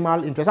 very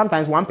minimal interest,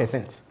 sometimes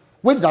 1%,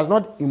 which does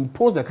not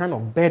impose the kind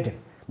of burden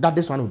that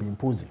this one will be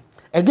imposing.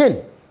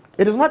 Again,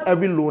 it is not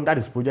every loan that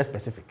is project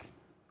specific.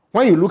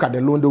 When you look at the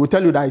loan, they will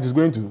tell you that it is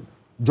going to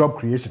job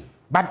creation,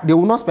 but they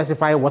will not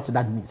specify what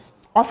that means.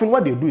 Often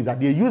what they do is that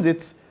they use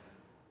it,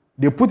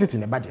 they put it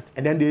in a budget,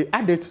 and then they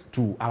add it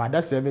to our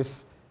debt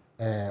service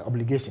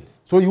obligations.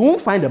 So you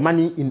won't find the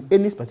money in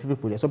any specific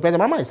project. So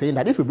President Mahama is saying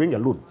that if you bring a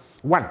loan,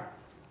 one,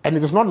 and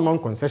it is not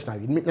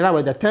non-concessional, in other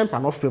words, the terms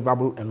are not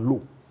favorable and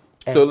low.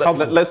 So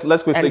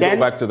let's quickly go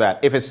back to that.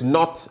 If it's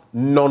not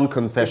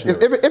non-concessional,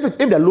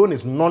 if the loan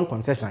is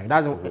non-concessional, it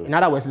doesn't. In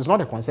other words, it's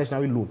not a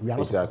concessionary loan. We are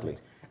not exactly.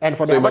 And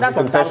for the abundance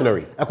of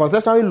concessionary, a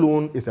concessionary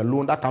loan is a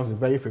loan that comes in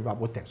very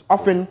favorable terms.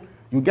 Often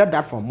you get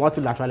that from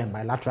multilateral and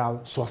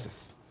bilateral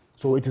sources.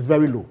 So it is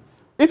very low.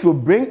 If you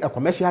bring a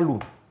commercial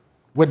loan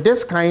with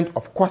this kind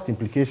of cost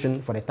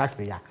implication for the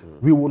taxpayer,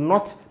 we will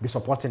not be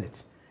supporting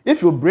it.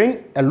 If you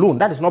bring a loan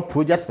that is not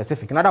project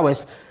specific, in other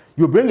words,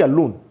 you bring a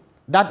loan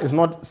that is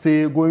not,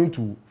 say, going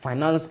to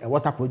finance a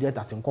water project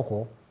at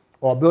Nkoko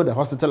or build a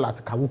hospital at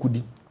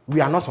Kawukudi, we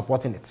are not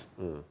supporting it.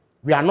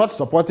 We are not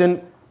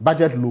supporting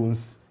budget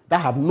loans that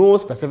have no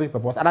specific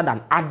purpose other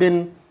than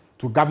adding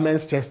to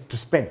government's chest to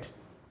spend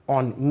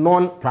on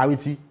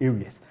non-priority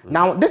areas.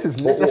 Now, this is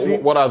necessary.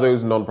 What are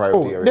those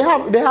non-priority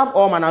areas? They have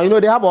all manner,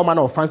 they have all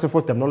manner of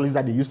fanciful terminologies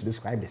that they use to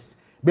describe this.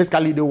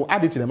 Basically, they will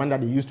add it to the money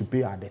that they use to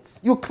pay our debts.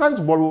 You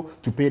can't borrow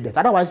to pay debts,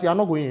 otherwise you are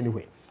not going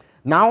anywhere.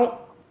 Now,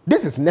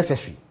 this is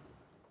necessary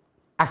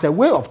as a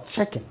way of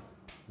checking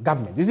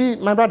government. You see,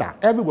 my brother,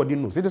 everybody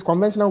knows, it is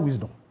conventional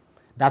wisdom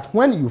that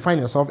when you find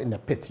yourself in a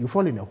pit, you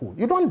fall in a hole.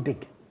 You don't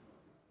dig.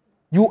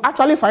 You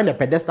actually find a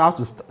pedestal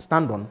to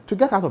stand on to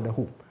get out of the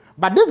hole.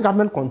 But this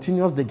government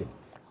continues digging.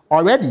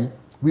 Already,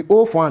 we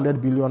owe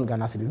 400 billion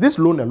Ghana cedis. This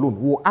loan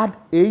alone will add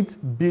 8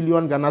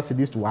 billion Ghana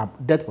cedis to our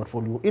debt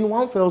portfolio in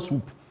one fell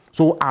swoop.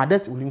 So our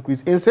debt will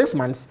increase. In 6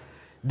 months,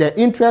 the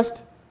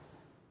interest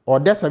or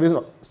debt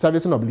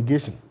servicing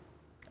obligation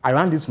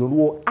around this loan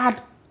will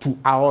add to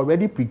our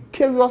already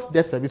precarious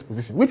debt service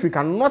position, which we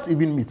cannot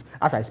even meet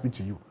as I speak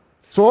to you.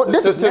 So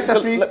this is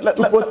necessary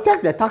to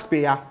protect the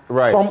taxpayer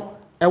from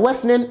a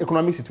worsening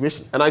economic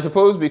situation. And I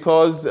suppose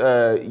because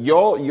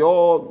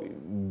your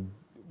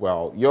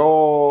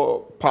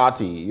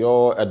party,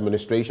 your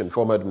administration,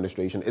 former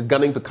administration, is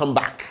gunning to come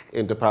back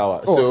into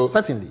power. Oh, so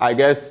certainly. I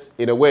guess,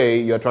 in a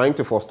way, you're trying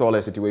to forestall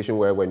a situation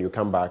where when you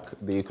come back,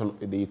 the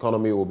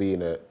economy will be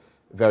in a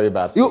very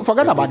bad state. You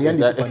forget about the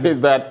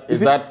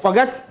NDC.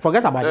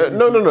 Forget about it.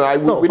 No.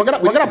 We need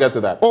to get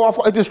to that.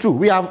 Oh, it is true.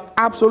 We have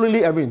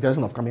absolutely every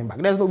intention of coming back.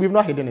 We've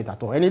not hidden it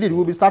at all. And indeed,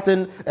 we'll be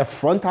starting a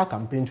frontal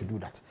campaign to do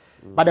that.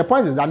 But the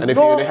point is that if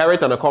you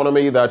inherit an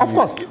economy that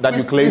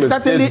you claim is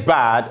this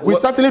bad,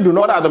 what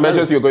are the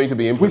measures you're going to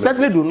be implementing? We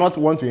certainly do not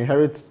want to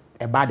inherit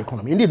a bad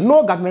economy. Indeed,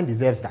 no government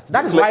deserves that.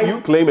 That is why you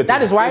claim it.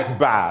 That is why it's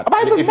bad.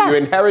 But if you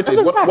inherit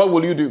it, what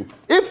will you do?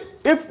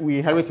 If we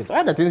inherit it,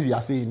 all the things we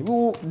are saying,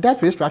 debt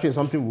restructuring is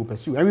something we will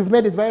pursue, and we've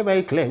made it very,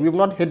 very clear. We've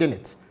not hidden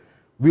it.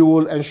 We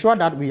will ensure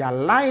that we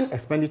align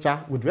expenditure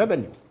with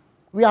revenue.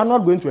 We are not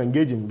going to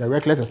engage in the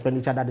reckless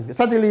expenditure that is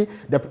certainly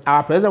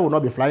our president will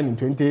not be flying in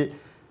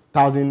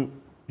 20,000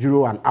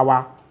 euro an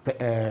hour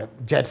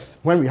jets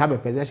when we have a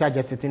presidential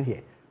jet sitting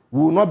here.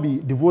 We will not be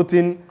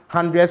devoting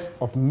hundreds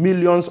of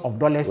millions of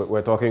dollars.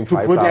 We're talking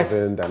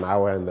 5,000 an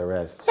hour and the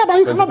rest. Yeah, but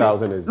you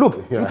 20,000 is...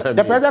 Look,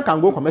 the president can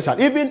go commercial.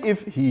 Even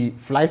if he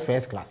flies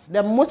first class,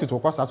 the most it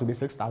will cost us will be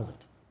 6,000.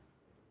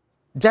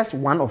 Just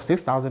one of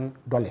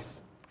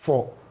 $6,000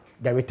 for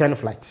the return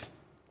flight.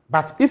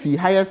 But if he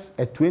hires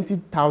a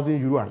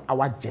 20,000 euro an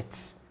hour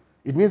jet,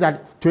 it means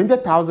that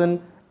 20,000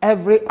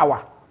 every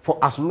hour for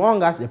as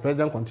long as the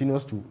president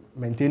continues to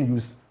maintain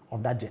use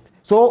of that jet.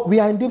 So we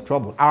are in deep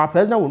trouble. Our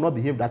president will not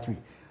behave that way.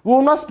 We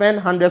will not spend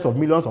hundreds of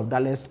millions of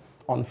dollars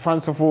on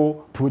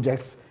fanciful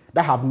projects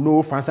that have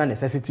no functional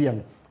necessity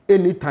and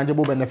any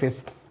tangible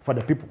benefits for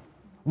the people.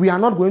 We are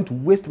not going to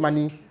waste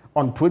money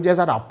on projects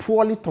that are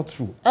poorly thought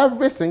through.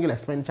 Every single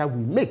expenditure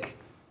we make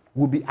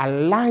will be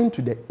aligned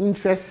to the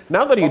interest.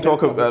 Now that you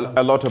talk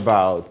a lot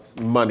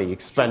about money,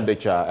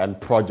 expenditure, and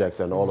projects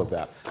and all of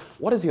that,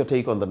 what is your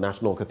take on the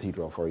National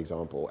Cathedral, for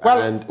example?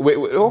 Well, and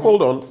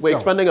hold on, we're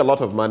expending a lot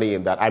of money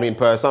in that. I mean,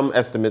 per some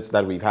estimates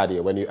that we've had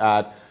here, when you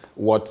add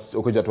what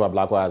Okudzeto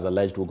Ablakwa has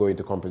alleged will go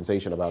into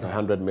compensation, about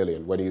 100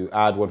 million. When you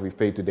add what we've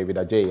paid to David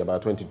Ajay,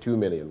 about 22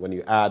 million. When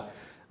you add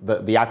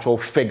the actual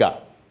figure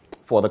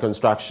for the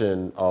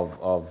construction of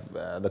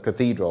the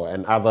cathedral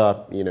and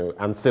other,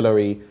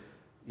 ancillary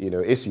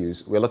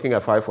issues, we're looking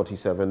at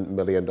 $547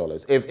 million.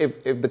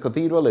 If the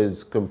cathedral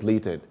is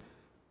completed,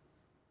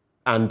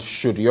 And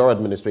should your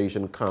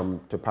administration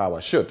come to power,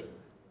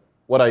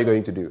 what are you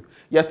going to do?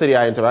 Yesterday,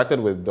 I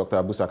interacted with Dr.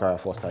 Kwakye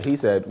Ofosu. He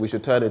said we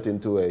should turn it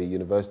into a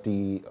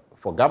university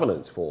for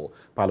governance, for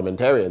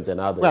parliamentarians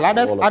and others. Well,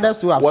 others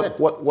too have said.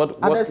 What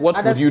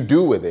would you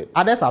do with it?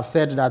 Others have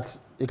said that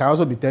it can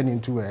also be turned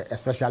into a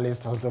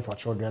specialist hospital for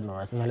children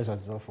or a specialist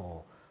hospital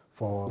for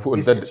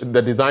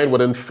the design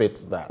wouldn't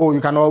fit that. Oh, you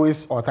can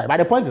always alter it. But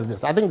the point is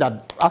this. I think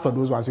that as for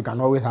those ones, you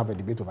can always have a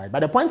debate over it. But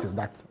the point is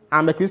that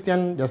I'm a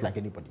Christian just like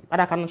anybody. But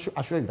I can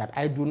assure you that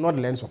I do not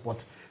lend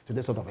support to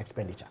this sort of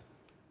expenditure.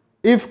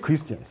 If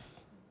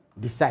Christians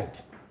decide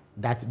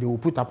that they will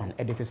put up an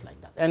edifice like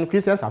that, and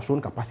Christians have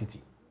shown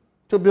capacity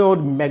to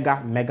build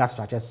mega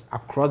structures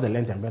across the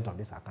length and breadth of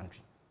this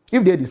country.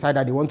 If they decide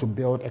that they want to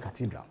build a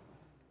cathedral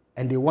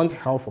and they want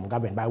help from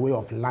government by way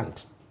of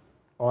land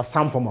or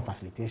some form of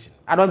facilitation,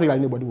 I don't think that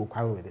anybody will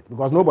quarrel with it,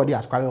 because nobody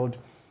has quarreled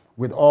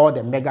with all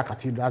the mega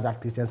cathedrals that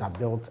Christians have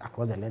built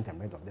across the length and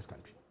breadth of this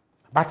country.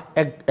 But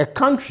a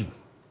country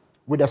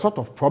with the sort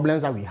of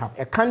problems that we have,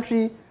 a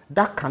country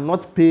that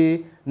cannot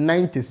pay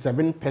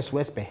 97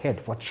 pesos per head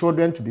for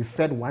children to be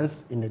fed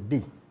once in a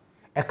day,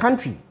 a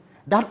country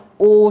that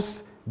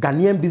owes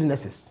Ghanaian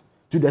businesses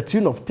to the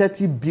tune of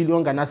 30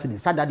 billion Ghana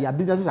cedis, so that their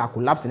businesses are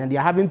collapsing and they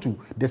are having to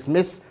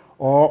dismiss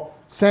or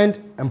send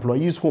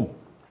employees home.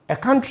 A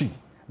country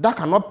that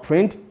cannot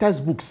print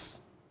textbooks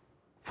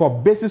for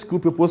basic school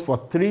pupils for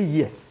 3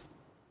 years.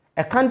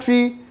 A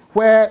country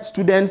where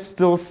students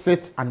still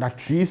sit under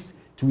trees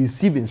to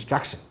receive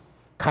instruction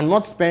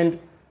cannot spend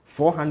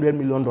 $400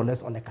 million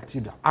on a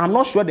cathedral. I'm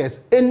not sure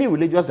there's any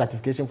religious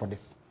justification for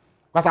this.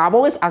 Because I've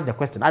always asked the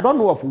question. I don't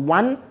know of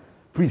one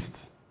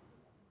priest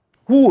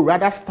who would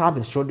rather starve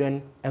his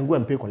children and go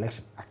and pay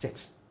collection at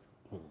church.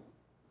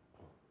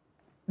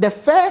 The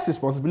first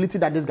responsibility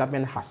that this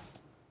government has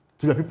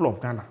to the people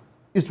of Ghana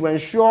is to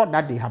ensure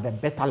that they have a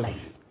better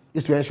life,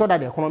 is to ensure that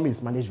the economy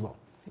is managed well.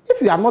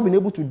 If you have not been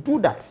able to do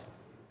that,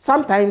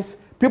 sometimes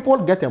people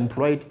get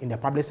employed in the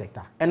public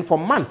sector, and for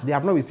months they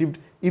have not received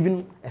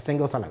even a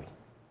single salary.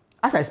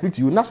 As I speak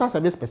to you, national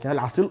service personnel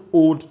are still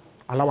owed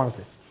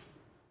allowances.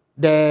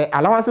 The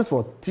allowances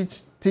for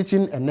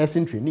teaching and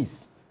nursing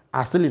trainees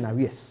are still in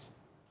arrears.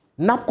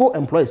 NAPCO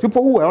employees,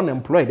 people who were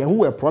unemployed and who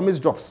were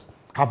promised jobs,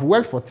 have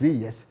worked for 3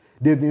 years.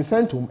 They've been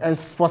sent home and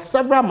for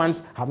several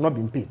months have not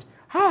been paid.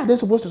 How are they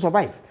supposed to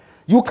survive?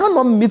 You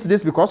cannot meet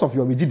this because of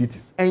your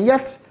rigidities, and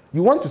yet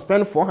you want to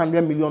spend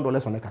 $400 million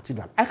on a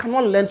cathedral. I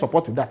cannot lend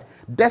support to that,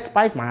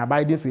 despite my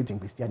abiding faith in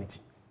Christianity.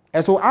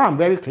 And so I am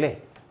very clear.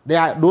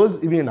 There are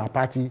those even in our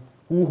party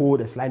who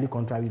hold a slightly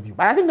contrary view.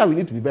 But I think that we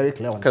need to be very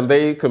clear on this. Can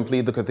they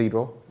complete the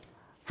cathedral?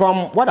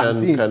 From what I'm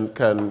seeing,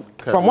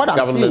 from what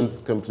I'm seeing,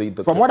 complete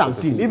the from what I'm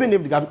seeing, even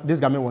if this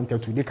government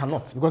wanted to, they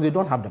cannot, because they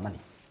don't have the money.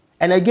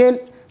 And again,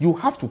 you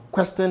have to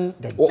question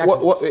the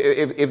judgments.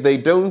 If they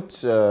don't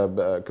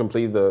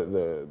complete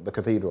the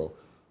cathedral,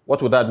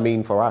 what would that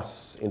mean for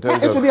us in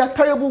terms of? It will be a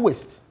terrible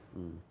waste.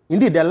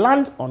 Indeed, the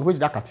land on which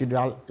that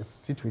cathedral is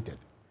situated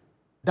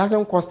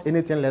doesn't cost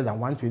anything less than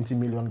 120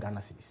 million Ghana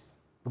cedis.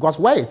 Because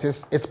where it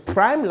is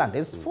prime land.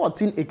 It's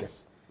 14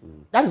 acres.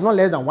 That is not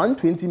less than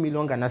 120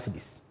 million Ghana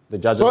cedis. The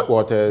judges'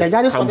 quarters, the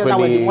judges' quarters that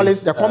were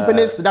demolished, the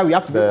companies that we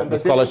have to pay compensation the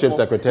scholarship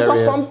secretariat. It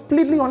was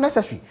completely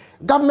unnecessary.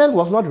 Government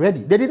was not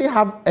ready. They didn't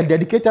have a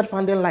dedicated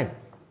funding line.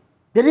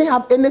 They didn't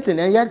have anything,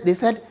 and yet they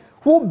said,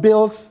 who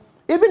builds?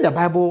 Even the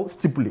Bible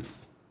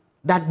stipulates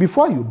that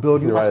before you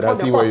build, you must count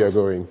the cost. I see where you're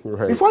going.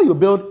 Right. Before you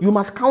build, you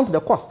must count the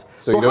cost.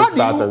 So you don't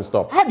start and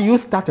stop. How do you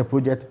start a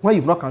project when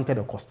you've not counted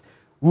the cost?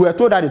 We were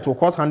told that it will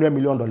cost $100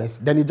 million.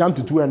 Then it jumped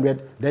to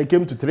 200. Then it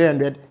came to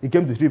 300. It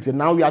came to 350.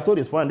 Now we are told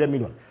it's 400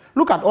 million.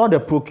 Look at all the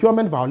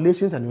procurement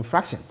violations and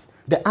infractions,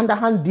 the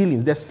underhand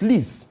dealings, the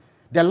sleaze,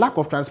 the lack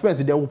of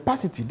transparency, the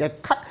opacity,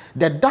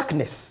 the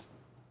darkness,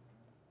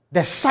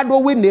 the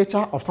shadowy nature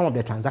of some of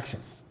the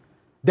transactions,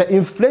 the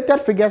inflated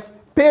figures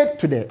paid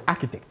to the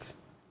architects,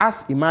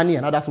 as Imani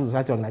and other civil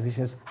society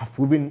organizations have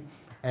proven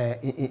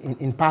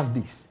in past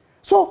days.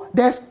 So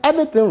there's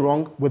everything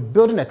wrong with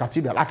building a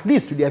cathedral, at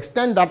least to the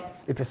extent that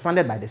it is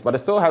funded by the state. But it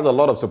still has a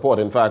lot of support.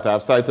 In fact,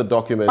 I've cited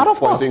documents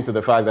pointing to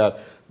the fact that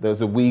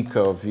there's a week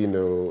of,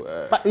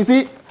 but you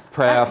see,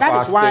 prayer,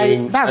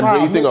 fasting, and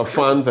raising of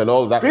funds and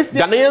all that.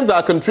 Ghanaians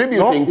are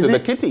contributing to the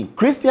kitty.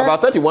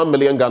 About 31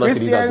 million Ghana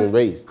cedis have been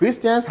raised.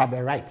 Christians have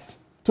the right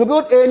to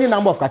build any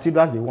number of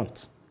cathedrals they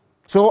want.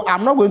 So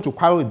I'm not going to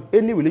quarrel with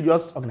any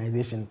religious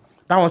organization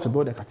that wants to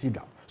build a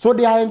cathedral. So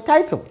they are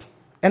entitled,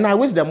 and I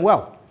wish them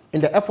well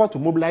in the effort to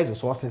mobilize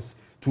resources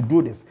to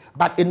do this.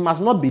 But it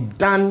must not be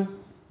done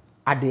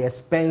at the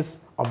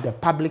expense of the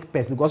public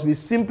purse, because we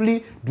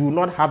simply do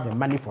not have the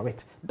money for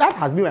it. That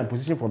has been my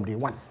position from day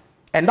one.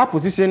 And that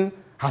position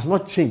has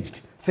not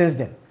changed since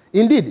then.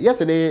 Indeed,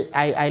 yesterday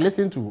I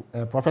listened to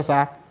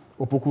Professor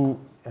Opoku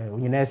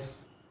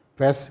Onyene's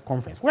press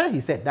conference, where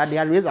he said that they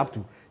are raised up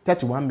to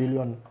 31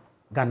 million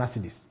Ghana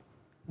cedis.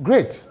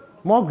 Great.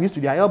 More grease to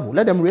their elbow.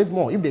 Let them raise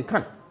more if they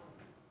can.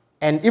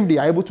 And if they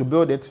are able to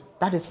build it,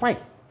 that is fine.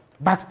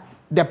 But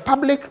the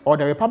public or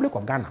the Republic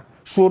of Ghana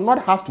should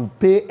not have to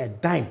pay a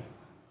dime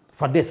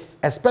for this,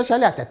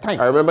 especially at a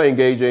time. I remember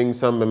engaging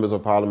some members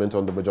of parliament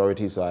on the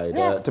majority side.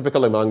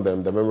 Typical among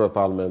them, the member of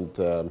parliament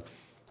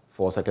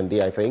for 2nd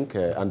D, I think,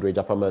 Andre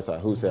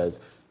Japamesa, who says,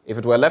 if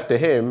it were left to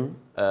him,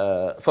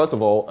 first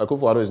of all,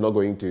 Akufo-Addo is not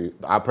going to,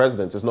 our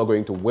president is not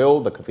going to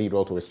will the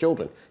cathedral to his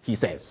children, he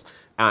says.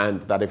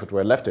 And that if it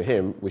were left to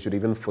him, we should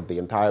even foot the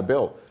entire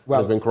bill. Well,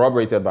 it has been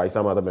corroborated by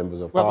some other members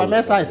of parliament. Well,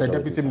 Mesa is a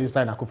deputy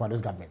minister in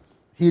Akufo-Addo's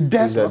government.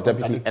 He's a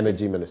deputy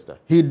energy minister.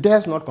 He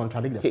dares not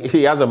contradict them.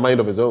 He has a mind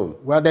of his own.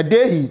 Well, the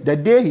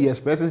day he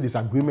expresses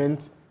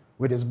disagreement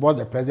with his boss,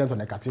 the president on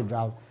the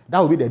cathedral, that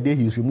will be the day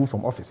he is removed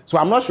from office. So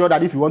I'm not sure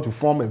that if you want to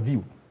form a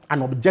view,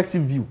 an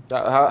objective view.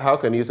 How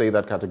can you say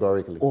that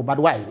categorically? Oh, but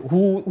why?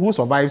 Who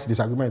survives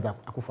disagreement with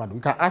Akufo-Addo?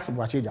 You can ask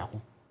Kwakye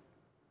Ofosu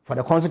for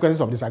the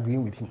consequences of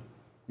disagreeing with him.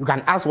 You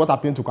can ask what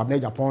happened to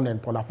Kwabena Japan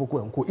and Paul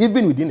Afoko and Co.,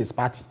 even within his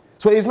party.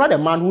 So he's not a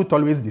man who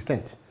tolerates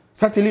dissent.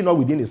 Certainly not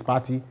within his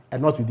party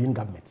and not within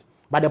government.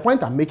 But the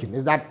point I'm making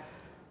is that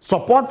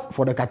support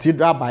for the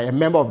cathedral by a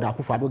member of the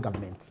Akufo-Addo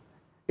government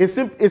is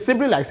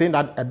simply like saying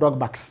that a dog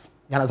barks.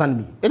 You understand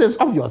me? It is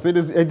obvious. It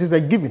is a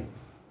given.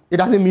 It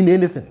doesn't mean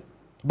anything.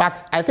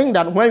 But I think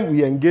that when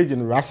we engage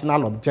in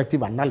rational,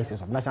 objective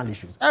analysis of national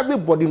issues,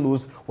 everybody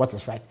knows what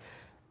is right.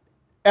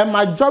 A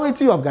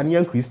majority of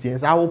Ghanaian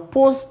Christians are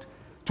opposed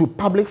to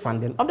public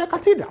funding of the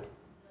cathedral.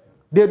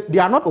 They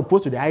are not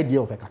opposed to the idea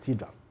of a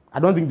cathedral. I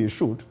don't think they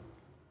should.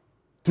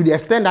 To the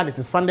extent that it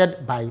is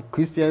funded by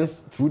Christians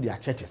through their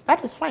churches,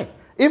 that is fine.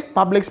 If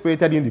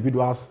public-spirited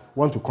individuals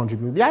want to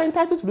contribute, they are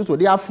entitled to do so.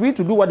 They are free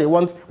to do what they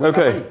want with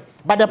their money.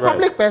 But the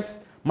public purse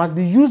must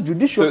be used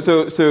judiciously.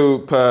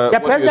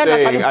 The president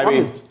actually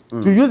promised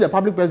to use the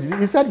public purse.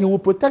 He said he will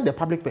protect the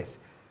public purse.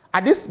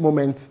 At this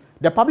moment,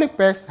 the public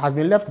purse has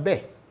been left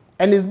bare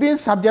and is being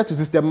subject to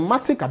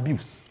systematic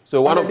abuse.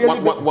 So one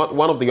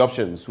of the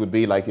options would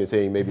be, like you're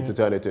saying, maybe to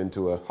turn it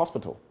into a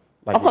hospital.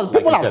 Like of course,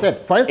 people have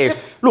said, for instance,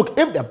 if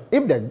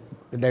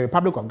the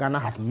Republic of Ghana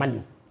has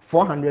money,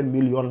 $400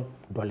 million,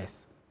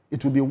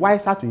 it would be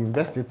wiser to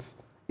invest it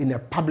in a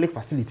public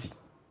facility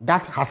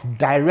that has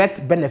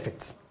direct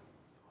benefit.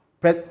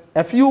 But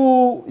a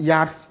few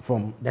yards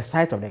from the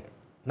site of the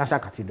National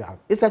Cathedral,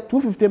 it's a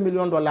 $250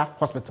 million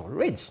hospital,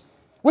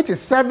 which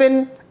is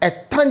serving a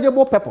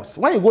tangible purpose.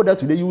 When you go there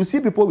today, you will see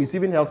people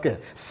receiving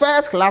healthcare,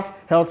 first-class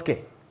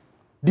healthcare.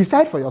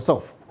 Decide for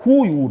yourself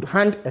who you would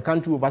hand a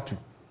country over to.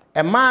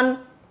 A man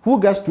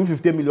who gets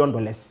 $250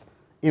 million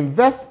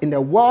invests in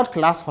a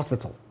world-class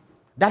hospital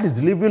that is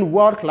delivering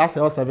world-class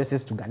health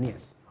services to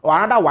Ghanaians,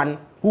 or another one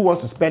who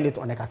wants to spend it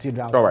on a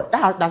cathedral. All right.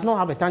 That does not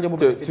have a tangible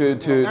benefit.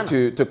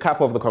 To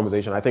cap off the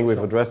conversation, I think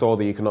we've addressed all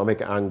the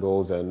economic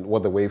angles and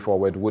what the way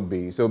forward would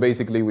be. So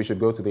basically, we should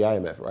go to the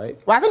IMF, right?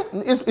 Well, I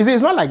think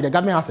it's not like the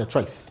government has a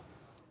choice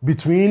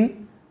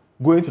between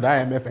going to the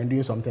IMF and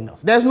doing something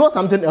else. There's no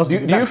something else to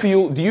be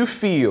done. Do you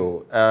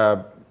feel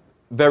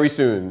very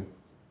soon,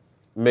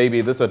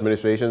 maybe this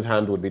administration's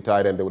hand would be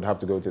tied and they would have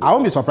to go to the I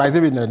won't be surprised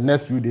if in the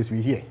next few days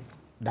we hear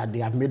that they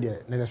have made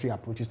the necessary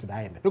approaches to the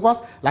IMF.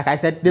 Because, like I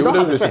said, they don't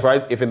have a choice. You wouldn't be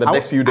surprised if in the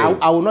next few days?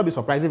 I will not be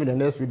surprised if in the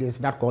next few days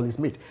that call is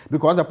made.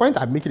 Because the point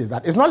I'm making is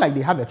that it's not like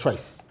they have a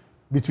choice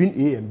between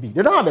A and B.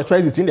 They don't have a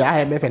choice between the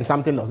IMF and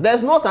something else.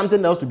 There's no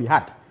something else to be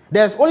had.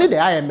 There's only the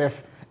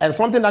IMF and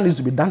something that needs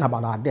to be done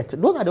about our debt.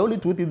 Those are the only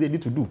two things they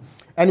need to do.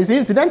 And you see,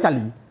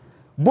 incidentally,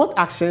 both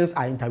actions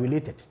are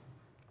interrelated.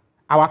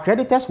 Our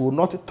creditors will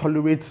not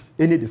tolerate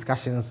any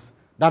discussions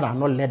that are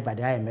not led by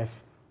the IMF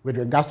with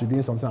regards to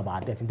doing something about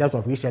our debt in terms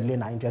of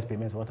rescheduling our interest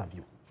payments or what have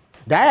you.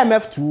 The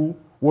IMF too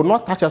will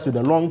not touch us with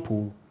the long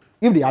pole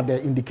if they have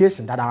the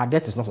indication that our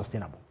debt is not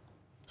sustainable.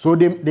 So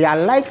they are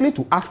likely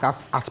to ask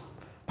us as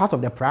part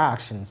of the prior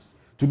actions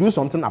to do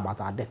something about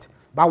our debt.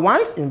 But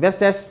once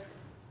investors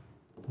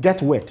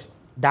get word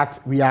that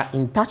we are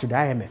in touch with the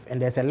IMF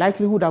and there's a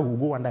likelihood that we'll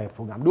go under a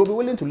program, they'll be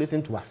willing to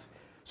listen to us.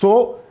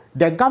 So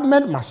the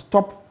government must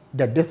stop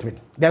the death rate.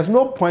 There's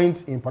no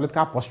point in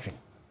political posturing.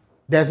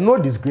 There's no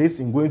disgrace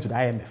in going to the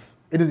IMF.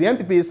 It is the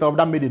NPP itself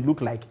that made it look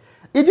like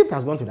Egypt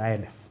has gone to the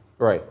IMF.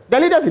 Right. The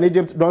leaders in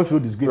Egypt don't feel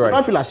disgraced. Right. They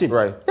don't feel ashamed.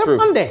 Right. They've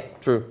gone there.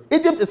 True.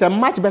 Egypt is a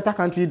much better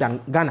country than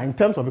Ghana in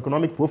terms of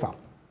economic profile.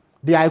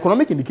 Their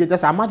economic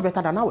indicators are much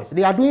better than ours.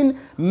 They are doing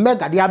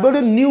they are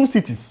building new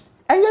cities.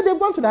 And yet they've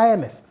gone to the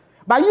IMF.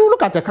 But you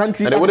look at a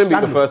country and it wouldn't be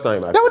the first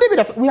time.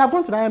 We have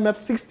gone to the IMF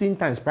 16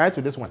 times prior to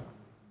this one,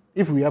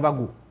 if we ever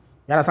go.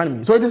 You understand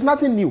me? So it is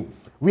nothing new.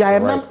 We are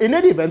in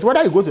any event,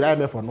 whether you go to the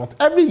IMF or not,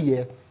 every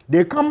year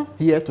they come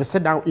here to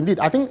sit down. Indeed,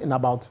 I think in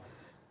about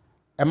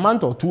a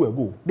month or two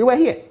ago, they were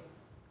here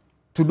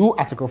to do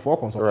Article 4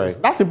 consultations.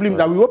 Right. That simply means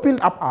that we opened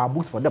up our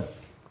books for them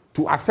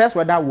to assess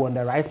whether we're on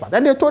the right path.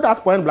 And they told us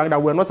point blank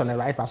that we're not on the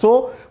right path.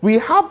 So we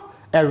have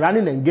a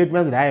running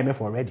engagement with the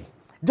IMF already.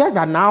 Just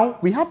that now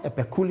we have a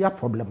peculiar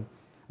problem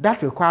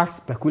that requires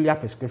peculiar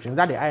prescriptions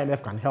that the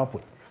IMF can help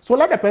with. So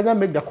let the president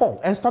make the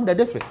call and stop the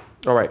district.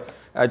 All right.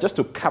 just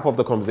to cap off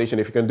the conversation,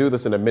 if you can do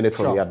this in a minute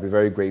for me, I'd be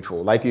very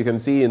grateful. Like you can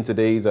see in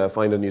today's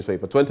Finder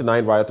newspaper,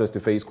 29 rioters to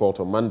face court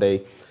on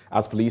Monday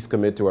as police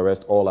commit to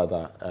arrest all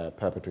other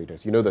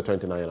perpetrators. You know the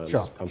 29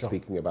 I'm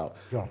speaking about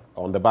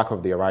on the back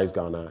of the Arise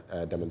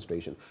Ghana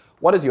demonstration.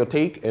 What is your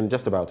take, in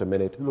just about a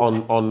minute,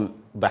 on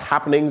the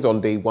happenings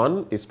on day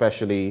one,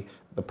 especially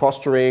the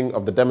posturing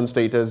of the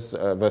demonstrators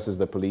versus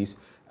the police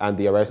and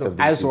the arrest of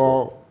these people? I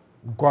saw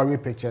gory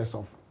pictures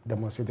of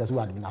demonstrators who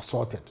had been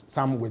assaulted,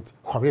 some with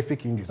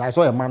horrific injuries. I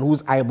saw a man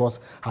whose eyeballs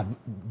had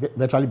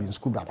virtually been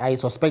scooped out. I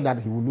suspect that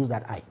he will lose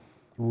that eye.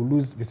 He will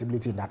lose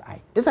visibility in that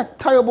eye. It's a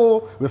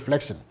terrible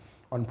reflection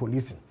on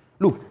policing.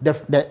 Look,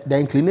 the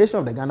inclination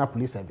of the Ghana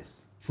Police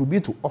Service should be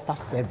to offer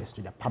service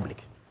to the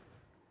public.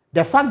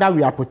 The fact that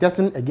we are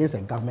protesting against a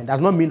government does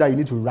not mean that you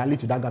need to rally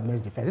to that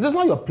government's defense. It is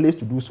not your place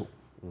to do so.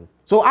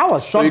 So I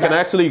was shocked. So you can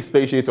actually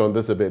expatiate on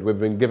this a bit. We've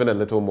been given a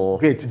little more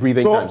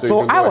breathing time.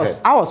 So I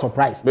was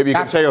surprised. Maybe you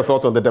can share your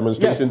thoughts on the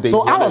demonstration days.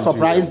 So I was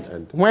surprised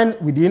when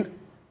within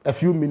a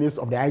few minutes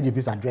of the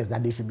IGP's address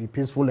that they should be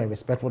peaceful and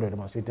respectful of the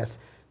demonstrators,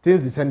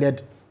 things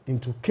descended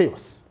into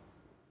chaos.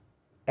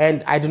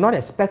 And I did not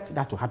expect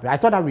that to happen. I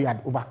thought that we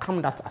had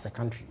overcome that as a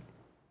country.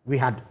 We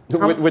had...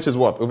 Which is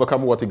what?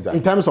 Overcome what exactly?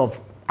 In terms of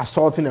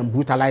assaulting and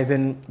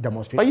brutalizing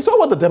demonstrators. But you saw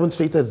what the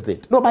demonstrators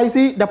did. No, but you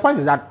see, the point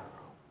is that...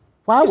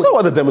 You saw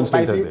what the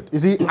demonstrators did. You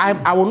see,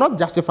 I will not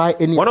justify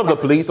any... One of the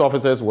police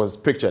officers was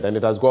pictured, and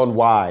it has gone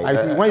wide. I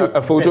see.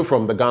 A photo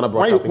from the Ghana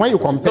Broadcasting when you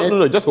compare...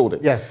 No, just hold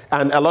it. Yeah.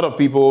 And a lot of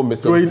people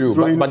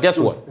misconstrued. But guess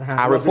what?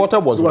 Our reporter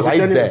was right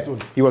there.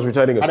 He was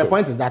returning a stone. But the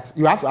point is that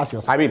you have to ask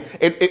yourself... I mean,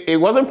 it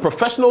wasn't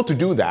professional to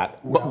do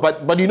that,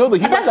 but you know the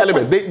human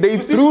element. They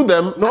threw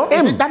them... No,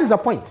 that is the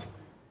point.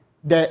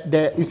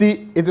 You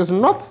see, it is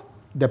not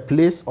the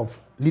place of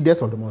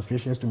leaders of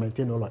demonstrations to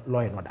maintain law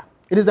and order.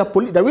 It is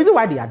the reason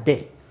why they are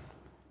there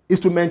is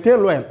to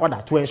maintain law and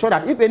order, to ensure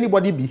that if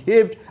anybody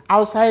behaved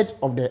outside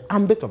of the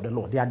ambit of the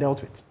law, they are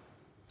dealt with.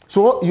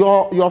 So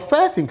your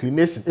first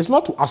inclination is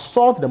not to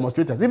assault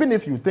demonstrators, even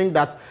if you think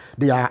that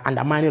they are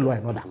undermining law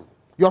and order.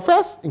 Your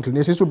first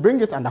inclination is to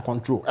bring it under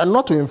control and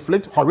not to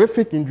inflict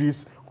horrific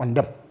injuries on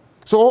them.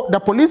 So the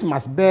police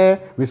must bear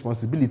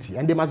responsibility,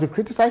 and they must be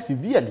criticized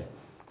severely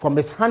for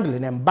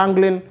mishandling and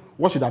bangling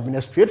what should have been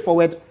a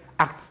straightforward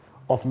act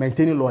of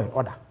maintaining law and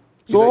order.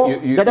 So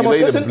you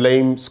lay the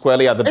blame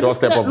squarely at the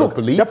doorstep of the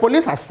police? The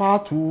police has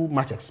far too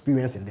much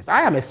experience in this.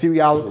 I am a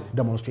serial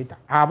demonstrator.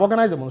 I have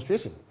organized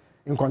demonstration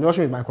in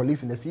conjunction with my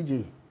colleagues in the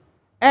CJA.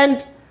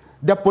 And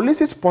the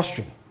police's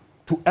posturing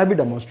to every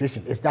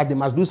demonstration is that they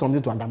must do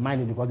something to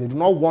undermine it because they do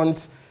not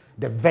want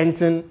the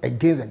venting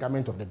against the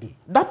government of the day.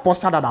 That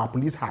posture that our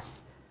police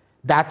has,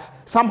 that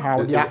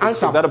somehow they are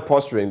answering. Is that a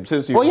posturing?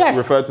 Since you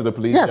refer to the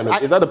police,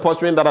 is that the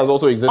posturing that has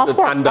also existed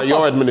under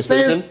your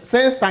administration?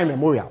 Since time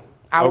immemorial.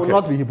 I will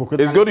not be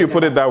hypocritical. It's good you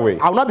put it that way.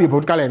 I will not be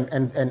hypocritical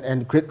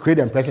and create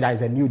the impression that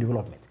it's a new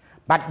development.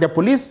 But the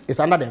police is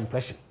under the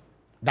impression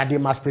that they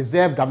must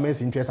preserve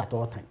government's interests at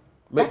all times.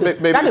 Maybe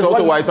it's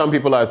also why some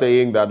people are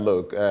saying that,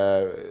 look,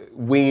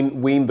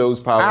 wean those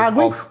powers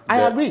off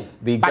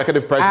the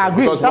executive president.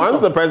 Because once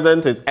the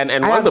president is,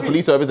 and once the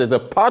police service is a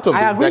part of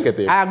the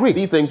executive,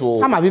 these things will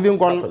Some have even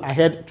gone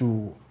ahead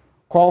to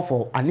call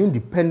for an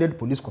independent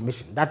police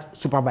commission that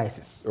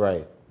supervises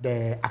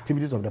the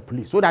activities of the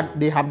police so that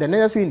they have the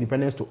necessary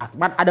independence to act.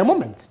 But at the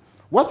moment,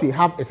 what we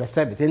have is a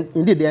service, and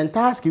indeed the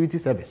entire security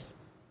service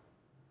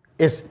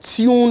is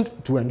tuned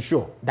to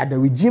ensure that the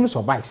regime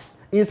survives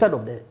instead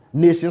of the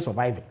nation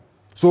surviving.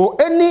 So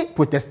any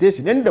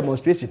protestation, any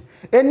demonstration,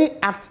 any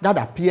act that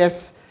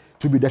appears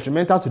to be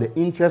detrimental to the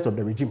interest of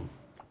the regime,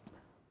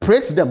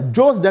 breaks them,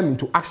 draws them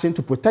into action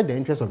to protect the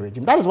interest of the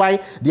regime. That is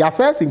why their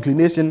first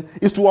inclination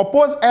is to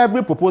oppose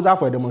every proposal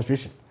for a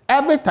demonstration.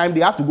 Every time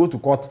they have to go to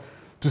court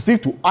to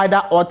seek to either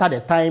alter the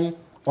time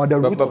or the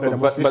route of the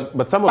demonstration.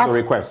 But some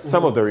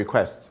of the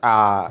requests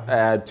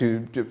are,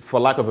 for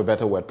lack of a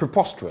better word,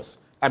 preposterous.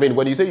 I mean,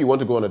 when you say you want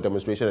to go on a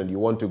demonstration and you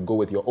want to go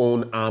with your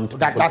own armed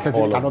people, that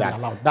certainly cannot be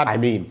allowed. That, I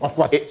mean, of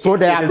course. So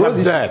there are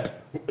those issues.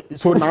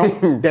 So now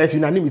there's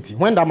unanimity.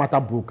 When that matter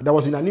broke, there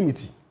was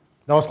unanimity.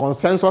 There was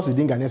consensus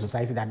within Ghanaian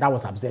society that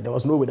was absurd. There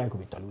was no way that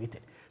could be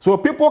tolerated. So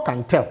people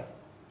can tell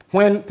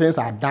when things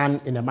are done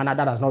in a manner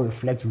that does not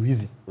reflect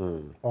reason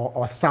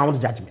or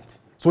sound judgment.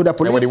 So the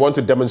police, and when you want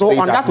to demonstrate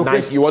at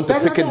night, you want to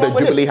picket the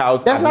Jubilee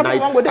House at night.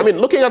 I mean,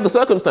 looking at the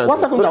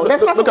circumstances,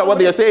 look at what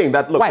they're saying.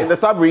 That look in the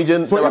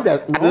sub-region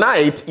at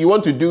night, you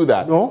want to do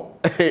that. No,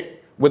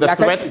 with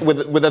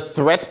a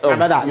threat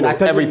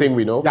of everything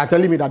we know. They are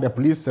telling me that the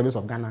police service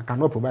of Ghana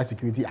cannot provide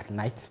security at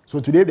night. So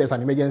today there's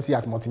an emergency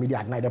at multimedia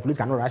at night. The police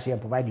cannot rush here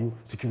and provide you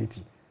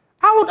security.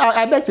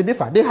 I beg to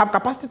differ. They have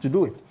capacity to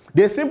do it.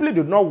 They simply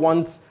did not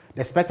want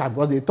the spectacle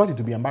because they thought it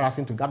to be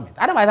embarrassing to government.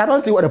 Otherwise, I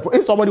don't see what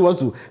if somebody wants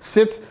to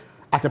sit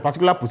at a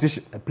particular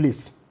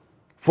place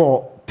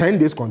for 10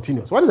 days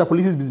continuous. What is the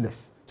police's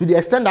business? To the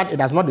extent that it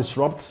does not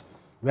disrupt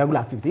regular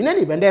activity. In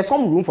any event, there's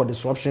some room for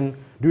disruption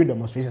during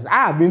demonstrations.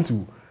 I have been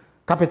to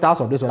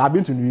capitals of this world. I've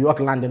been to New York,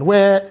 London,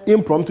 where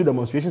impromptu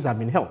demonstrations have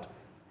been held.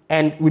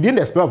 And within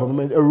the spur of a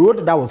moment, a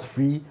road that was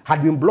free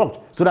had been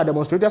blocked so that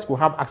demonstrators could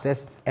have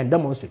access and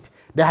demonstrate.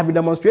 There have been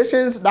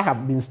demonstrations that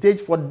have been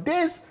staged for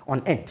days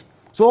on end.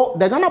 So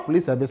the Ghana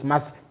Police Service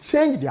must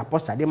change their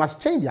posture. They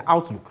must change their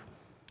outlook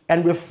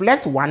and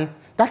reflect one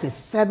that is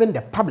serving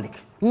the public,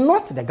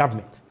 not the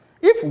government.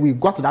 If we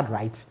got that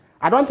right,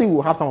 I don't think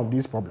we'll have some of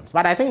these problems.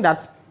 But I think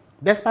that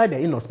despite the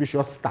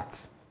inauspicious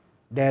start,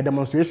 the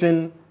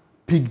demonstration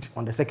peaked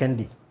on the second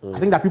day. I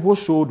think that people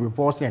showed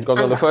revulsion and because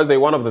anger. on the first day,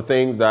 one of the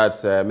things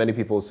that many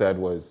people said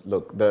was,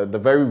 look, the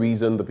very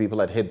reason the people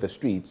had hit the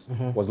streets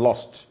was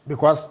lost.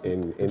 Because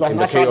in it was the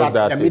natural chaos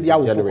that the media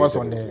would focus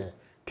on generated. the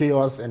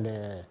chaos and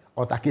the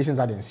altercations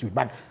that ensued.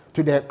 But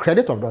to the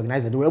credit of the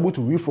organizers, they were able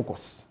to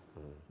refocus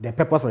the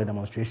purpose for the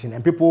demonstration,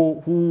 and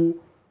people who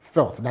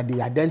felt that they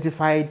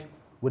identified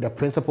with the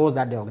principles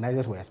that the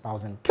organizers were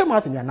espousing came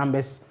out in their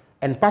numbers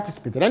and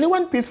participated, and it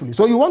went peacefully.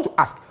 So you want to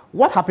ask,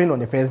 what happened on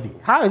the first day?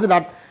 How is it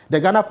that the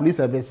Ghana Police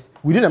Service,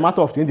 within a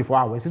matter of 24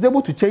 hours, is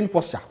able to change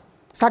posture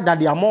such that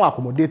they are more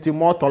accommodating,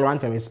 more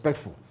tolerant, and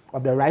respectful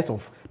of the rights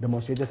of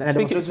demonstrators?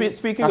 And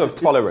Speaking of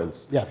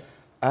tolerance, yeah.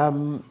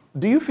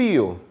 Do you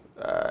feel,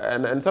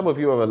 and some of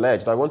you have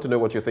alleged, I want to know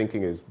what your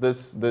thinking is,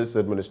 this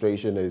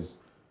administration is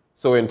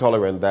so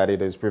intolerant that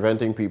it is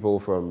preventing people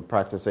from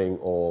practicing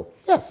or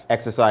Yes.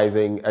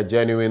 exercising a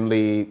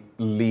genuinely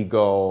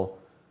legal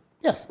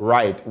Yes.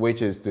 right,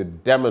 which is to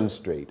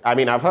demonstrate. I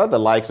mean, I've heard the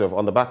likes of,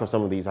 on the back of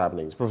some of these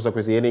happenings, Professor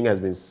Kwakye Ofosu has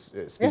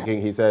been speaking.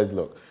 Yeah. He says,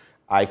 look,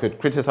 I could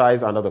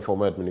criticize under the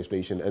former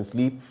administration and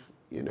sleep,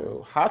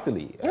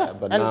 heartily. Yeah.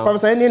 But And now,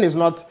 Professor Enian is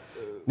not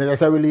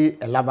necessarily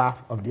a lover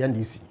of the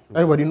NDC.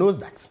 Everybody knows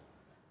that.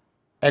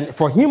 And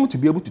for him to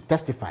be able to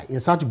testify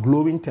in such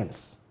glowing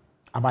terms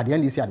about the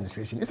NDC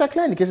administration, it's a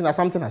clear indication that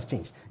something has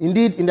changed.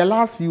 Indeed, in the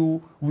last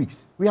few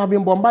weeks, we have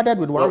been bombarded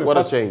with what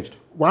has changed?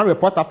 One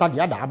report after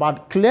the other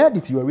about clear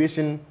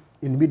deterioration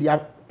in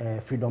media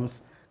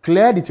freedoms,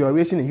 clear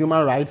deterioration in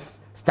human rights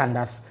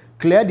standards,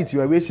 clear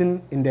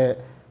deterioration in the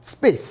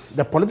space,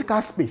 the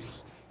political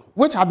space,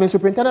 which have been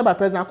superintended by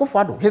President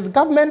Akufo-Addo. His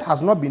government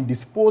has not been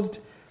disposed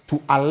to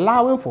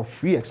allowing for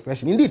free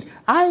expression. Indeed,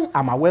 I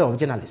am aware of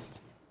journalists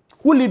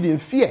who live in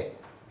fear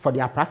for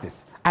their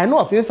practice. I know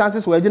of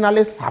instances where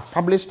journalists have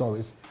published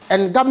stories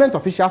and government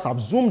officials have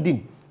zoomed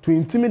in to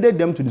intimidate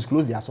them to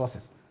disclose their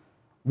sources,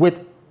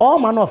 with all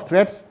manner of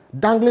threats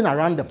dangling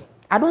around them.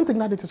 I don't think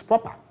that it is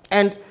proper.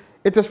 And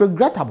it is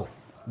regrettable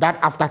that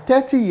after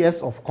 30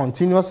 years of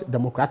continuous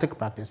democratic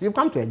practice, we've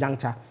come to a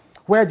juncture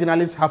where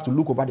journalists have to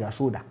look over their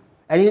shoulder.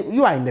 And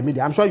you are in the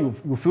media. I'm sure you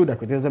feel the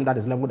criticism that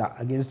is leveled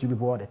against you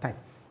people all the time,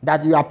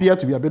 that you appear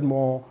to be a bit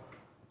more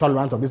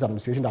tolerant of this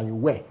administration than you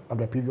were of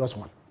the previous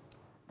one.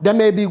 There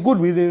may be good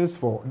reasons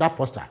for that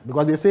posture,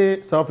 because they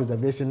say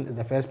self-preservation is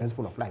the first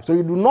principle of life. So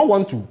you do not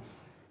want to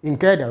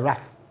incur the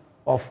wrath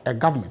of a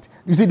government.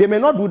 You see, they may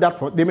not do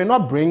that. They may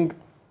not bring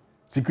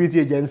security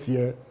agents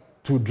here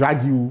to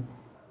drag you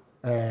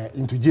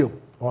into jail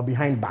or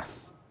behind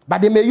bars, but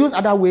they may use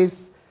other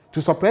ways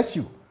to suppress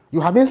you.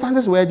 You have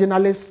instances where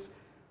journalists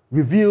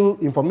reveal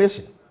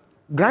information.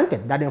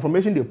 Granted that the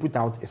information they put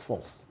out is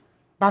false,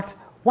 but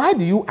why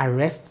do you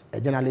arrest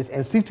a journalist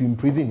and seek to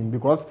imprison him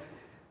because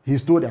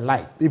he's told a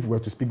lie, if we were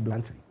to speak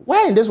bluntly?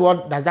 Where in this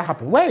world does that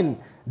happen? Where in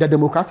the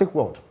democratic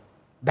world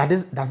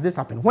does this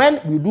happen?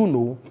 When we do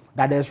know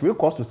that there's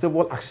recourse to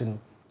civil action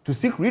to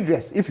seek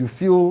redress if you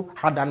feel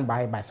hard done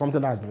by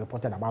something that has been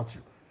reported about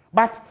you.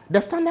 But the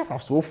standards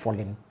have so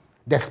fallen,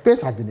 the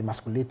space has been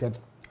emasculated,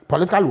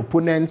 political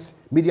opponents,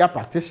 media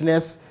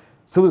practitioners,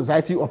 civil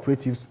society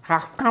operatives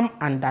have come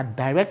under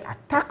direct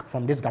attack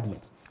from this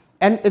government.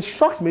 And it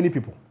shocks many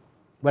people.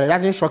 But it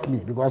doesn't shock me,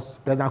 because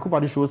President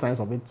Akufo-Addo showed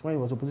signs of it when he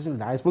was opposition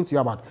leader. I spoke to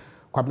you about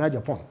Kwabena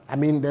Japan. I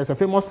mean, there's a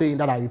famous saying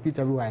that I repeat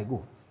everywhere I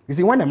go. You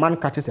see, when a man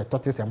catches a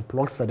tortoise and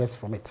plucks feathers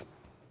from it,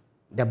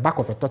 the back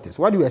of a tortoise,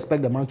 what do you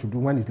expect the man to do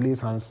when he lays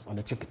hands on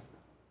the chicken?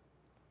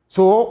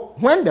 So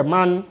when the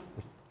man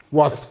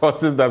was...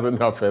 Tortoise doesn't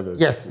have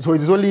feathers. Yes, so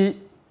it is only...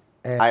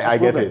 I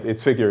get it.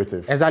 It's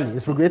figurative. Exactly,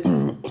 it's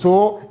figurative.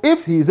 So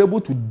if he is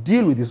able to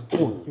deal with his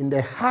own in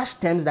the harsh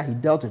terms that he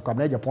dealt with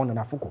Kwabena Japan and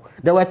Afuko,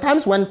 there were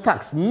times when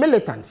thugs,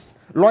 militants,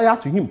 loyal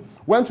to him,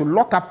 went to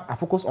lock up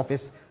Afuko's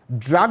office,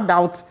 dragged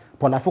out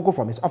Paul Afuko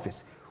from his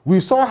office.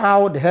 We saw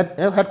how the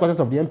headquarters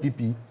of the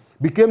MPP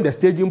became the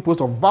staging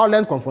post of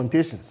violent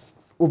confrontations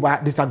over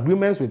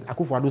disagreements with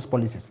Akufo-Addo's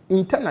policies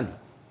internally.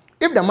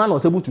 If the man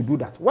was able to do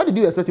that, what did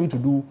you expect him to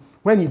do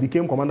when he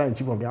became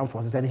commander-in-chief of the armed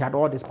forces and he had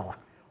all this power?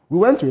 We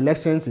went to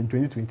elections in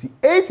 2020.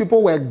 8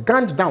 people were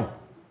gunned down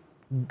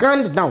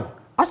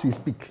as we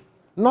speak.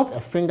 Not a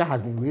finger has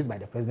been raised by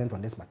the president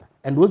on this matter.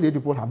 And those 8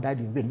 people have died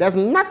in vain. There's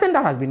nothing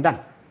that has been done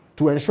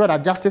to ensure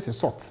that justice is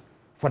sought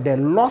for the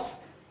loss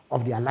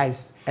of their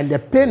lives and the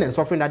pain and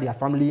suffering that their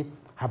family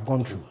have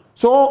gone through.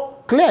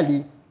 So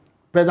clearly,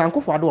 President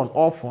Akufo-Addo on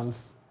all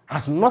fronts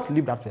has not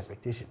lived up to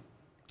expectation.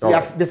 He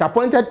has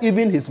disappointed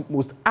even his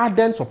most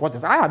ardent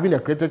supporters. I have been a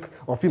critic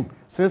of him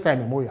since time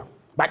immemorial.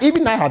 But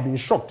even I have been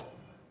shocked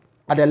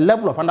at the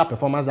level of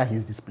underperformance that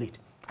he's displayed.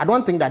 I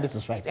don't think that this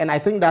is right. And I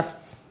think that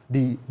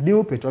the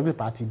New Patriotic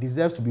Party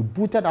deserves to be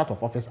booted out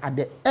of office at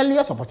the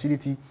earliest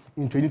opportunity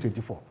in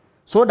 2024,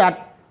 so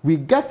that we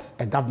get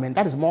a government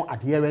that is more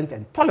adherent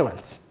and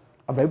tolerant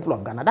of the people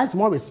of Ghana, that is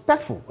more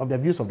respectful of the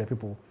views of the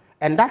people,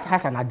 and that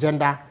has an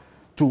agenda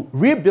to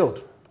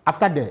rebuild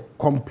after the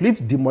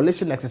complete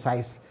demolition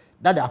exercise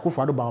that the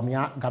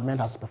Akufo-Addo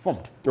government has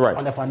performed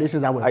on the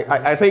foundations that were.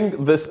 I think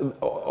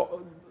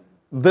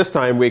this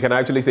time we can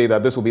actually say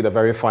that this will be the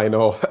very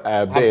final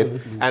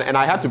bid. And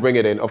I had to bring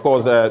it in. Of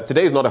course,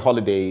 today is not a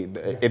holiday.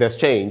 Yes. It has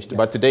changed. Yes.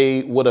 But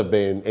today would have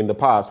been, in the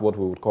past, what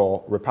we would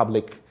call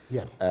Republic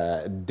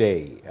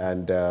Day.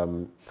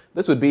 And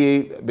this would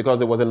be,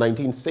 because it was in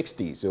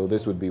 1960, so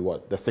this would be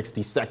what? The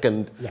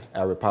 62nd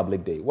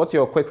Republic Day. What's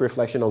your quick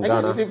reflection on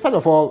Ghana? See, first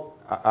of all,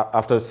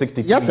 after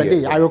 62 yesterday,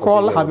 years I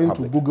recall having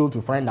to Google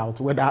to find out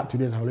whether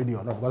today is a holiday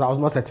or not, because I was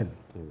not certain.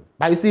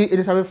 But you see, it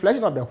is a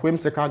reflection of the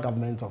whimsical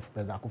government of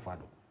President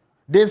Akufo-Addo.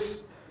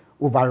 This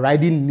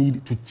overriding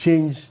need to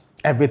change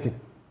everything,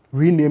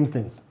 rename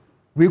things,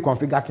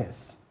 reconfigure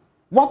things.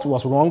 What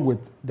was wrong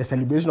with the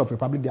celebration of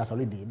Republic Day as a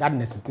holiday that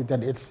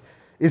necessitated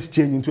its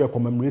change into a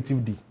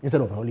commemorative day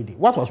instead of a holiday?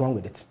 What was wrong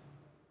with it?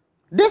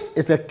 This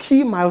is a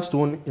key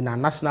milestone in our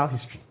national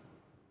history,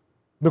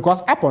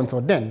 because up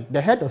until then, the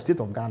head of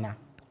state of Ghana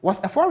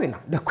was a foreigner,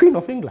 the Queen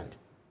of England.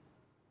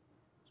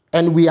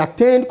 And we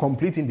attained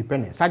complete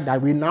independence, such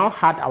that we now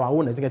had our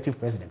own executive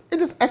president.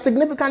 It is a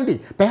significant day.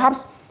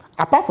 Perhaps,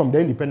 apart from the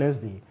Independence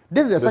Day,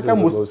 this is the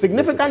second most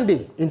significant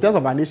day in terms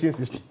of our nation's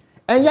history.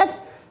 And yet,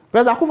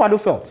 President Akufo-Addo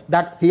felt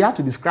that he had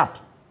to be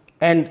scrapped,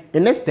 and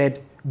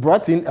instead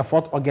brought in a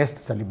 4th August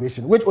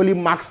celebration, which only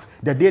marks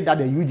the day that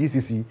the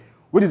UGCC,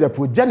 which is a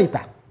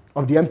progenitor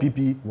of the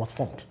MPP, was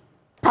formed.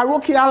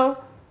 Parochial,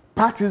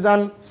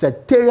 partisan,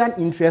 sectarian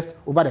interest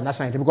over the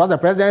national interest, because the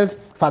president's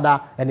father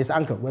and his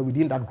uncle were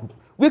within that group.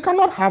 We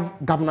cannot have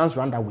governance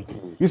run that way.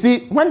 You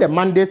see, when the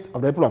mandate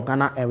of the people of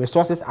Ghana and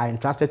resources are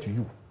entrusted to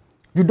you,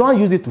 you don't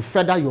use it to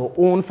further your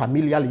own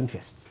familial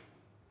interests.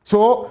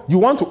 So you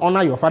want to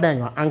honor your father and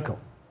your uncle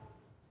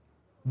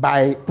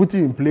by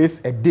putting in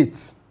place a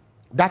date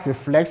that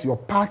reflects your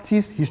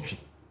party's history,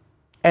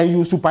 and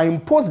you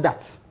superimpose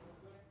that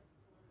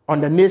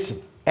on the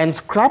nation and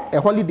scrap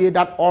a holiday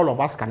that all of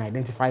us can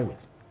identify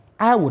with.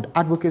 I would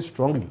advocate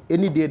strongly,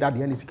 any day that the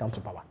NDC comes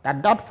to power,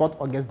 that 4th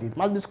August date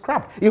must be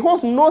scrapped. It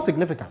holds no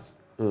significance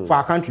for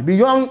our country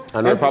beyond.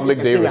 And Republic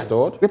Day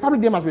restored? Republic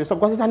Day must be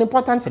restored because it's an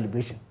important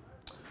celebration.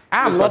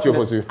 I am not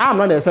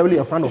necessarily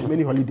a fan of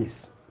many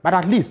holidays, but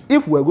at least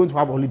if we're going to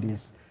have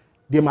holidays,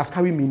 they must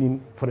carry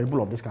meaning for the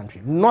people of this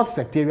country, not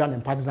sectarian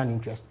and partisan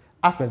interest,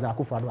 as President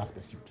Akufo-Addo has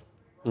pursued.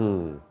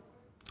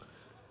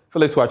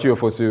 Phyllis Kwakye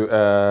Ofosu,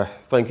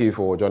 thank you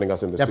for joining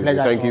us in the studio.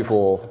 Thank you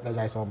for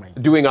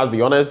doing us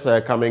the honors,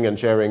 coming and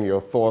sharing your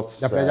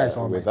thoughts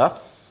with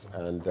us.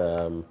 And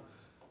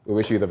we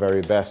wish you the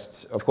very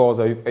best. Of course,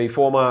 a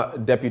former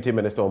deputy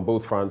minister on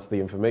both fronts, the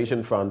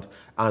information front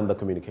and the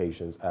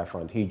communications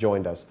front. He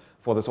joined us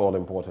for this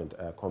all-important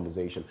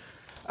conversation.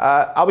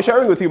 I'll be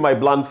sharing with you my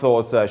blunt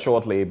thoughts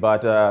shortly,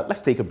 but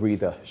let's take a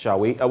breather, shall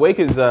we? Awake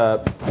is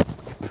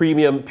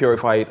premium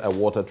purified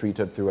water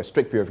treated through a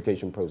strict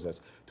purification process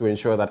to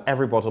ensure that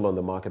every bottle on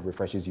the market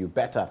refreshes you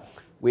better.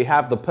 We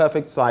have the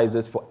perfect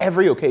sizes for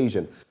every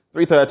occasion.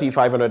 330,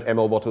 500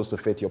 ml bottles to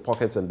fit your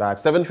pockets and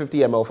bags, 750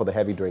 ml for the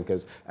heavy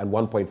drinkers, and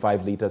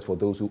 1.5 liters for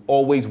those who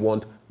always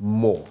want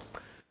more.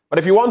 But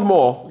if you want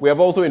more, we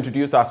have also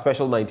introduced our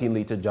special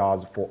 19-liter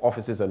jars for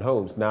offices and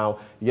homes. Now,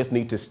 you just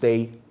need to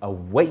stay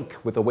awake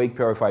with Awake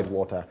Purified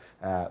Water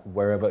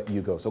wherever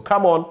you go. So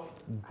come on,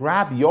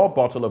 grab your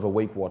bottle of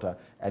Awake Water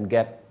and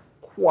get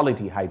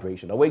quality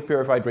hydration. Awake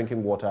Purified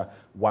Drinking Water,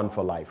 one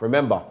for life.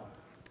 Remember,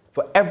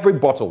 for every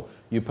bottle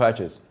you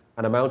purchase,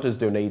 an amount is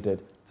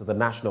donated to the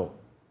National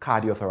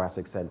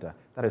Cardiothoracic Center.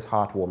 That is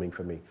heartwarming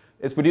for me.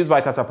 It's produced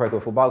by Cathedral.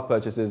 For bulk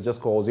purchases, just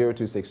call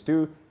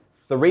 0262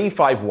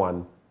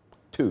 351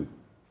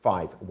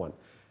 251.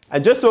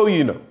 And just so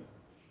you know,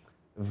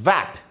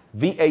 VAT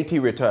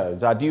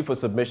returns are due for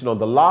submission on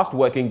the last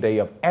working day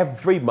of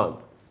every month.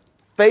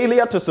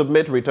 Failure to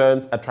submit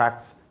returns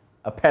attracts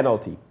a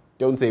penalty.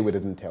 Don't say we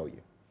didn't tell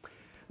you.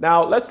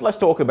 Now, let's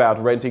talk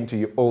about renting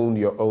to own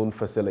your own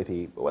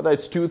facility, whether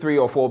it's 2, 3,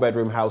 or 4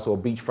 bedroom house or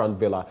beachfront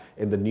villa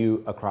in the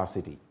new Accra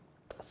city.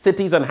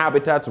 Cities and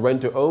Habitats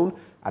rent to own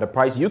at a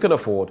price you can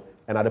afford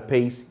and at a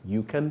pace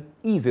you can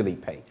easily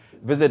pay.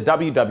 Visit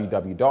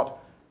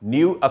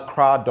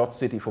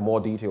www.newaccra.city for more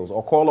details,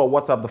 or call or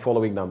WhatsApp the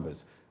following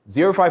numbers: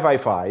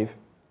 0555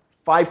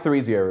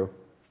 530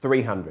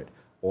 300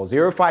 or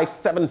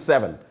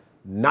 0577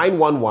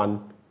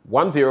 911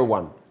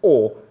 101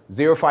 or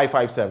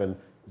 0557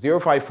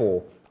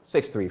 054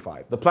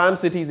 635. The Planned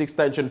Cities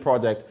Extension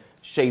Project,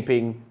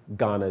 shaping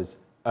Ghana's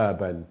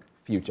urban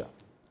future.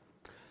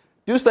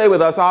 Do stay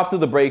with us. After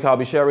the break, I'll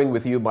be sharing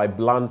with you my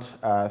blunt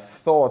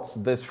thoughts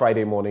this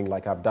Friday morning,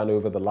 like I've done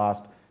over the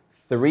last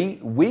 3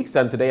 weeks.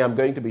 And today I'm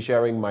going to be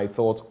sharing my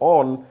thoughts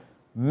on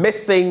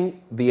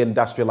missing the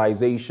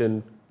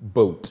industrialization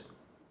boat,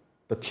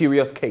 the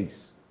curious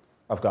case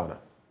of Ghana.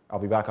 I'll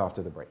be back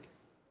after the break.